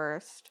go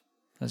first.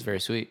 That's very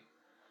sweet.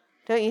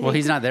 Don't you think? Well,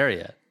 he's not there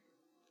yet.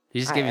 He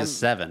just I gave am- us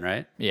 7,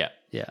 right? Yeah.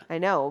 Yeah. I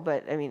know,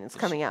 but I mean, it's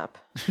coming up.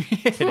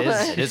 It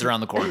is. It is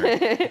around the corner.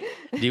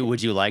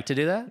 Would you like to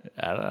do that?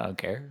 I don't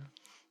care.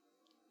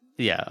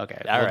 Yeah.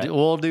 Okay. All right.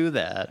 We'll do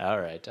that.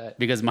 All right. Tight.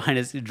 Because mine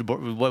is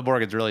what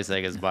Morgan's really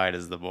saying is mine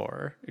is the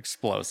more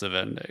explosive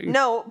ending.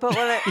 No, but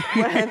what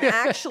I'm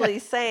actually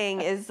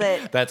saying is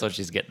that That's what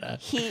she's getting at.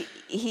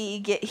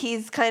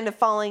 he's kind of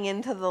falling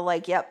into the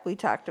like, yep, we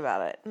talked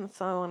about it, and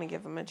so I want to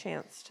give him a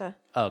chance to.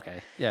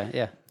 Okay. Yeah.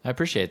 Yeah. I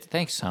appreciate it.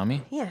 Thanks,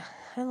 Tommy. Yeah,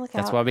 and look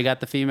That's out. why we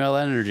got the female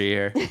energy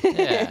here.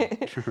 Yeah.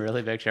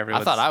 Really make sure I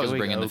everyone's thought I was doing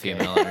bringing the okay.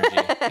 female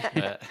energy.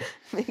 But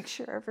Make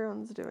sure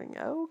everyone's doing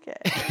okay.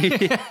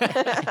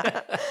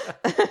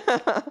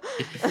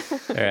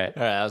 All right. all right,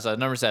 that was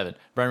number 7,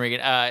 Brian Regan.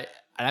 And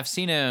I've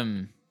seen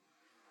him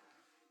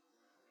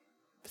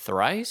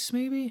thrice,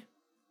 maybe.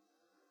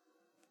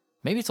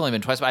 Maybe it's only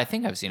been twice, but I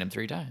think I've seen him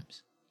 3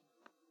 times.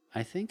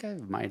 I think I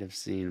might have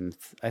seen him.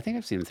 I think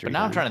I've seen him 3 But now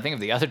times. I'm trying to think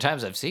of the other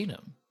times I've seen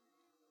him.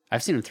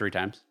 I've seen him 3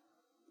 times.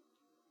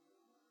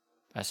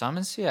 I saw him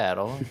in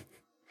Seattle.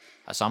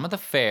 I saw him at the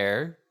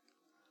fair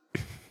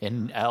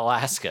in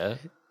Alaska.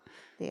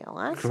 The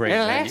Alaska. Great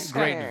venue. Alaska.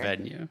 Great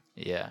venue.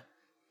 Yeah.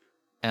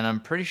 And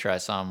I'm pretty sure I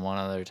saw him one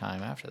other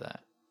time after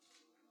that.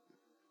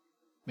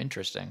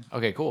 Interesting.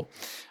 Okay, cool.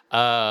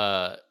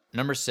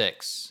 Number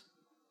 6,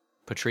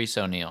 Patrice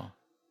O'Neill.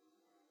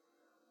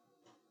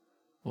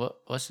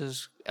 What's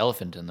his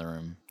Elephant in the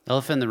Room?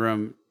 Elephant in the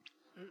Room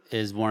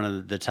is one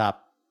of the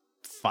top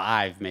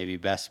 5 maybe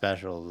best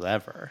specials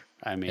ever.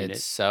 I mean,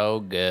 It's so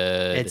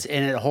good.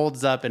 and it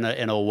holds up in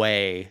a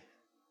way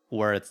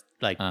where it's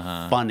like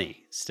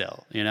funny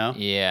still, you know?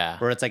 yeah.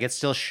 Where it's like it's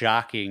still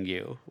shocking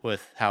you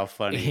with how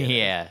funny it is.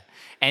 Yeah.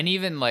 And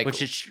even like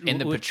in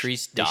the which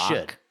Patrice they doc.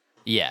 should.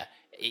 Yeah.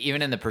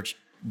 Even in the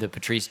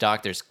Patrice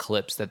doc, there's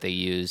clips that they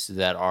use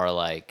that are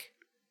like,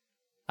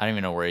 I don't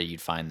even know where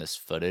you'd find this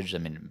footage. I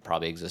mean, it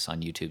probably exists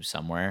on YouTube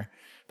somewhere.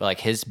 But like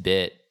his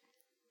bit,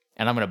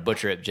 and I'm going to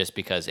butcher it just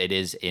because it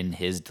is in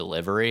his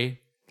delivery.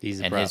 He's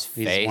a and bro. his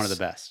He's face one of the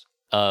best.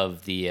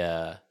 of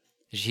the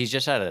he's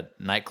just at a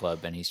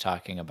nightclub and he's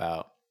talking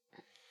about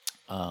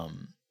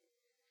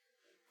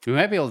We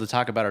might be able to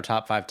talk about our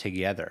top 5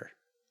 together.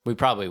 we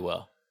probably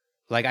will.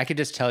 Like I could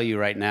just tell you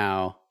right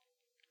now.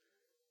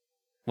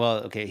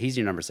 Well, okay, he's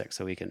your number 6,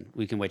 so we can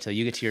wait till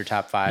you get to your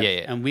top 5.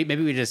 Yeah. And maybe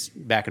we just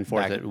back and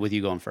forth Back- it with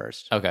you going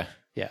first. Okay.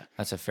 Yeah.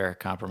 That's a fair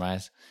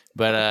compromise.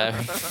 But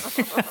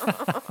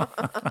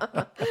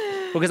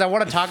Because I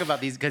want to talk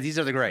about these because these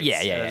are the greats. yeah.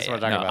 I just want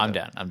to talk No, about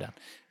I'm them.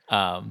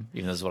 down.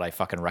 Even though this is what I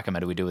fucking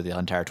recommended we do with the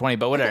entire 20,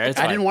 but whatever. It's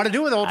I fine. didn't want to do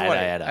it with the whole 20.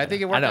 I know. I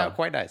think it I worked know. out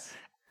quite nice.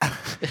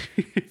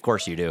 Of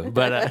course you do.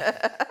 But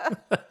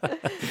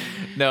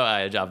no,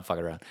 I'm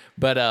fucking around.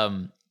 But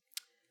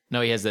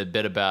no, he has that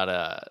bit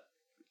about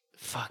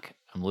fuck,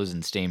 I'm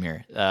losing steam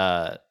here.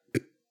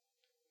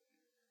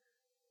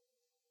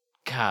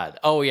 God.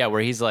 Oh yeah,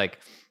 where he's about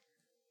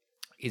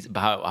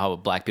how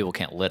black people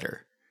can't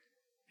litter.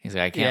 He's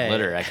like, I can't Yeah,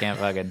 litter. yeah. I can't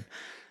fucking.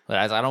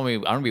 I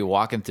don't be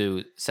walking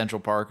through Central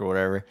Park or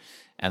whatever,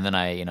 and then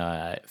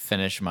I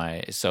finish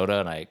my soda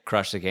and I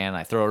crush the can and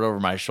I throw it over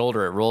my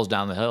shoulder. It rolls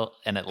down the hill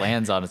and it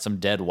lands on some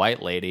dead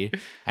white lady,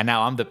 and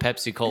now I'm the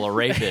Pepsi Cola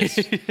rapist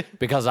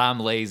because I'm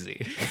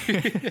lazy.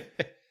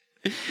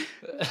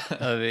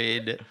 I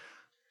mean,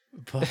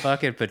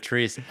 fucking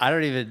Patrice.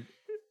 I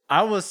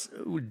almost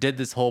did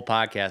this whole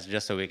podcast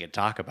just so we could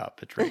talk about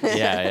Patrice.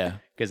 Yeah.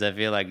 Because I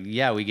feel like,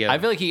 we give. I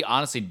feel like he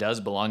honestly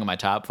does belong in my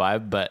top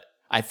 5, but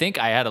I think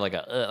I had like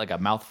a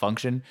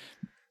malfunction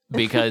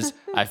because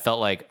I felt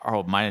like,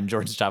 mine and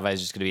Jordan's top 5 is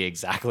just going to be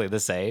exactly the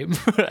same,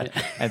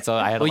 and so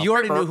I had. Well, you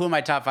already knew who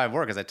my top 5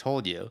 were because I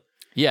told you.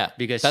 Yeah,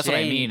 Because that's Shane,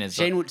 what I mean. Is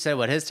Shane said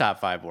what his top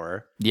 5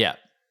 were, yeah,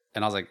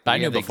 and I was like, I we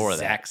knew have the before that.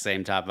 exact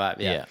same top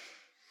 5. Yeah. yeah.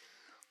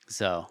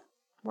 So,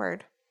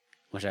 Word.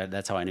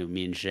 that's how I knew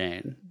me and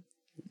Shane,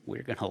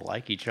 we're gonna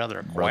like each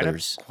other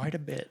Brothers. quite a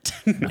bit.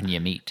 When you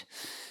meet.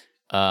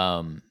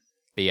 But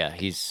yeah,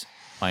 he's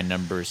my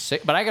number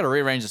 6. But I got to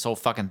rearrange this whole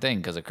fucking thing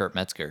because of Kurt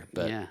Metzger.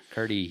 But Yeah,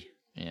 Curdy,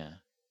 yeah,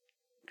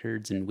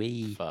 Curds and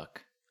Wee.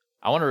 fuck.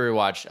 I want to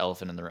rewatch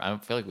Elephant in the Room. I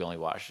feel like we only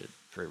watched it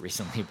pretty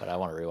recently, but I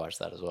want to rewatch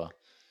that as well.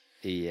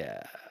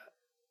 Yeah.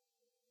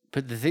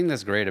 But the thing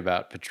that's great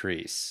about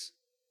Patrice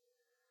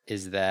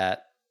is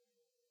that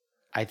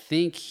I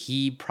think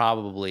he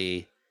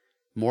probably,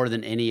 more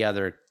than any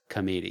other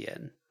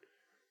comedian,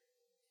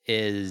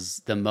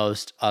 is the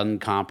most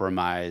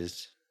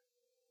uncompromised.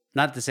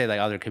 Not to say like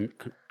other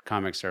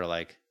comics are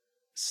like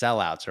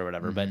sellouts or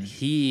whatever, but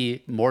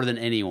he, more than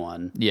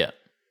anyone, Yeah,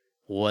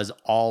 was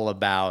all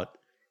about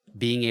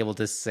being able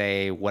to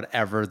say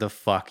whatever the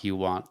fuck you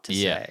want to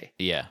yeah, say.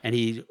 yeah. And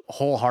he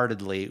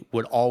wholeheartedly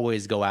would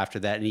always go after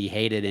that. And he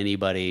hated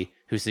anybody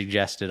who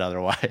suggested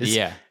otherwise.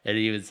 Yeah. And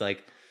he was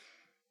like,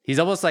 he's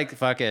almost like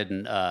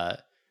fucking,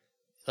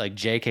 like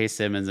J.K.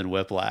 Simmons and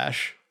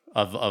Whiplash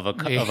of a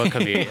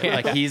comedian.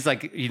 Like he's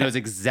like, he knows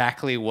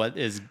exactly what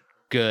is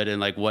good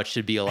and like what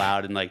should be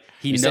allowed. And like,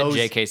 he You knows.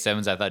 said J.K.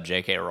 Simmons, I thought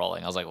J.K.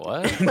 Rowling. I was like,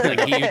 what?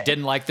 Like he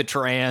didn't like the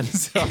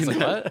trans. I was like,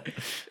 what?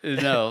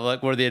 No,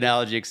 like where the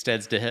analogy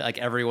extends to like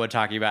everyone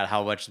talking about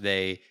how much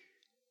they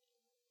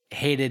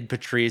hated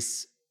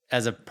Patrice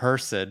as a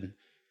person.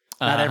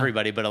 Not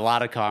everybody, but a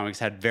lot of comics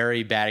had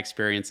very bad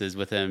experiences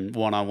with him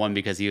one-on-one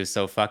because he was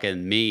so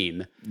fucking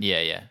mean.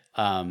 Yeah.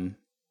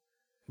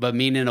 But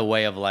mean in a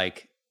way of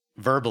like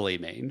verbally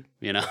mean,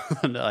 you know?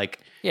 Like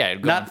Yeah,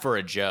 going Not- for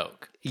a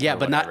joke. yeah, or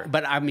but whatever. not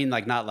but I mean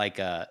like not like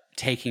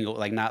taking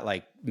like not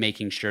like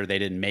making sure they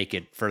didn't make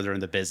it further in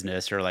the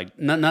business or like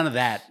none of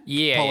that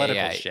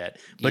political shit.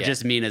 But Yeah.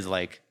 just mean as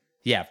like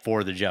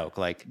for the joke,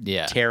 like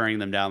Yeah. tearing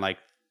them down like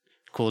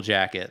Cool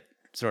Jacket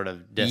sort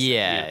of distance, you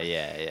know?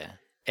 Yeah.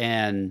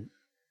 And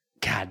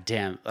god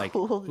damn, like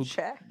Cool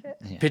jacket.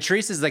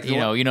 Patrice is like the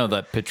You know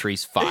the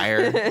Patrice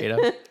Fire,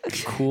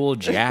 cool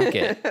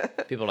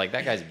jacket. People are like,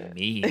 that guy's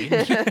mean.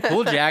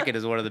 Cool Jacket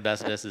is one of the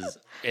best disses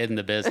in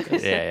the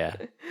business. Yeah.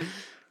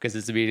 Because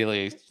it's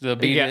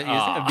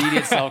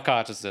immediate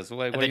self-consciousness.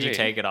 Like, what then do you mean?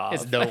 take it off.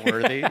 It's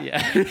noteworthy.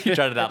 Yeah. You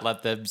try to not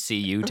let them see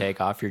you take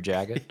off your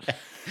jacket.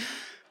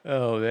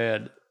 Oh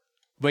man.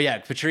 But yeah,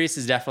 Patrice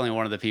is definitely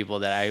one of the people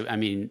that I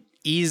mean,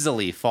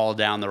 easily fall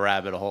down the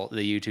rabbit hole,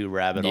 the YouTube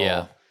rabbit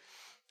hole,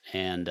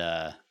 and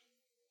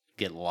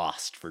get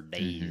lost for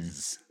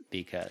days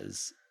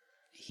because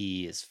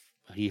he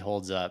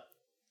holds up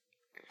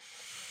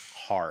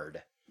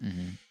hard.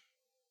 Mm-hmm.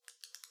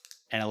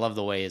 And I love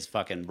the way his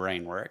fucking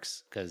brain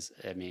works because,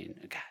 I mean,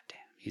 goddamn,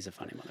 he's a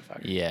funny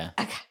motherfucker. Yeah.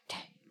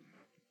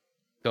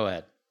 Go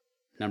ahead.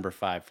 Number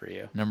 5 for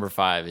you. Number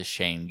 5 is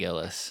Shane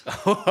Gillis.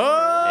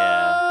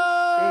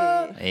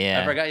 Yeah. Yeah.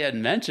 I forgot you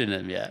hadn't mentioned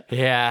him yet.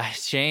 Yeah,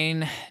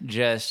 Shane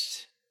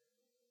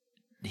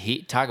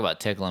talk about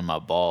tickling my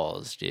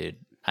balls, dude.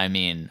 I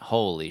mean,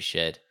 holy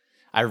shit.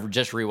 I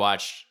just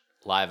rewatched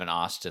Live in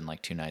Austin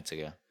like 2 nights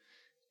ago.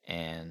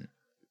 And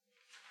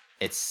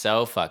it's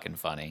so fucking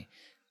funny.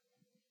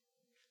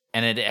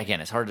 And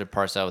it's hard to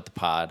parse out with the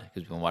pod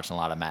because we've been watching a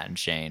lot of Matt and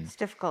Shane. It's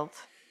difficult.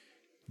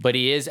 But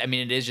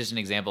it is just an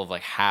example of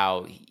like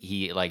how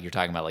he, like you're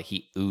talking about, like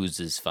he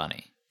oozes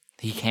funny.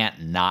 he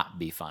can't not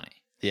be funny.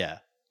 Yeah.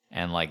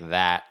 And like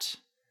that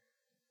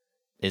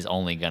is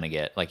only going to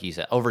get, like you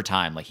said, over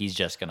time, like he's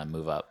just going to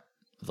move up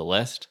the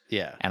list.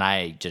 Yeah. And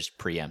I just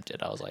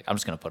preempted. I was like, I'm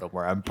just going to put him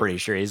where I'm pretty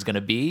sure he's going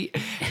to be.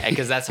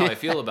 Because that's how I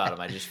feel about him.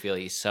 I just feel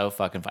he's so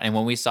fucking fun. And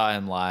when we saw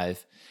him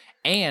live,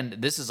 and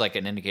this is like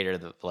an indicator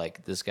that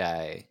like this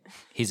guy,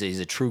 he's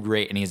a true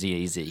great, and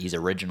he's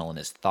original in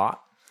his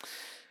thought.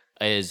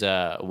 Is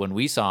when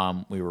we saw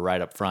him, we were right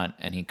up front,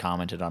 and he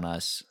commented on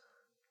us.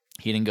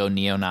 He didn't go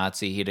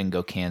neo-Nazi. He didn't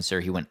go cancer.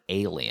 He went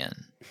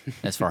alien.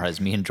 As far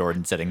as me and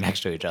Jordan sitting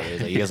next to each other,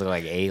 he's like, you guys look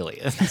like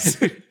aliens. He's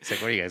like,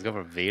 what do you guys go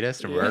from Venus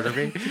to murder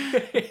me?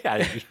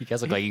 Yeah, you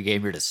guys look like you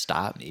came here to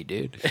stop me,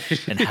 dude.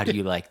 And how do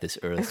you like this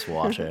Earth's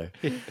water?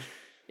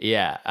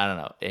 Yeah, I don't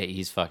know.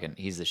 He's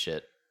the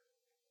shit.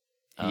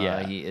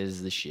 Yeah. He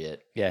is the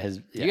shit. Yeah.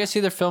 Did you guys see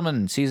they're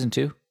filming season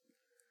 2?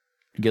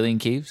 Gillian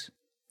Keeves?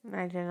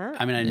 I did not.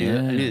 I mean, I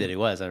knew that he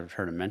was. I've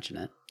heard him mention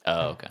it.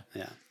 Oh, okay.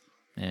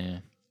 Yeah.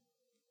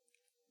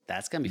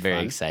 That's gonna be Very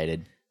fun.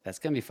 excited. That's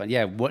gonna be fun.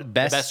 Yeah. What The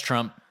best? best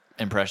Trump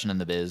impression in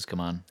the biz. Come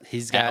on.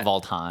 He's got of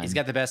all time. He's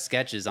got the best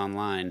sketches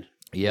online.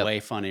 Yep. Way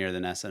funnier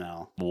than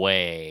SNL.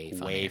 way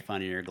funnier. Way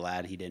funnier.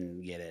 Glad he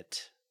didn't get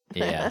it.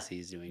 Yeah. Because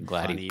he's doing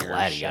Glad funnier he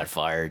got shit.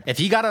 fired. If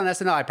he got on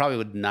SNL, I probably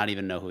would not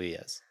even know who he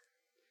is.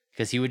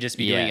 Because he would just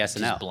be doing SNL.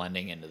 Just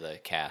blending into the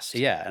cast.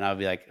 Yeah, and I would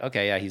be like,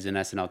 okay, yeah, he's an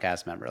SNL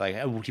cast member. Like,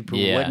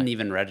 he Yeah. wouldn't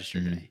even register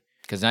to me.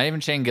 Because not even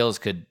Shane Gillis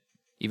could,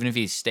 even if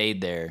he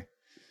stayed there,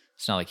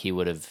 it's not like he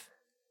would have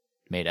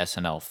made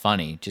SNL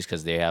funny just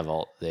because they have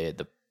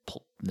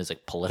there's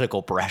like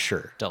political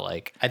pressure to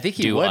like I think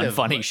he do would have,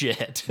 unfunny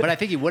shit. But I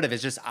think he would have.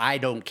 It's just I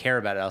don't care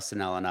about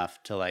SNL enough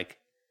to like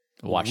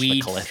Watch the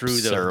weed clips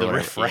through the or whatever.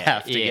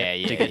 riffraff to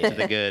get to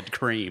the good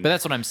cream. But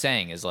that's what I'm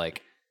saying is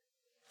like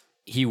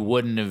he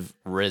wouldn't have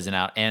risen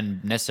out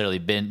and necessarily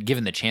been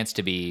given the chance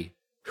to be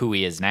who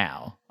he is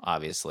now,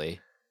 obviously.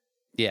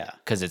 Yeah.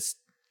 Because it's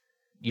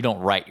you don't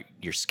write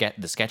your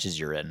the sketches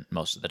you're in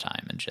most of the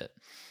time and shit.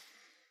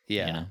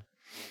 Yeah. You know?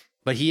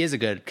 But he is a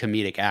good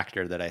comedic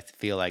actor that I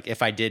feel like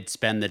if I did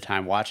spend the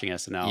time watching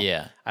SNL,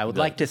 Yeah. I would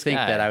But like to this think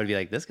guy- that I would be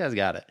like, this guy's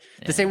got it.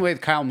 The same way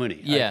with Kyle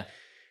Mooney. Yeah.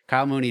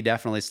 Kyle Mooney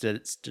definitely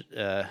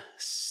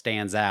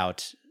stands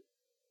out.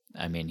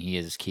 I mean, he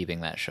is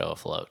keeping that show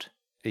afloat.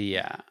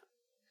 Yeah.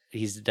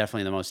 He's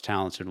definitely the most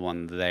talented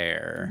one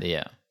there.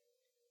 Yeah.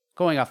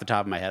 Going off the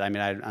top of my head, I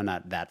mean, I'm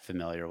not that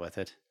familiar with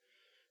it.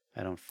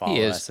 I don't follow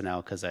is.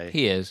 SNL because I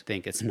He is.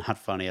 think it's not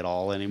funny at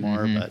all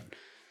anymore, Mhm. but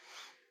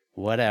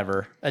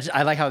whatever.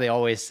 I like how they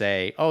always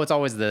say, oh, it's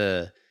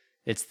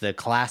the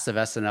class of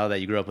SNL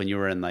that you grew up when you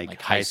were in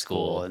like high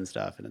school and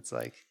stuff. And it's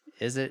like,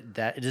 does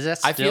that still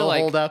I feel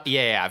like, hold up?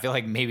 Yeah, I feel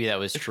like maybe that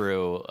was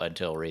true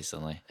until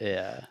recently.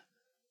 Yeah.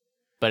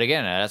 But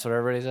again, that's what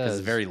everybody says.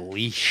 It's very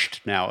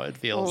leashed now, it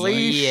feels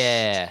Leashed. like.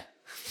 Yeah.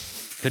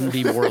 Couldn't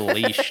be more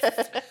leashed.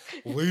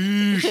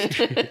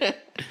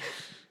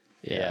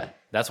 Yeah.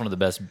 That's one of the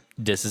best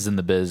disses in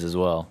the biz as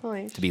well.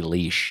 Leashed. To be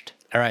leashed.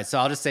 All right, so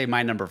I'll just say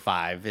my number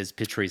 5 is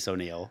Patrice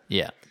O'Neal.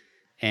 Yeah.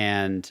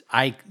 And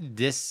I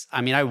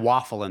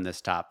waffle in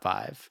this top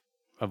 5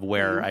 of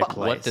where I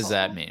place. What does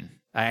that mean?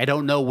 I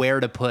don't know where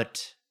to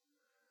put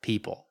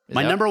people. Is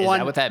My that- number is one.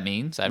 that what that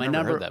means? I've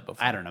never heard that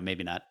before. I don't know.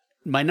 Maybe not.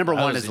 My number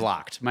one is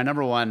locked. My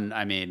number one.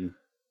 I mean,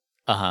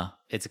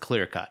 it's a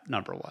clear cut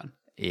number 1.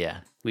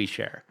 Yeah. We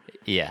share.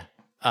 Yeah.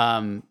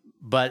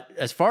 But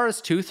as far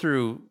as 2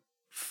 through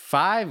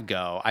 5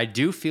 go, I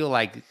do feel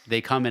like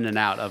they come in and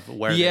out of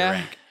where they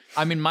rank.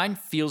 I mean, mine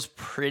feels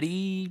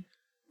pretty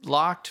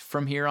locked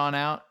from here on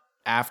out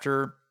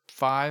after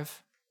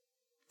 5,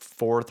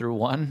 4 through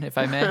 1, if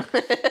I may.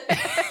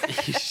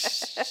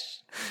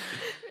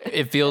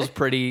 It feels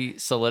pretty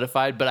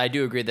solidified, but I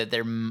do agree that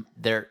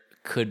there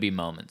could be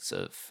moments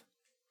of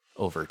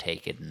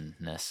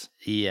overtakenness.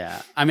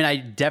 Yeah, I mean,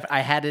 I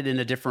had it in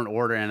a different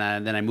order,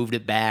 and then I moved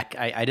it back.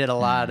 I did a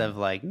lot of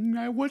like,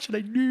 what should I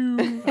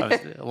do?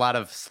 A lot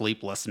of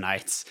sleepless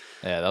nights.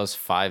 Yeah, that was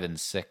 5 and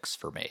 6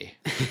 for me.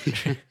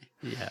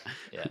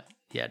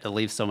 Yeah, to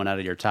leave someone out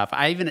of your top.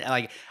 I even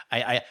like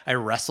I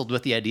wrestled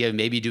with the idea of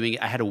maybe doing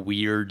it. I had a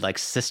weird like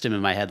system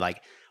in my head,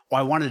 like,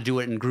 I wanted to do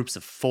it in groups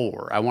of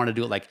 4. I want to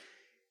do it like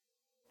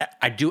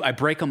I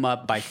break them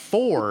up by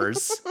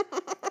 4s.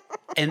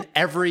 And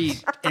every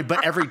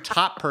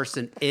top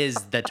person is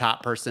the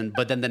top person,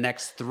 but then the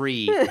next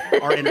 3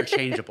 are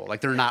interchangeable.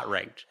 Like they're not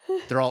ranked.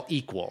 They're all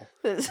equal.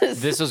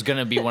 This was going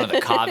to be one of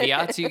the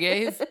caveats you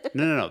gave?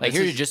 No. Like,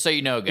 here, just so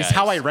you know, guys. It's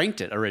how I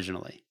ranked it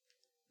originally.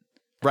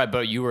 Right,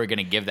 but you were going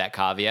to give that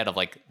caveat of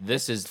like,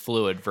 this is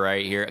fluid for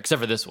right here, except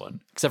for this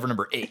one, except for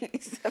number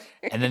 8.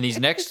 And then these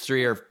next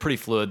 3 are pretty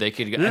fluid. They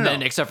could go,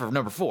 then except for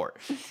number 4.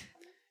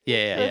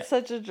 Yeah. That's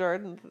such a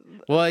Jordan.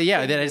 Well,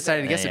 yeah. Then I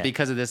decided to guess Yeah. it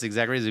because of this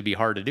exact reason. It'd be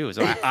hard to do.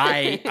 So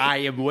I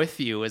am with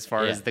you as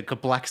far as the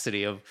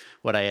complexity of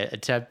what I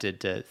attempted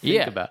to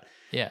think about.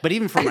 Yeah. But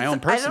even for my own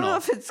personal, I don't know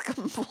if it's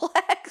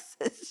complex.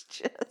 It's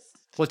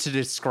just to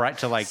describe,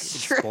 to like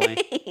explain.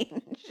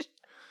 strange.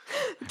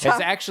 It's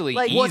actually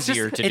like, Well, it's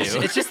easier just, to it's,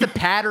 do. it's just the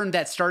pattern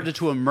that started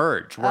to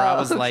emerge where I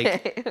was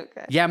like, okay.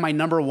 yeah, my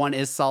number 1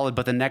 is solid,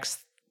 but the next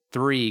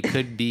 3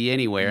 could be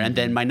anywhere. And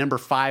then my number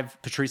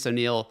 5, Patrice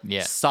O'Neal,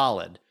 Yeah.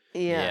 solid.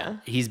 Yeah.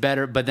 He's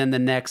better. But then the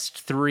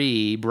next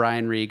 3,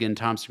 Brian Regan,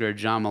 Tom Segura,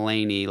 John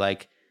Mulaney,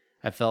 like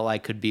I felt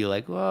like could be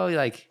like, well,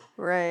 like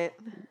Right.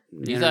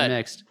 thought-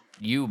 mixed.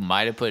 You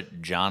might have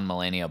put John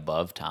Mulaney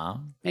above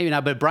Tom. Maybe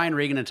not, but Brian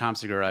Regan and Tom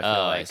Segura, I feel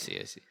Oh, like, I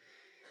see.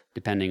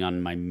 depending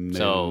on my mood.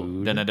 So,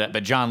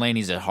 but John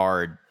Laney's a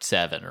hard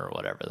 7 or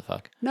whatever the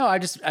fuck. No,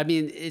 I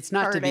mean, it's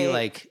not to Hard be 8,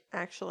 like,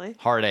 actually.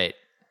 Hard 8.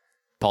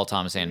 Paul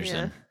Thomas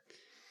Anderson.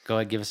 go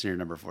ahead, give us your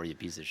number 4, you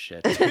piece of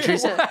shit.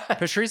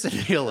 Patrice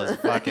O'Neal is You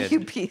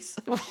fucking. piece.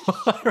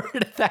 Where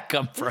did that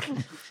come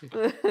from?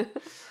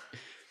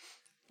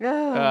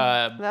 Oh,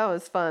 Uh, that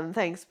was fun.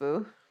 Thanks,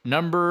 Boo.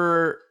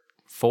 Number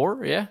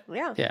 4, yeah.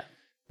 Yeah. Yeah.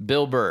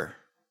 Bill Burr.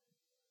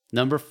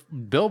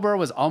 Bill Burr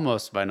was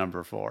almost my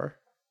number 4.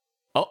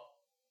 Oh,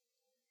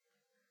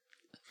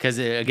 Because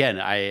again,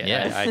 I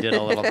Yeah. did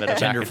a little bit of Gender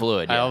back and-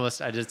 fluid, I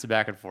yeah. did some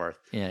back and forth.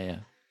 yeah.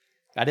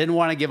 I didn't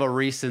want to give a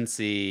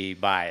recency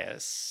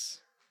bias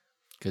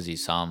Because you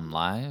saw him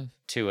live.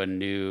 to a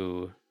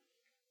new.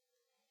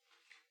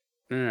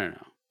 No.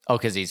 Oh,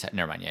 because he's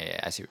never mind.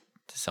 Yeah. I see.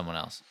 To someone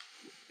else.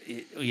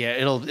 Yeah,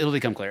 it'll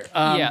become clear.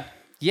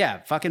 Yeah.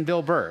 Fucking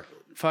Bill Burr.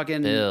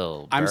 Fucking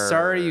Bill I'm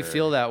sorry you Burr.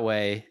 feel that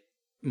way.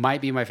 Might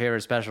be my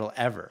favorite special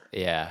ever,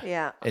 Yeah.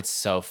 Yeah. It's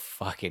so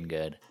fucking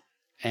good.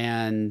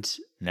 and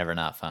Never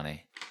not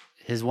funny.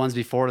 his ones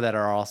before that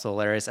are also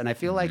hilarious. And I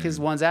feel like his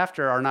ones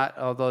after are not,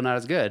 although not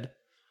as good.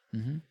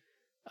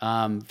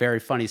 Very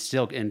funny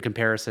still in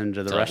comparison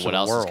to the So rest what of the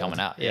else world. is coming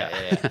out?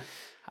 Yeah.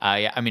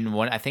 Yeah. I mean,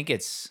 I think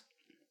it's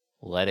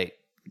Let It.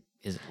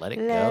 Is it Let It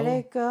Let Go?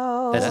 it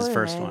go. That's his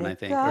first let one, I it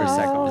think, or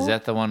second go. one. Is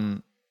that the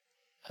one?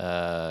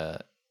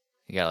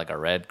 You got like a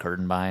red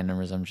curtain behind him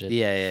or some shit.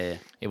 Yeah.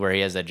 Where he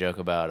has that joke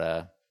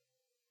about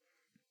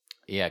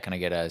can I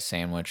get a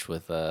sandwich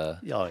with Oh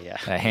yeah.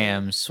 a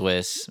ham,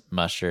 Swiss,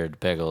 mustard,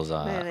 pickles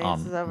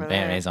Mayonnaise is over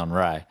mayonnaise on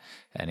rye,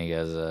 and he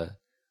goes,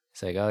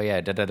 it's like, oh yeah,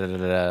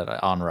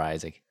 on rye.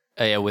 He's like,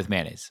 oh yeah, with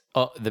mayonnaise.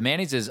 Oh, the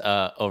mayonnaise is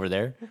over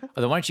there. Well,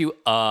 then why don't you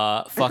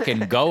fucking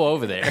go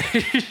over there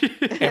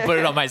and put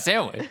it on my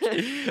sandwich?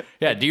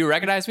 Yeah, do you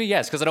recognize me?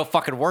 Yes, because I don't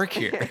fucking work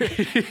here.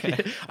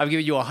 I'm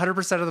giving you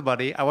 100% of the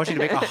money. I want you to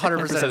make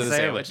 100% of the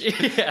sandwich.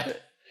 Yeah.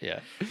 Yeah.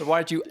 So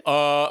why don't you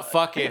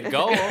fucking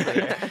go over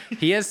there?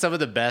 He has some of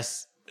the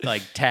best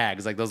like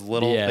tags, like those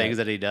little Yeah. things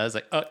that he does,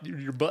 like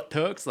your butt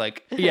tucks,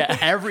 like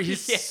Yeah.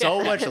 he's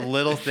so much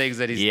little things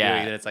that he's Yeah.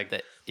 doing that it's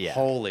like Yeah.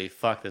 holy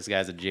fuck, this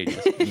guy's a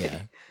genius.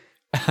 Yeah.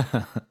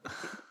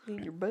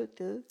 Need your boat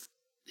to.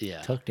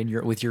 Yeah. Tucked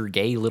in with your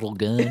gay little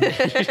gun,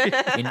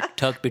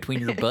 tucked between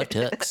your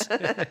buttocks.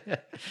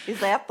 Is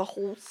that the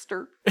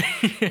holster?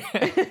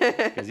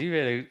 Because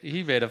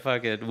he made a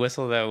fucking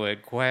whistle that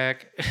went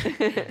quack.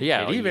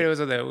 Yeah, And he made a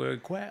whistle that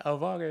went quack. A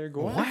fucking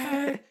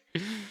quack.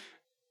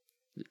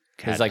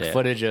 There's like Goddamn.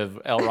 footage of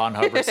L. Ron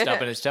Hubbard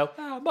stubbing his toe.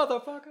 Oh,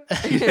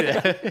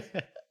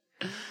 motherfucker.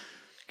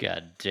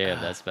 God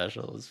damn, that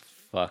special is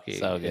fucking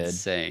So good.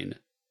 insane.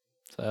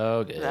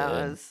 So good.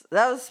 That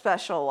was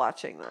special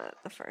watching that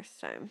the first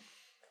time.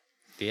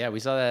 Yeah, we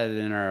saw that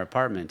in our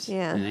apartment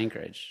Yeah. in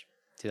Anchorage,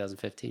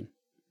 2015.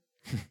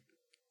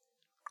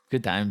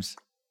 Good times.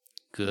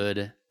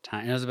 Good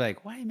time. And I was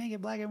like, why do you make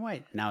it black and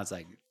white? Now it's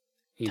like,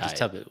 you can just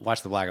Tight. tell,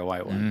 watch the black and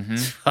white one. Mhm.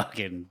 It's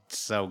fucking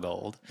so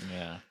gold.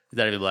 Yeah. It's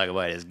not even black and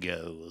white, it's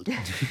gold.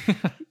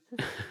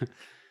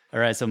 All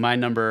right, so my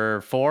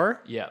number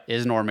 4 Yeah.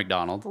 is Norm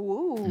MacDonald.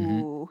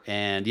 Ooh.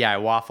 And yeah, I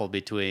waffled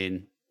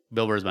between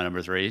Bill Burr's my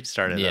number 3.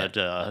 Started Yeah.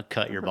 to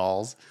cut your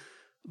balls.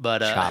 But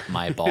Chop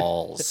my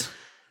balls.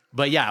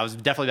 But yeah, I was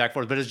definitely back and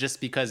forth. But it's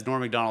just because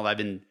Norm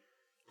MacDonald,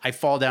 I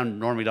fall down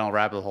Norm MacDonald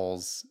rabbit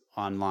holes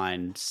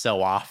online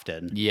so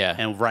often. Yeah.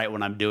 And right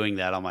when I'm doing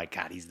that, I'm like,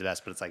 God, he's the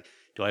best. But it's like,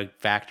 do I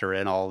factor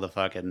in all the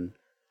fucking,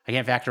 I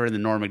can't factor in the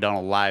Norm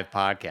MacDonald live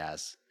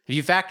podcast. If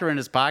you factor in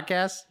his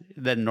podcast,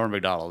 then Norm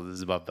MacDonald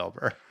is above Bill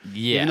Burr.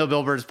 Yeah. Even though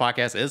Bill Burr's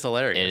podcast is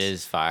hilarious. It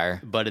is fire.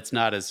 But it's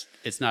not as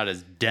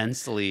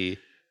densely,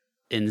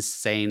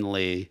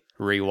 insanely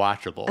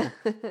rewatchable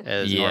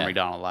as Yeah. Norm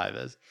MacDonald live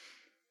is.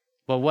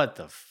 But what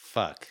the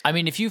fuck? I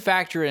mean, if you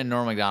factor in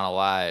Norm Macdonald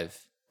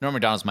live, Norm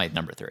Macdonald's my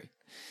number 3.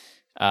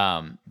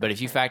 But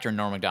if you factor in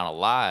Norm Macdonald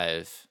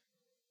live,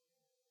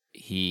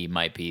 he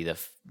might be the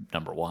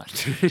number 1.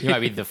 He might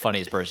be the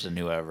funniest person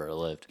who ever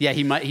lived. Yeah,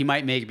 he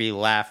might make me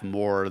laugh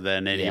more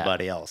than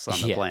anybody else on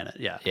the Yeah. planet.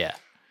 Yeah. Yeah.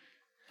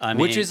 I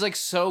Which mean, is like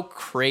so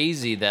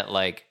crazy that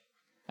like,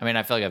 I mean,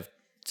 I feel like I've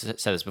said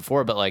this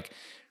before, but like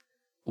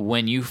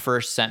when you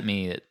first sent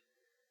me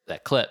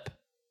that clip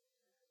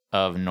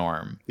of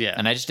Norm, Yeah.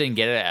 and I just didn't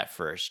get it at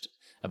first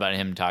about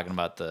him talking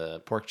about the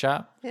pork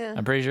chop. Yeah.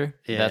 I'm pretty sure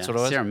yeah, that's what it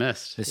was. Sierra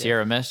Mist. The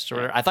Sierra Mist or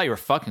whatever. I thought you were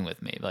fucking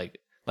with me. Like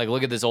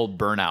look at this old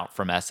burnout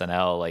from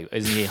SNL. Like,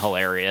 isn't he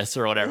hilarious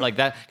or whatever? Like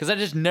that, because I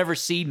just never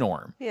see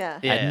Norm. Yeah.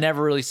 Yeah. I'd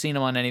never really seen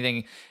him on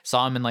anything.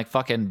 Saw him in like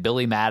fucking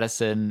Billy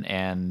Madison,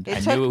 and It I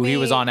took knew he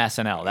was me- on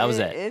SNL. That was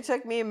it. It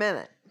took me a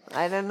minute.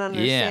 I didn't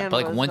understand. but,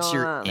 like, what was once going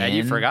you're on. in- And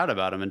you forgot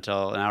about him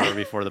until an hour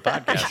before the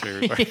podcast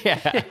we recorded.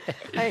 Yeah.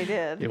 I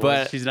did.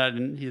 But- he's not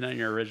in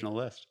your original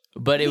list.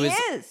 But it He was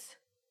is.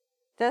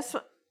 That's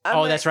what.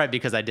 Oh, that's right,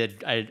 because I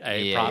did. I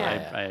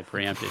Yeah. I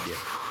preempted you.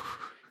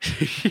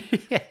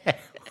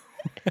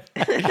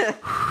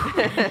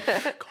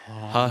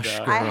 Hush,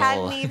 girl. I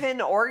hadn't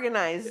even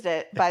organized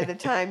it by the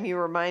time you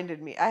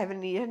reminded me. I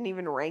hadn't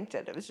even ranked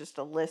it. It was just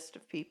a list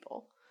of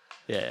people.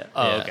 Yeah.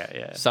 Oh, Yeah. okay.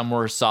 Yeah. Some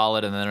were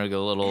solid, and then it'll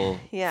go a little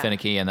Yeah.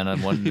 finicky, and then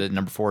the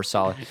number 4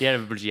 solid. Yeah,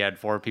 but you had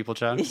 4 people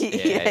chunks.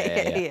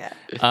 yeah.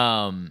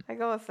 I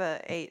go with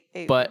the eight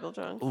But people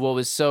chunks. what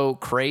was so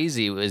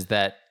crazy was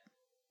that,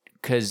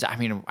 because I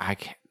mean,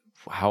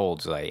 how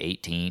old was I?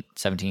 18,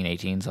 17,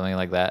 18, something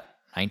like that.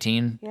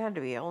 19. You had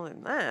to be older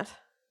than that.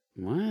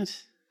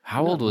 What?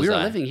 How old was we were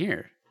I? living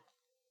here.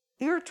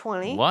 You were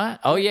 20. What?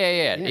 Oh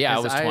yeah. I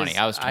 'cause was 20.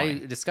 I was 20.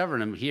 I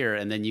discovered him here,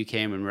 and then you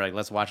came and we're like,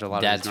 let's watch a lot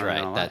of. That's these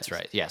Northern right. That's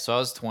Lights. right. Yeah. So I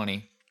was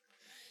 20,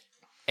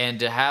 and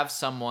to have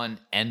someone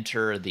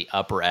enter the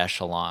upper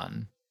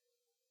echelon,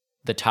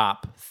 the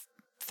top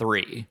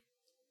 3,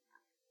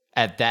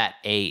 at that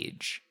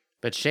age,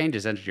 But Shane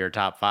just entered your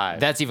top 5.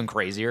 that's even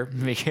crazier.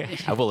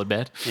 I will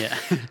admit. yeah.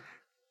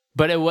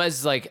 But it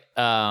was like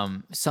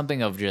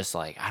something of just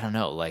like, I don't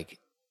know, like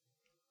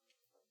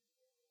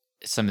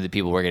some of the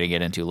people we're going to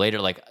get into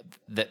later, like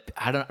that.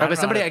 I don't know. But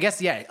somebody, how I to-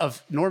 guess,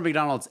 of Norm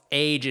Macdonald's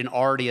age and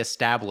already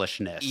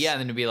establishedness. yeah,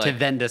 and then to be like, to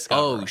then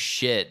discover. oh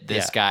shit,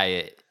 this Yeah.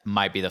 guy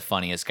might be the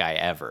funniest guy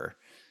ever.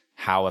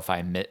 How have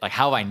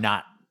I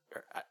not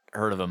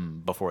heard of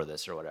him before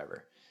this or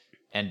whatever?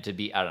 And to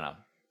be, I don't know.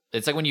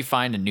 It's like when you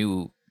find a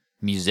new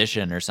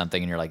musician or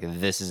something, and you're like,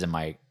 this is in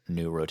my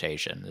new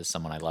rotation. This is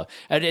someone I love.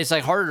 And it's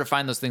like harder to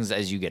find those things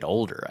as you get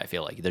older. I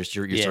feel like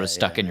you're Yeah, sort of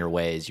stuck yeah. in your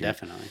ways. You're,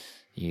 Definitely.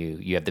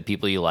 You have the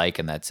people you like,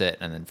 and that's it.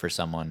 And then for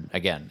someone,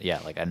 again,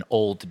 like an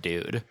old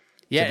dude,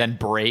 Yeah. to then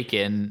break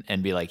in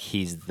and be like,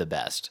 he's the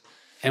best.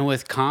 And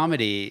with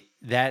comedy,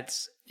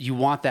 you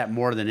want that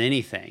more than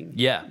anything.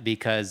 Yeah.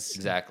 Because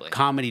Exactly.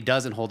 comedy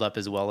doesn't hold up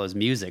as well as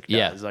music does.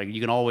 Yeah. Like you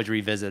can always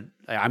revisit.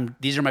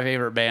 These are my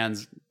favorite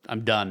bands.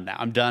 I'm done now.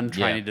 I'm done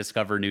trying Yeah. to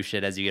discover new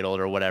shit as you get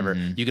older or whatever.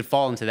 You could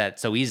fall into that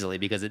so easily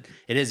because it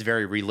is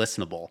very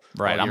re-listenable.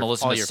 Right. All I'm your- gonna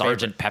listen all to your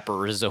Sergeant favorite.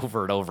 Pepper's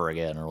over and over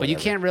again. Or But you whatever.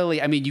 can't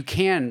really. I mean, you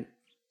can,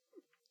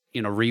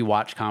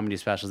 rewatch comedy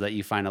specials that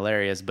you find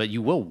hilarious, but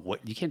you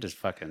can't just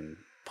fucking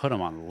put them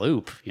on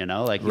loop.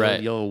 Like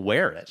Right. you'll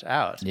wear it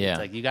out. Yeah. It's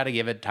like you got to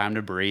give it time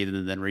to breathe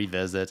and then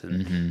revisit.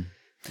 And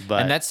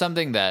but And that's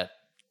something that,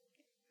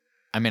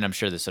 I mean, I'm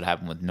sure this would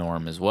happen with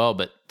Norm as well,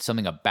 but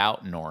something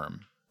about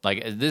Norm,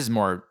 like this is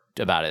more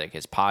about it, like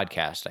his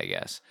podcast, I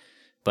guess.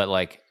 But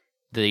like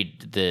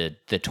the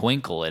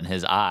twinkle in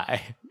his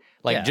eye,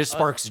 like Yeah. just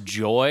sparks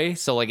joy.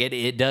 So like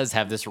it does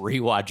have this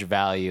rewatch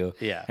value.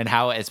 Yeah. And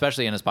how,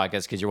 especially in his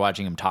podcast, because you're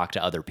watching him talk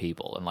to other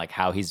people and like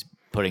how he's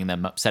putting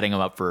them up, setting them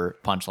up for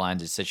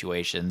punchlines or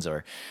situations,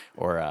 or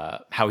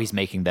how he's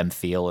making them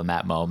feel in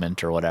that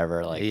moment or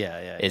whatever. Like,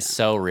 Yeah, it's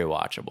so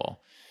rewatchable.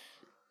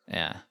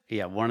 Yeah.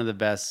 Yeah, one of the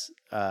best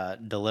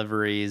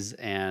deliveries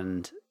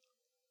and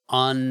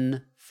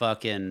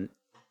unfucking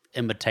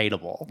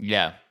imitatable.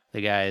 Yeah. The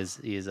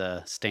he's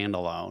a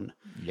standalone.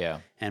 Yeah.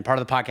 And part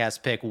of the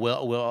podcast pick,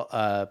 we'll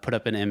put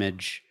up an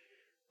image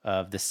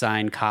of the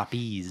signed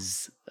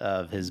copies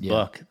of his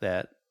book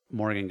that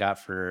Morgan got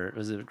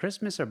was it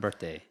Christmas or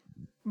birthday?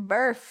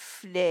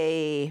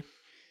 Birthday.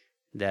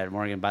 That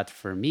Morgan bought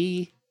for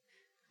me.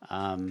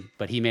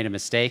 But he made a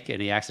mistake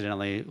and he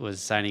accidentally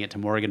was signing it to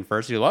Morgan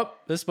first. He was like,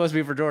 this is supposed to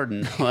be for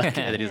Jordan. And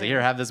then he's like,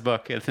 here, have this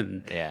book.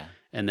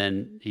 And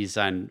then he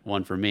signed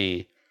one for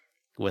me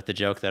with the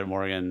joke that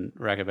Morgan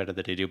recommended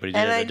that he do, but he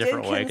did it a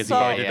different way because he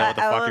probably didn't know what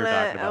the fuck you're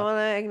talking I about. want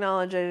to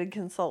acknowledge I did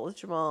consult with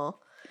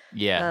Jamal.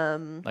 Yeah.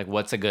 Like,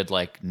 what's a good,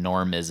 like,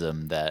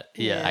 normism that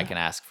Yeah. I can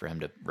ask for him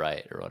to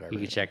write or whatever? You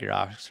can check your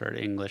Oxford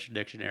English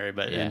dictionary,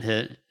 but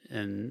Yeah.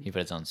 and He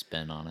put his own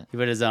spin on it. he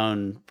put his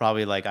own,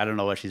 probably like, I don't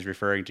know what she's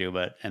referring to,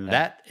 but,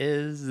 that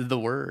is the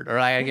word. Or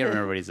I can't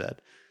remember what he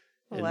said.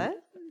 And What?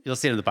 You'll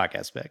see it in the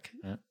podcast pick.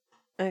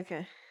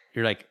 Okay.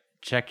 You're like,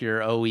 check your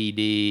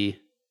OED.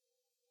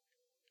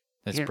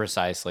 That's Here.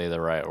 precisely the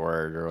right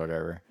word or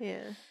whatever.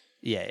 Yeah.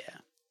 Yeah.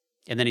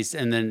 And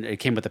then it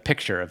came with a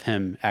picture of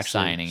him actually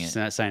Signing it.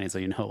 so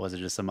you know it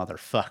wasn't just some other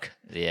fuck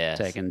Yes.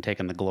 taking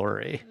the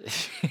glory.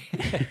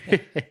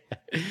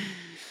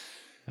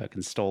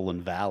 Fucking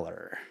stolen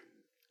valor.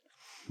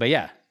 But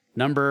yeah,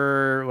 what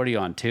are you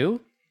on,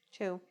 2?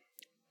 2.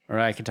 Or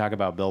I could talk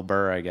about Bill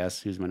Burr, I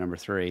guess, who's my number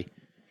 3.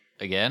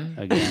 Again?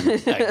 Again.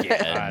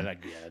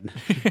 Again.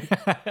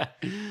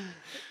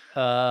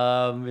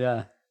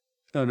 Yeah.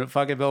 No,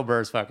 fucking Bill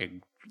Burr's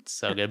fucking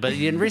so good. But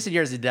in recent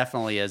years, it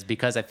definitely is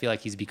because I feel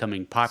like he's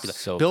becoming popular.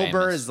 So Bill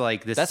Burr famous. is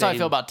like this. That's how I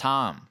feel about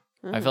Tom.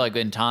 I feel like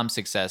in Tom's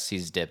success,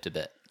 he's dipped a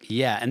bit.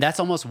 Yeah, and that's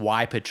almost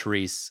why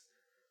Patrice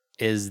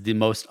is the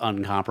most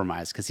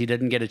uncompromised because he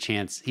didn't get a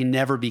chance. He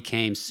never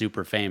became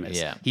super famous.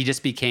 Yeah. He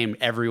just became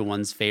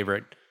everyone's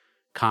favorite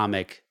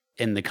comic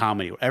in the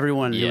comedy.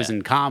 Everyone who was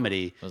in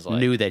comedy Was like-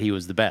 knew that he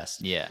was the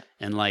best. Yeah.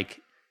 And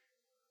like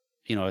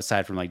you know,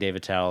 aside from like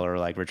David Tell or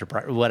like Richard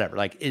Pryor or whatever,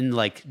 like in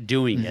like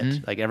doing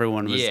it, like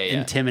everyone was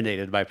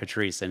intimidated by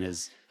Patrice and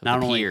his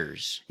not only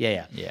peers.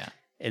 Yeah.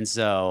 And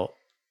so,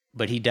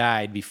 but he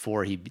died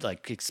before he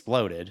like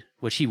exploded,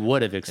 which he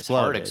would have His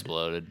exploded. heart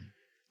exploded.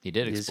 He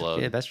did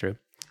explode. Yeah, that's true.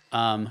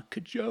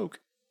 Good joke.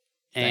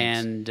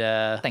 Thanks.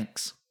 And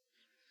Thanks.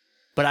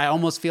 but I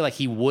almost feel like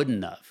he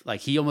wouldn't have. Like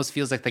he almost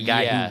feels like the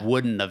guy who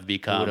wouldn't have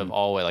become. Would have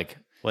always like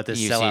what this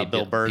you sellout see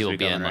Bill Burr's people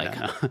becoming being right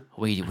like, now.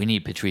 we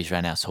need Patrice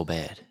right now so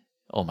bad.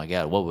 Oh my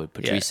God, what would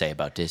Patrice say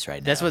about this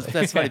right now?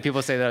 That's funny.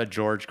 People say that with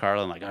George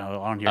Carlin, like, oh, I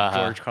want to hear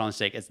George Carlin's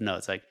take. It's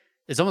like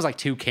it's almost like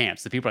two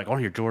camps. The people are like, I want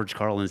to hear George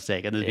Carlin's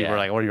take, and then the people are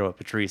like, I want to hear what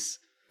Patrice.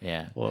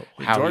 Yeah. How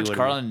he George would-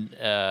 Carlin,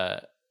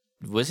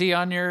 was he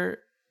on your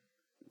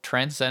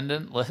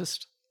transcendent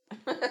list?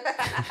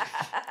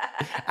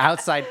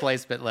 outside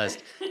placement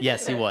list.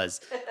 Yes, he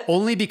was.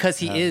 Only because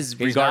he is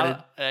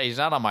regarded. He's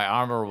not on my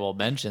honorable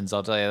mentions,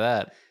 I'll tell you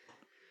that.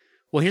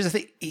 Well, here's the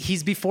thing.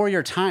 He's before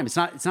your time. It's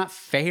not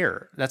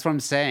fair. That's what I'm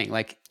saying.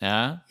 Like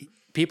Yeah,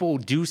 people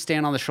do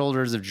stand on the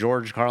shoulders of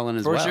George Carlin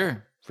as well.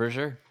 For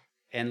sure.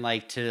 And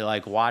like to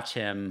like watch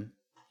him.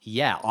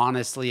 Yeah,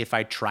 honestly, if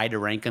I tried to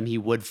rank him, he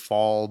would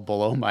fall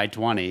below my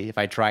 20 if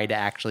I tried to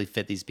actually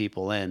fit these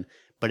people in.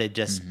 But it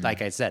just,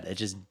 like I said, it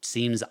just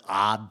seems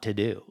odd to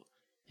do.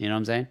 You know what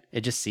I'm saying?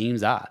 It just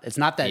seems odd. It's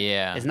not that.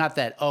 Yeah. It's not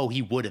that. Oh,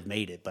 he would have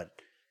made it, but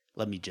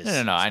let me just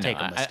No. I know. take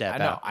him a step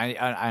out.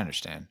 I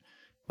understand,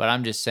 but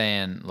I'm just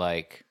saying,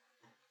 like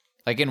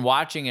in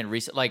watching it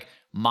recent, like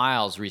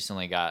Miles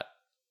recently got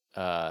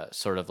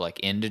sort of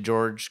like into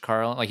George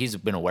Carlin. Like he's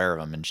been aware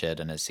of him and shit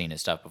and has seen his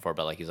stuff before,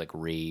 but like he's like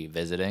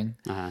revisiting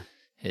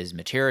his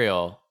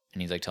material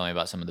and he's like telling me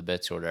about some of the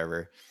bits or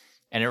whatever.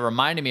 And it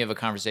reminded me of a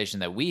conversation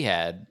that we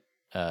had,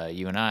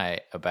 you and I,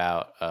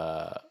 about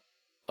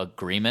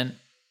agreement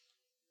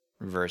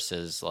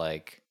versus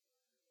like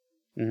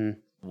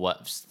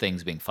what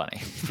things being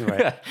funny.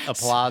 Right.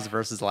 Applause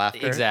versus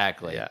laughter.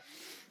 Exactly. Yeah.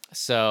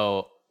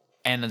 So,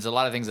 and there's a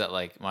lot of things that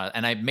like,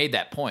 and I made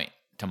that point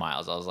to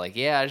Miles. I was like,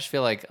 yeah, I just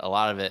feel like a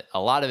lot of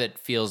it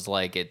feels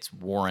like it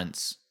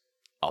warrants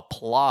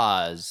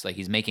applause. Like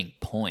he's making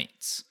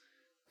points.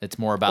 It's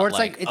more about Or it's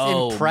like it's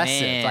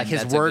impressive, man, like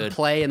his that's a good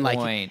wordplay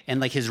point. and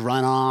like his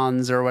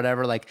run-ons or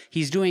whatever. Like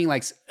he's doing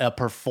like a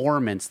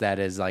performance that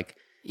is like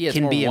it's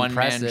can more be one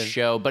man impressive.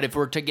 show. But if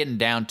we're getting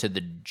down to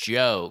the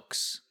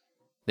jokes,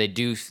 they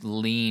do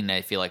lean,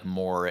 I feel like,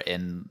 more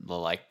in the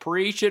like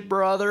preach it,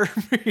 brother.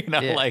 And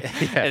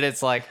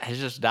it's like it's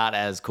just not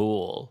as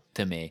cool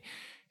to me.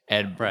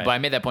 And but I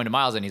made that point to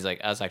Miles, and he's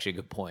like, "That's actually a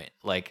good point.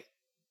 Like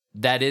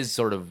that is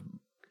sort of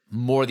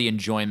more the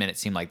enjoyment. It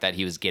seemed like that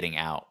he was getting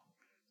out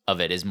of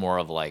it is more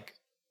of like,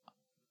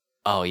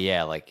 oh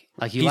yeah, like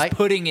he's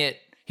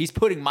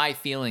putting my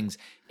feelings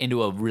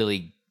into a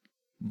really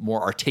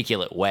more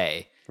articulate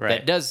way.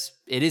 Right.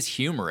 It is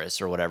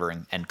humorous or whatever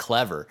and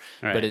clever,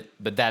 but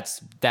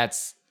that's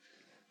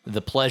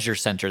the pleasure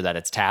center that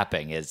it's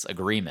tapping is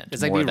agreement.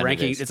 It's like me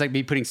ranking. It's like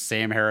me putting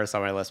Sam Harris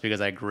on my list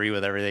because I agree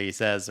with everything he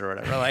says or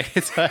whatever. Like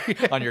it's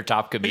like on your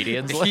top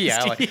comedians list.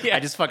 Yeah, I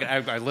just fucking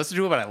I listen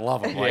to him and I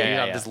love him. Like,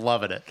 I'm just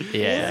loving it.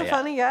 Yeah, He's a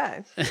funny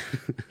guy.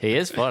 He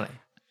is funny.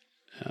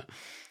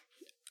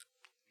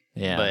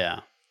 Yeah. But yeah.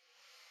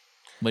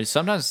 But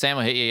sometimes Sam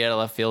will hit you out of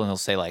left field and he'll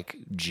say like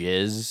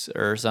jizz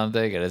or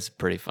something, and it's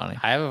pretty funny.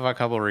 I have a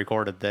couple of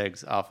recorded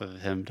things off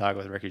of him talking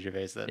with Ricky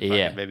Gervais that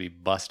fucking made me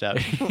bust up.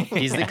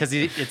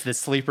 It's the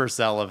sleeper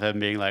cell of him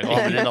being like, "Oh,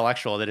 I'm an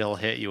intellectual," that he'll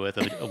hit you with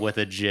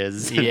a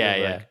jizz.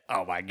 Like,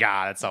 oh my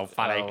god, it's so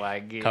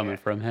funny coming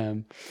from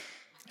him.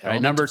 All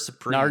right, number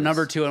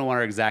 2 and 1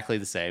 are exactly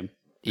the same.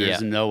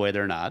 There's no way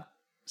they're not.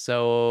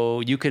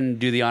 So you can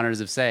do the honors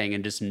of saying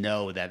and just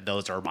know that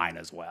those are mine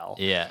as well.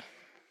 Yeah.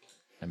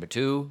 Number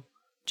 2,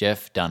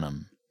 Jeff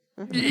Dunham.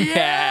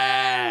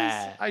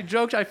 Yes! I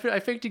joked. I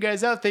faked you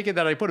guys out thinking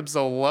that I put him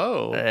so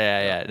low.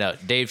 Yeah. No,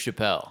 Dave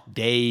Chappelle.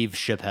 Dave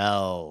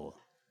Chappelle.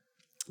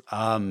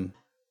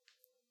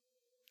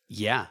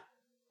 Yeah.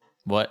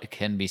 What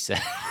can be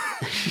said?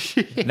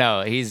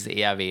 No,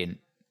 I mean,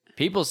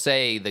 people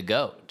say the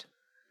GOAT.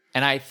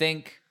 And I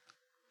think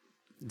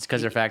it's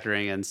because they're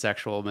factoring in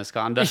sexual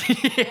misconduct.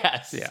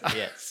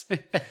 Yes.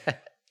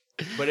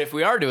 But if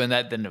we are doing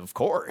that, then of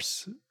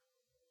course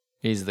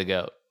he's the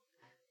GOAT.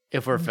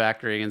 If we're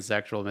factoring in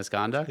sexual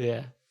misconduct?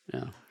 Yeah.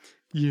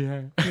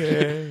 Yes.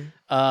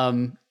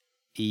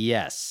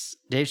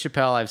 Dave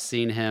Chappelle, I've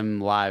seen him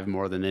live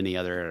more than any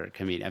other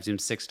comedian. I've seen him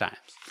 6 times.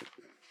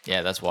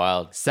 Yeah, that's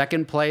wild.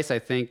 Second place, I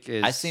think,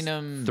 is I've seen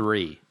him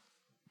 3.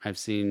 I've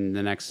seen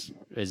the next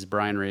is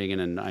Brian Regan,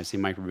 and I've seen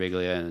Mike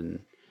Birbiglia, and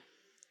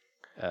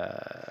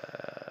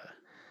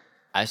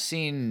I've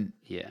seen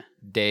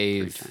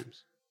Dave 3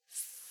 times.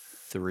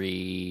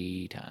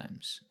 3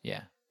 times.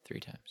 Yeah, 3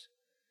 times.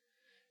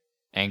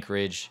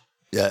 Anchorage,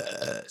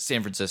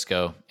 San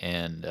Francisco,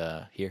 and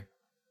here.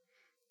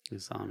 We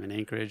saw him in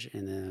Anchorage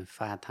and then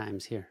 5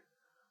 times here.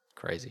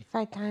 Crazy.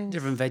 5 times.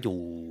 Different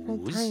venues.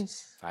 5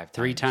 times. 5 times.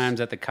 3 times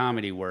at the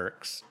Comedy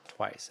Works,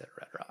 twice at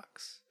Red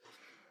Rocks.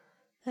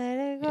 Let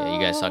it go, Yeah, you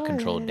guys saw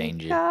Controlled let it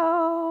Danger.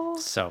 go.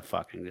 So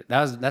fucking good.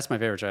 That's my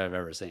favorite show I've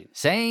ever seen.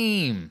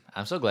 Same.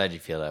 I'm so glad you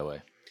feel that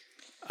way.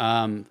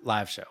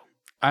 Live show.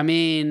 I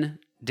mean,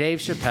 Dave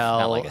Chappelle.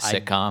 Not like a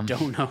sitcom. I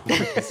don't know what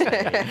to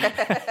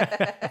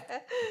say.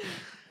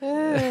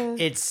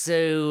 It's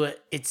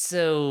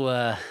so.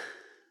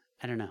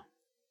 I don't know.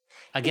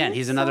 Again,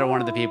 he's another one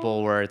of the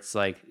people where it's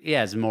like,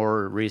 yeah, his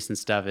more recent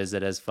stuff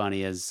isn't as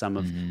funny as some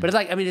of, but it's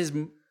like, I mean, it's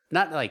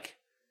not like,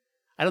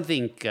 I don't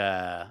think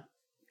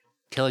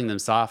Killing Them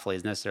Softly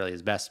is necessarily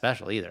his best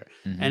special either.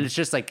 And it's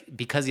just like,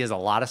 because he has a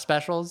lot of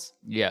specials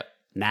Yeah.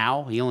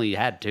 now, he only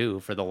had 2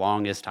 for the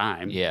longest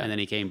time. Yeah. And then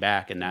he came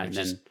back and then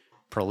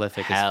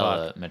prolific as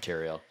Hella fuck.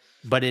 material.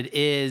 But it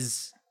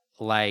is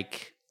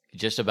like,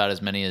 Just about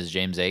as many as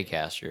James A.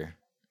 Caster.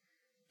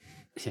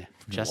 yeah,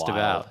 just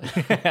Wild.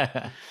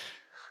 about.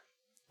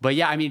 But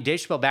yeah, I mean, Dave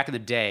Chappelle back in the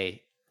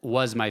day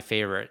was my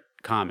favorite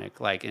comic,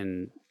 like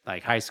in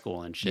like high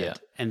school and shit. Yeah.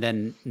 And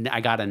then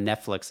I got a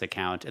Netflix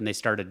account, and they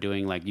started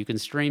doing like you can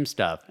stream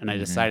stuff, and I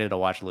decided to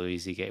watch Louis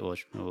C.K.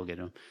 Which we'll get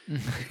to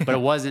him, but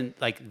it wasn't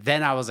like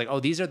then I was like,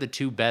 oh, these are the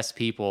 2 best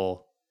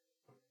people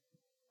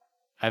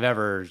I've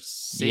ever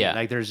seen. Yeah.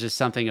 Like, there's just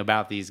something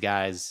about these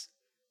guys.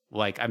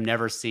 Like, I've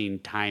never seen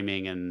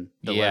timing and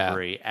Yeah.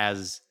 delivery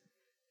as.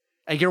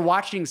 Like, you're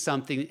watching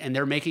something and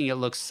they're making it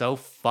look so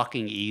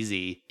fucking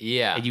easy.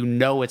 Yeah. And you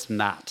know it's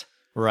not.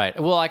 Right.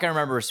 Well, like I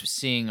remember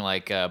seeing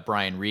like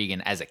Brian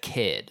Regan as a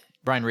kid.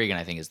 Brian Regan,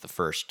 I think, is the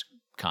first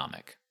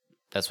comic.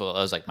 That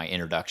was like my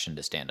introduction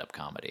to stand-up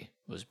comedy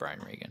was Brian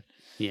Regan.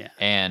 Yeah.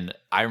 And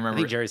I I remember,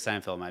 think Jerry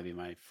Seinfeld might be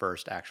my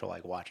first actual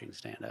like watching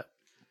stand up.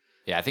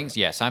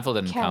 Seinfeld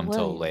didn't Cat come till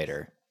Williams.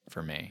 later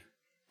for me.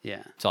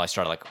 Yeah. Till I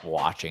started like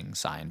watching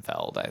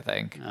Seinfeld, I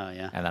think. Oh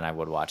yeah. And then I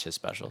would watch his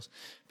specials.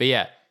 But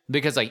yeah,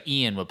 because like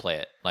Ian would play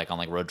it like on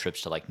like road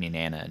trips to like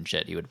Nenana and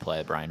shit. He would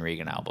play Brian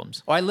Regan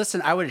albums. Oh,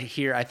 I would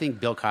hear, I think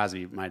Bill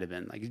Cosby might have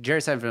been like Jerry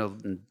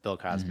Seinfeld and Bill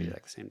Cosby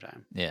at the same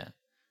time. Yeah.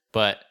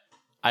 But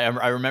I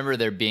remember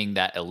there being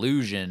that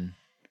illusion,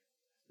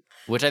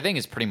 which I think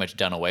is pretty much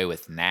done away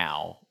with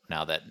now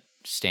that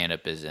stand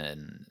up is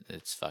in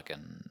it's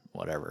fucking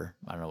whatever.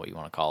 I don't know what you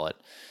want to call it.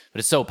 But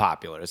it's so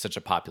popular. It's such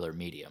a popular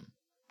medium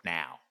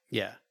now.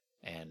 Yeah.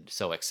 And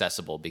so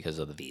accessible because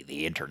of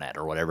the internet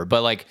or whatever.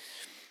 But like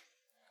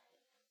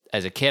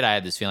as a kid, I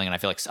had this feeling, and I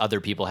feel like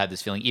other people had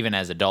this feeling, even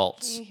as Can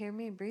adults. you hear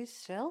me breathe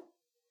still?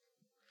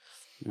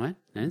 What?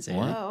 I didn't say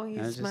What? that. Oh, he's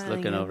I was just smiling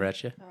looking at over me.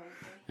 at you, Oh, okay.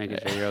 making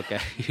sure you're okay.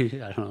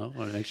 I don't know.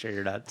 Want to make sure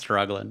you're not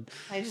struggling.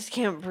 I just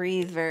can't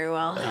breathe very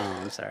well. Oh,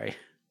 I'm sorry.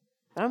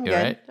 I'm You good.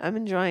 alright? I'm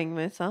enjoying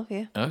myself.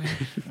 Yeah. Okay,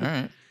 all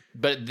right.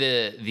 But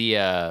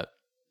the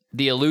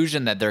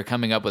illusion that they're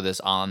coming up with this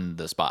on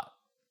the spot,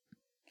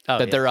 Oh,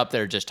 that yeah. they're up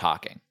there just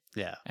talking,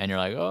 Yeah. and you're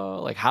like,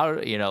 oh, like how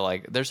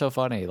like they're so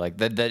funny, like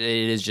that it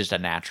is just a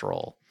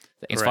natural.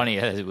 It's Right. funny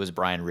it was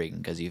Brian Regan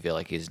because you feel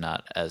like he's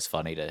not as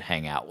funny to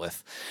hang out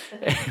with,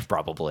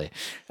 probably,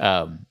 as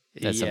some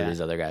Yeah. of these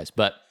other guys.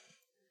 But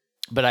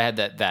I had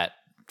that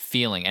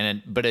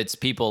feeling, but it's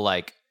people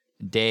like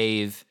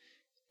Dave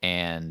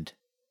and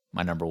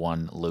my number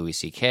one Louis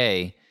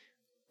C.K.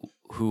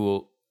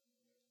 who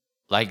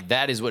like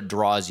that is what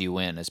draws you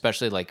in,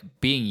 especially like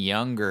being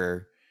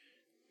younger.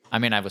 I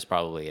mean, I was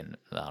probably in,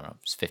 I don't know,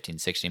 15,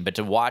 16, but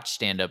to watch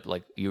stand up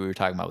like you were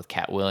talking about with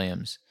Cat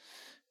Williams,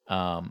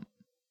 where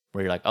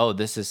you're like, oh,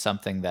 this is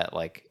something that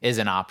like is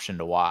an option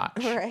to watch.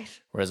 Right.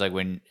 Whereas like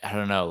when, I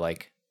don't know,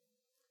 like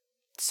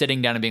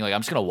sitting down and being like, I'm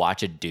just going to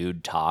watch a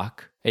dude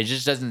talk. It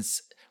just doesn't,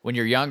 when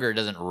you're younger, it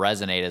doesn't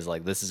resonate as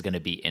like, this is going to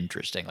be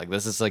interesting. Like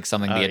this is like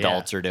something Oh, the yeah.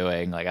 adults are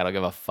doing. Like, I don't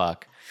give a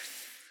fuck.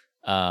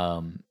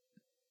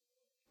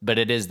 But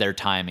it is their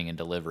timing and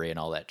delivery and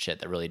all that shit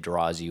that really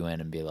draws you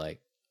in and be like,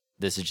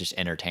 this is just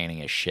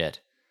entertaining as shit.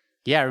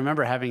 Yeah, I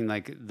remember having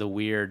like the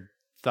weird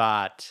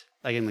thought,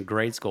 like in the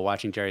grade school,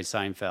 watching Jerry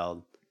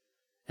Seinfeld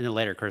and then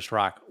later Chris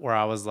Rock, where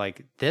I was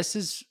like, this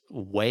is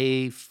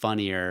way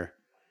funnier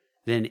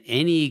than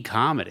any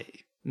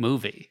comedy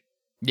movie.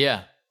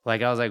 Yeah.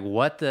 Like, I was like,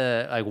 what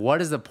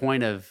is the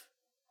point of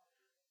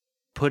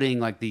putting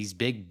like these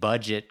big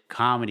budget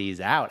comedies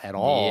out at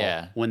all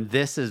Yeah. when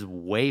this is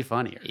way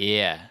funnier?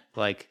 Yeah.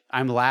 Like,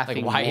 I'm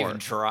laughing Like, why more. even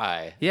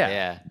try? Yeah.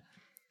 Yeah.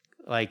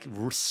 Like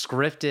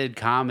scripted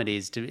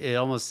comedies, it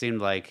almost seemed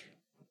like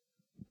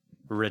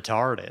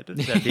retarded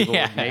that people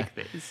Yeah. would make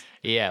these.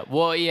 Yeah.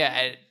 Well,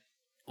 yeah.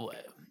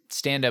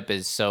 Stand up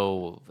is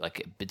so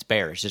like it's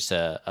bare. It's just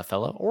a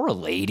fellow or a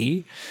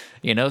lady,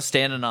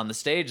 standing on the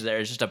stage there.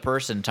 It's just a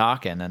person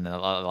talking, and a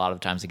lot of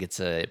times it gets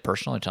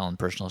personal, telling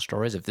personal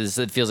stories. It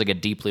feels like a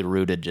deeply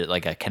rooted,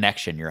 like a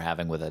connection you're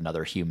having with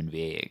another human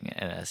being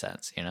in a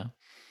sense,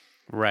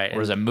 Right.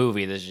 Whereas a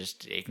movie,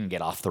 it can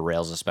get off the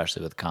rails,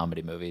 especially with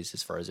comedy movies,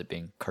 as far as it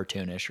being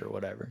cartoonish or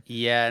whatever.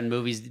 Yeah, and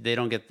movies, they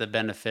don't get the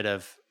benefit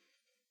of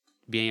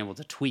being able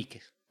to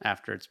tweak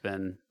after it's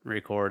been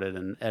recorded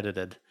and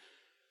edited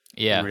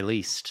Yeah. and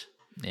released.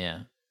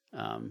 Yeah.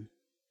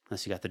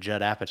 Unless you got the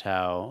Judd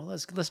Apatow,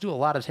 let's do a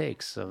lot of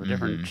takes of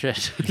different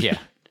shit. Yeah.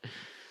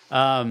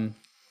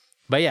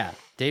 But yeah,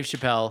 Dave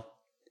Chappelle,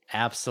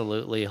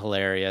 absolutely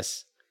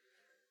hilarious.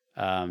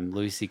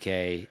 Louis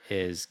C.K.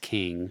 is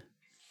king.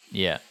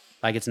 Yeah.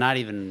 Like, it's not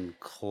even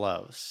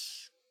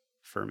close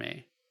for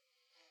me.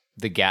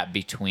 The gap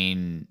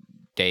between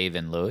Dave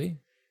and Louis?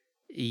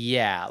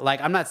 Yeah, like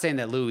I'm not saying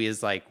that Louis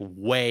is like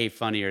way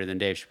funnier than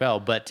Dave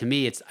Chappelle, but to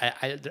me, it's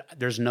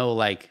there's no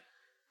like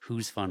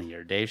who's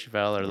funnier, Dave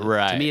Chappelle or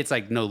Right. To me, it's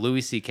like no,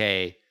 Louis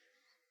C.K.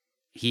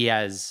 He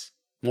has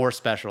more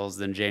specials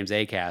than James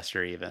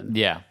Acaster even,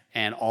 Yeah.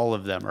 and all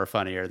of them are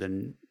funnier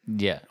than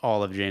Yeah.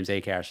 all of James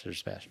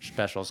Acaster's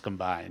specials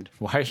combined.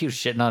 Why are you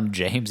shitting on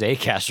James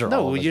Acaster?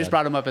 No, you just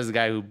brought him up as a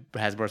guy who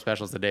has more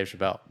specials than Dave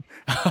Chappelle.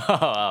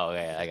 Oh,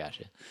 okay, I got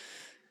you.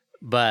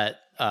 But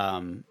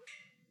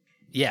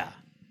yeah,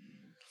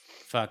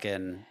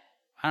 fucking,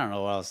 I don't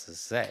know what else to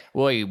say.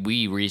 Well,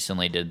 we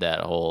recently did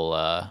that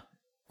whole.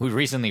 We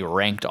recently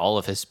ranked all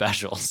of his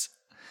specials.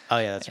 Oh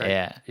yeah, that's right.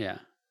 Yeah. Yeah,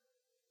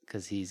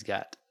 because he's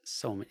got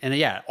so many, and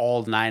yeah,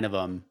 all 9 of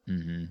them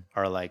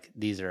are like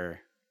these are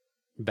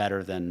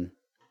better than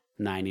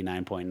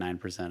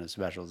 99.9% of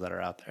specials that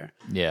are out there.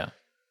 Yeah.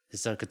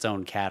 It's like its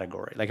own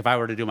category. Like if I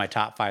were to do my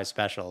top 5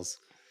 specials,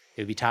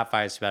 it would be top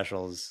 5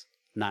 specials,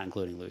 not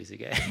including Louis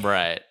C.K.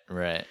 Right.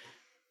 Right.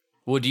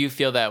 Well, do you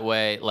feel that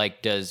way?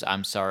 Like, does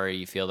I'm sorry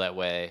you feel that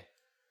way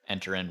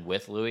enter in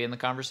with Louis in the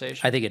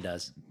conversation? I think it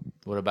does.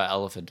 What about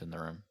Elephant in the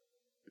Room?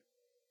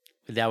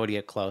 That would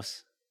get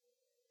close.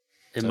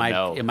 It So might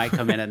no. it might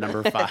come in at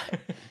number 5.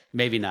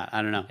 Maybe not.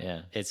 I don't know.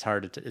 Yeah. It's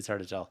hard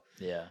to tell.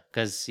 Yeah.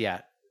 Because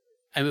yeah,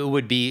 I mean it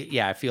would be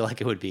I feel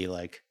like it would be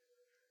like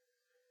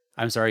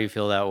I'm sorry you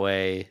feel that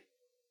way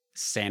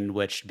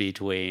sandwiched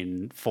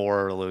between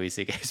 4 Louis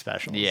C.K.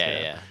 specials. Yeah. you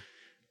know? Yeah.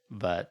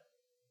 But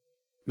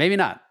maybe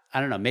not. I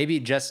don't know. Maybe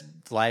just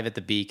Live at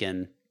the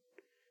Beacon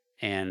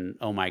and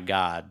Oh My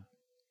God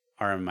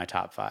are in my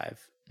top 5.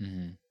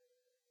 Mm-hmm.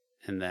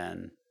 And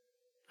then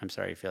I'm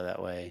sorry you feel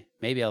that way.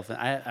 Maybe Elephant.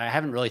 I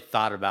haven't really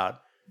thought about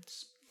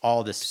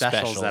all the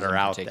specials that are in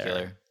out particular.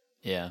 there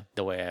Yeah.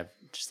 the way I've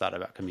just thought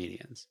about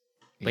comedians.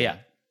 But yeah.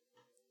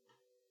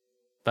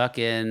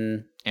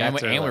 Fucking. And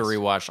that's we our list.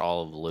 rewatched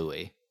all of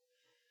Louis,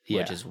 Yeah.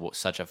 which is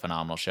such a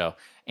phenomenal show.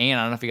 And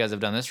I don't know if you guys have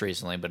done this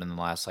recently, but in the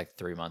last like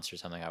 3 months or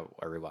something, I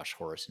rewatched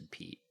Horace and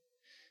Pete,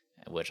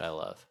 which I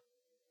love.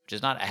 Which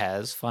is not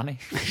as funny.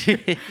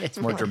 It's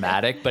more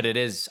dramatic, but it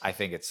is. I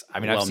think it's. I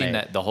mean, Well I've seen made.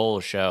 that the whole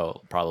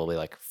show probably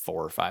like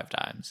 4 or 5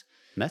 times.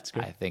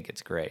 Metzger. I think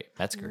it's great.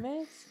 Metzger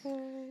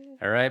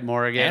All right,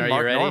 Morgan. and are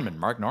Mark you ready? Norman.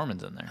 Mark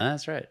Norman's in there.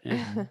 That's right.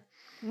 Yeah.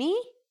 Me?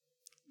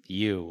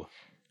 You.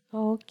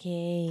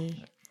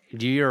 Okay.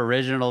 Do your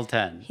original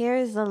 10.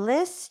 Here's a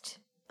list,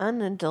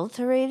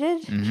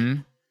 unadulterated. Mm-hmm.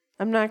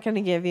 I'm not going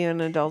to give you an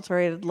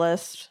adulterated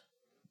list.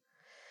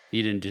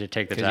 You didn't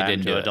take the 'Cause you time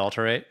didn't to do it.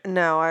 adulterate.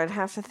 No, I'd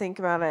have to think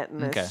about it,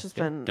 and Okay, it's just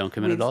good. been. Don't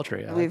commit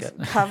adultery. I like We've it.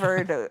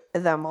 covered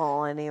them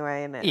all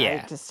anyway, and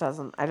Yeah. it just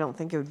doesn't. I don't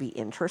think it would be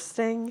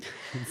interesting.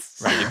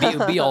 Right.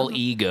 It'd be all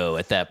ego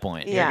at that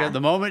point. Yeah.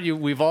 The moment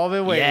we've all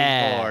been waiting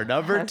Yeah. for.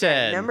 Number Okay,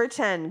 10. Number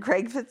 10,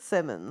 Greg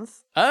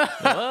Fitzsimmons. Oh,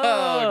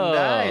 Whoa.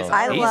 nice.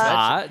 I He's love.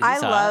 hot. I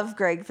He's hot. love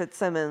Greg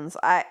Fitzsimmons.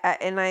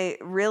 I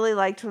really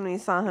liked when we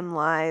saw him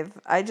live.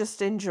 I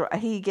just enjoy.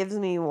 He gives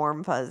me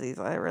warm fuzzies.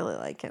 I really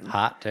like him.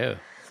 Hot too.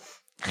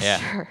 Yeah.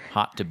 Sure.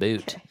 Hot to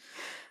boot.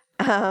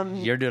 She's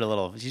doing a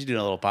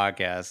little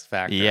podcast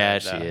factor. Yeah,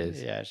 right she now.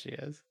 is. Yeah, she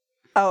is.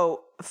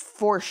 Oh,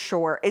 for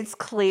sure. It's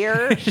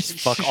clear. Just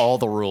fuck all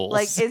the rules.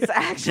 Like it's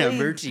actually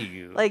Number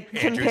 2. like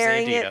Andrew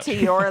comparing Santino. it to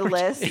your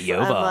list. Yo,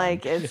 I'm Bob.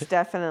 like it's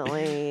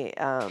definitely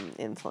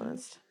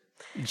influenced.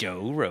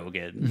 Joe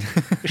Rogan.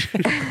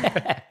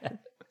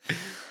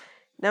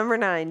 Number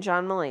 9,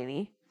 John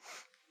Mulaney.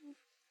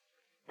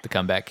 the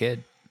comeback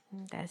kid.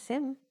 That's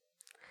him.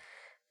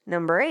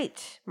 Number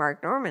 8,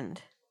 Mark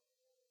Normand.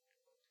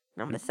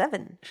 Number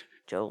 7,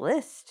 Joe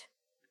List.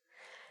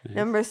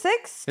 Number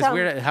 6, It's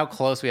weird how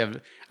close we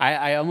have.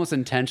 I almost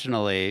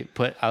intentionally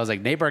I was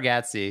like Nate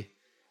Bargatze.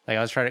 Like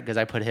I was trying to, because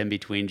I put him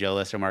between Joe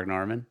List and Mark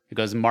Norman. It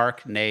goes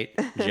Mark, Nate,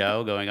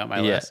 Joe going up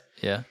my list.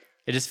 Yeah.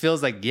 It just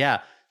feels like,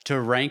 to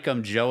rank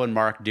them, Joe and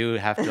Mark do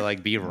have to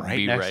like be right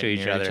Be next right to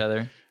each near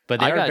other. But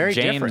they I are got very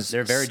James different.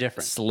 They're very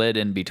different. Slid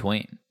in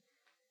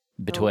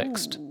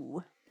betwixt.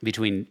 Ooh.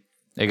 Between,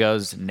 It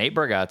goes Nate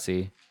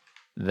Bargatze,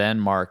 then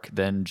Mark,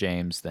 then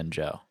James, then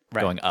Joe.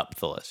 Right. Going up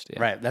the list.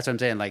 Yeah. right. That's what I'm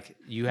saying. Like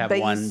you have But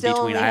you one still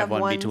between, only I have have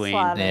one one between.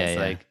 slot in. It's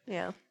Yeah, like,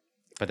 Yeah.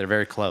 but they're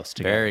very close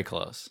together. Very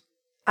close.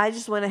 I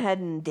just went ahead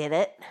and did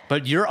it.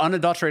 But your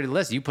unadulterated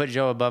list, you put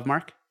Joe above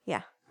Mark?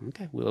 Yeah.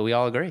 Okay. We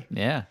all agree.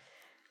 Yeah.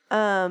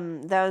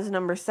 That was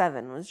number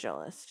 7 was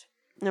Joe List.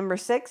 Number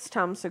 6,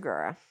 Tom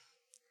Segura.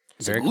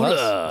 Very Segura.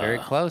 close. Very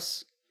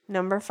close.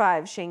 Number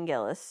 5, Shane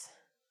Gillis.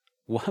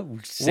 Whoa,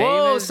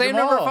 Whoa, as same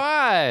Jamal. number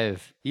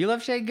 5. You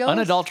love Shane Gillis?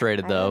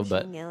 Unadulterated I though, love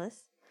but Shane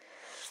Gillis.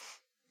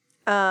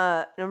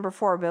 Number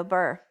 4, Bill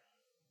Burr.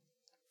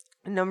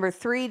 Number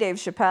 3, Dave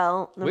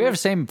Chappelle. we have the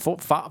same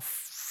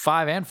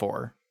 5 and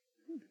 4.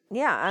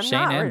 Yeah, I'm Shane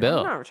not. and Bill.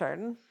 I'm not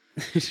retarded.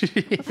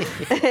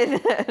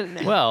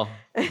 Well,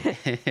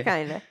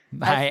 Kind of.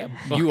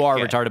 you are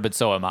Okay. retarded, but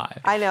so am I.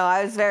 I know.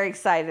 I was very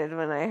excited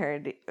when I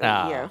heard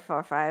Ah. year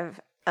 4, 5.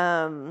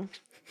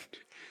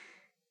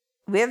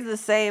 We have the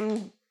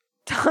same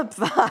top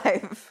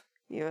 5,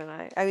 you and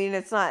I. I mean,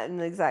 it's not in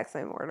the exact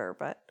same order,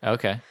 but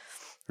Okay.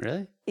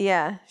 Really?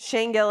 yeah.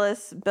 Shane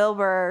Gillis, Bill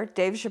Burr,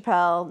 Dave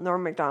Chappelle,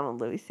 Norm Macdonald,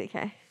 Louis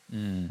C.K.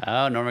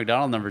 Oh, Norm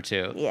Macdonald number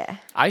 2. Yeah.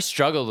 I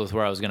struggled with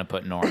where I was going to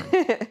put Norm.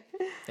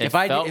 If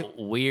I felt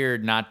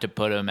weird not to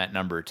put him at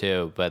number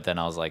 2, but then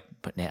I was like,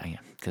 but yeah,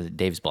 because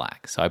Dave's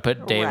black. So I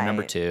put Dave at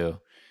number Right. 2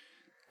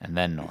 and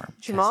then Norm.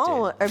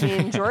 Jamal,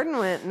 Jordan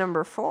went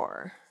number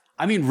 4.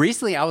 I mean,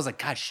 recently I was like,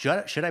 God,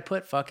 should I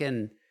put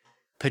fucking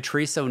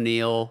Patrice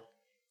O'Neal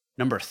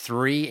number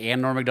 3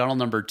 and Norm Macdonald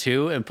number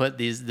 2 and put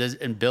this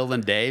and Bill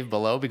and Dave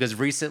below? Because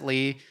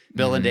recently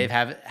Bill and Dave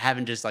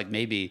haven't just like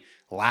maybe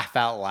laugh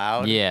out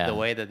loud the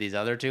way that these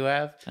other two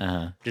have.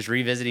 Just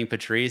revisiting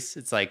Patrice,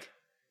 it's like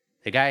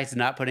the guy's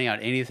not putting out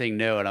anything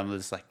new, and I'm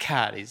just like,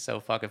 God, he's so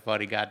fucking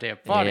funny, goddamn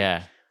funny.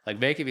 Yeah. Like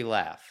making me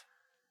laugh.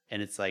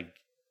 And it's like,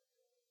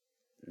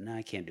 no,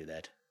 I can't do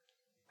that.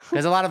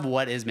 Because a lot of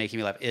what is making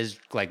me laugh is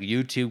like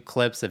YouTube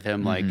clips of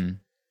him like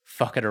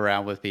fucking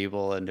around with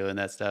people and doing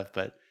that stuff.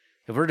 But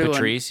if we're doing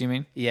Patrice, you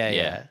mean?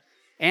 Yeah.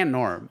 And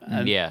Norm.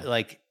 Yeah.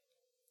 Like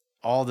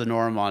all the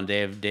Norm on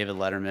David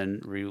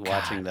Letterman,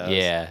 rewatching those.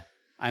 Yeah.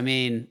 I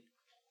mean,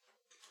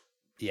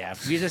 yeah,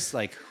 if we just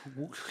like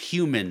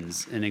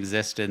humans in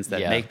existence that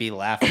make me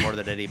laugh more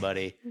than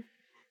anybody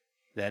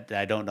that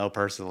I don't know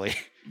personally.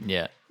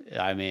 Yeah.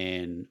 I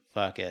mean,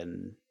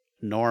 fucking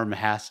Norm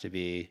has to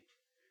be.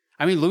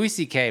 I mean, Louis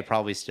C.K.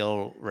 probably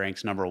still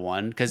ranks number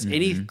 1 because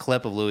any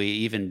clip of Louis,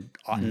 even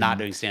not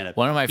doing stand up,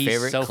 One of my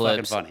favorite so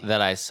clips fucking funny.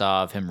 that I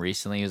saw of him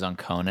recently was on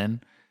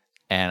Conan.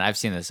 And I've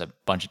seen this a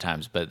bunch of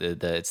times, but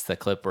it's the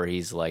clip where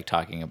he's like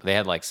talking. They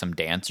had like some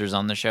dancers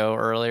on the show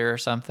earlier or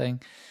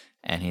something.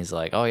 And he's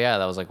like, oh, yeah,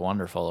 that was like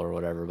wonderful or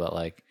whatever. But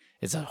like,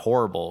 it's a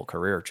horrible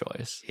career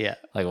choice. Yeah.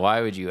 Like,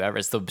 why would you ever?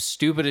 It's the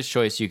stupidest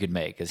choice you could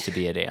make is to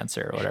be a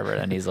dancer or whatever.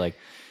 And he's like,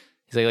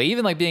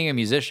 even like being a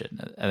musician.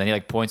 And then he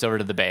like points over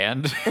to the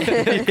band,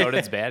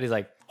 Conan's band. He's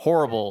like,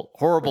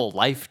 horrible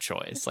life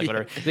choice. Like,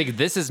 whatever. I think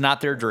this is not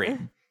their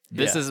dream.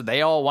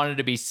 They all wanted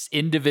to be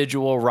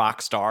individual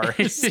rock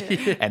stars.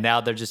 And now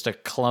they're just a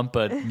clump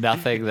of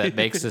nothing that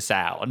makes a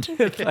sound.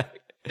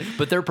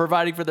 But they're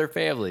providing for their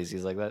families.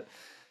 He's like, that.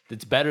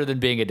 It's better than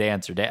being a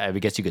dancer. I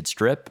guess you could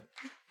strip.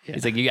 Yeah.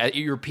 He's like, at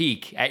your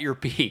peak,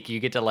 you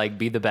get to like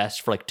be the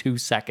best for like 2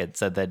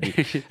 seconds, and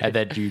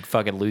then you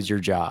fucking lose your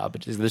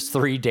job. There's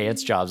 3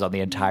 dance jobs on the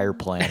entire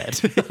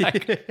planet.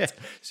 Like,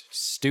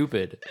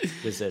 stupid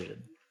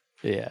decision.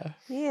 Yeah.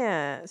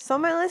 Yeah. So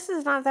my list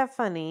is not that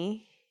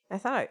funny.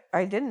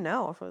 I didn't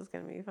know if it was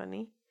going to be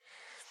funny.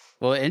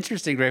 Well,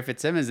 interesting, Ray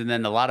Fitzsimmons, and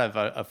then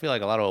I feel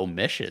like a lot of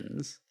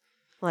omissions.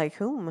 Like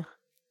whom?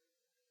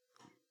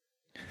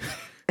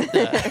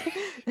 I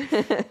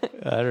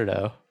don't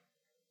know.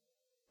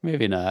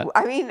 Maybe not.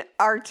 I mean,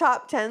 our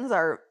top 10s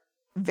are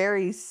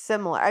very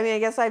similar. I mean, I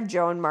guess I have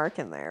Joe and Mark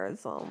in there.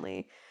 It's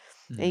only,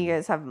 and you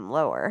guys have them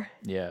lower.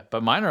 Yeah,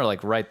 but mine are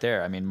like right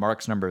there. I mean,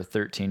 Mark's number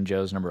 13,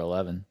 Joe's number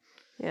 11.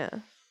 Yeah.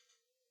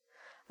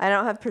 I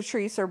don't have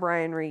Patrice or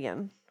Brian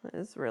Regan.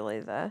 Is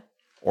really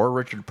or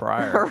Richard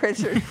Pryor. Or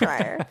Richard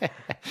Pryor.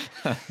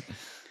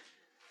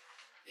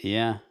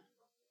 Yeah.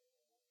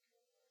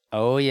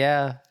 Oh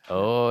yeah.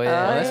 Oh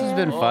yeah. Well, this has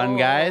been fun,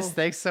 guys.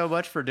 Thanks so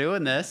much for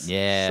doing this.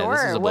 Yeah, sure.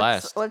 this is a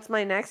blast. What's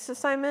my next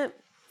assignment?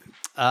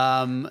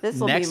 This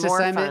will next be more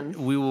assignment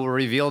fun. we will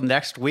reveal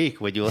next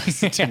week when you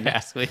listen to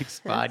next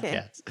week's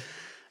podcast.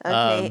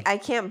 Okay, I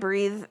can't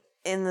breathe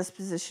in this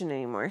position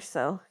anymore,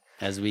 so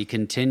As we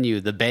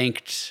continue the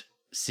Banked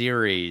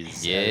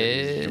series,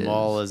 Yes.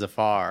 Jamal is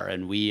afar,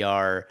 and we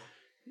are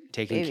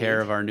taking care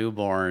of our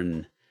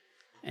newborn.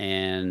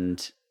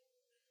 And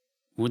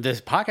with this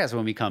podcast,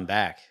 when we come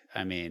back,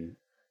 I mean,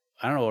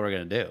 I don't know what we're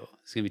gonna do.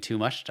 It's gonna be too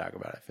much to talk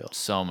about. I feel.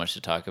 So much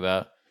to talk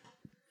about.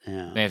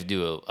 Yeah. May have to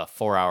do a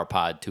 4-hour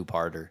pod,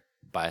 2-parter.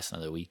 Buy us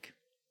another week.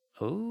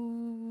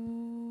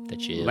 Ooh. The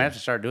We chill. might have to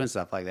start doing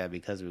stuff like that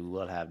because we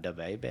will have the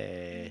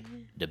baby.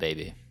 The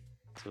baby.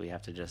 So we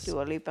have to just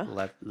Dua Lipa.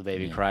 let the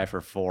baby cry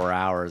for 4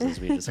 hours as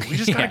we just we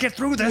just gotta get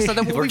through this and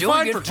then we'll We're be doing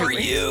fine it for 2 for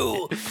weeks.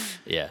 you.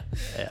 Yeah.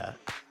 Yeah.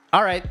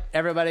 All right,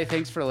 everybody.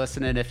 Thanks for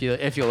listening. If you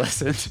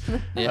listened,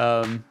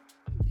 Yeah.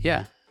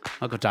 yeah.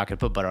 I'll go talk and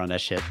put butter on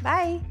that shit.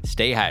 bye.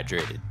 Stay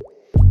hydrated.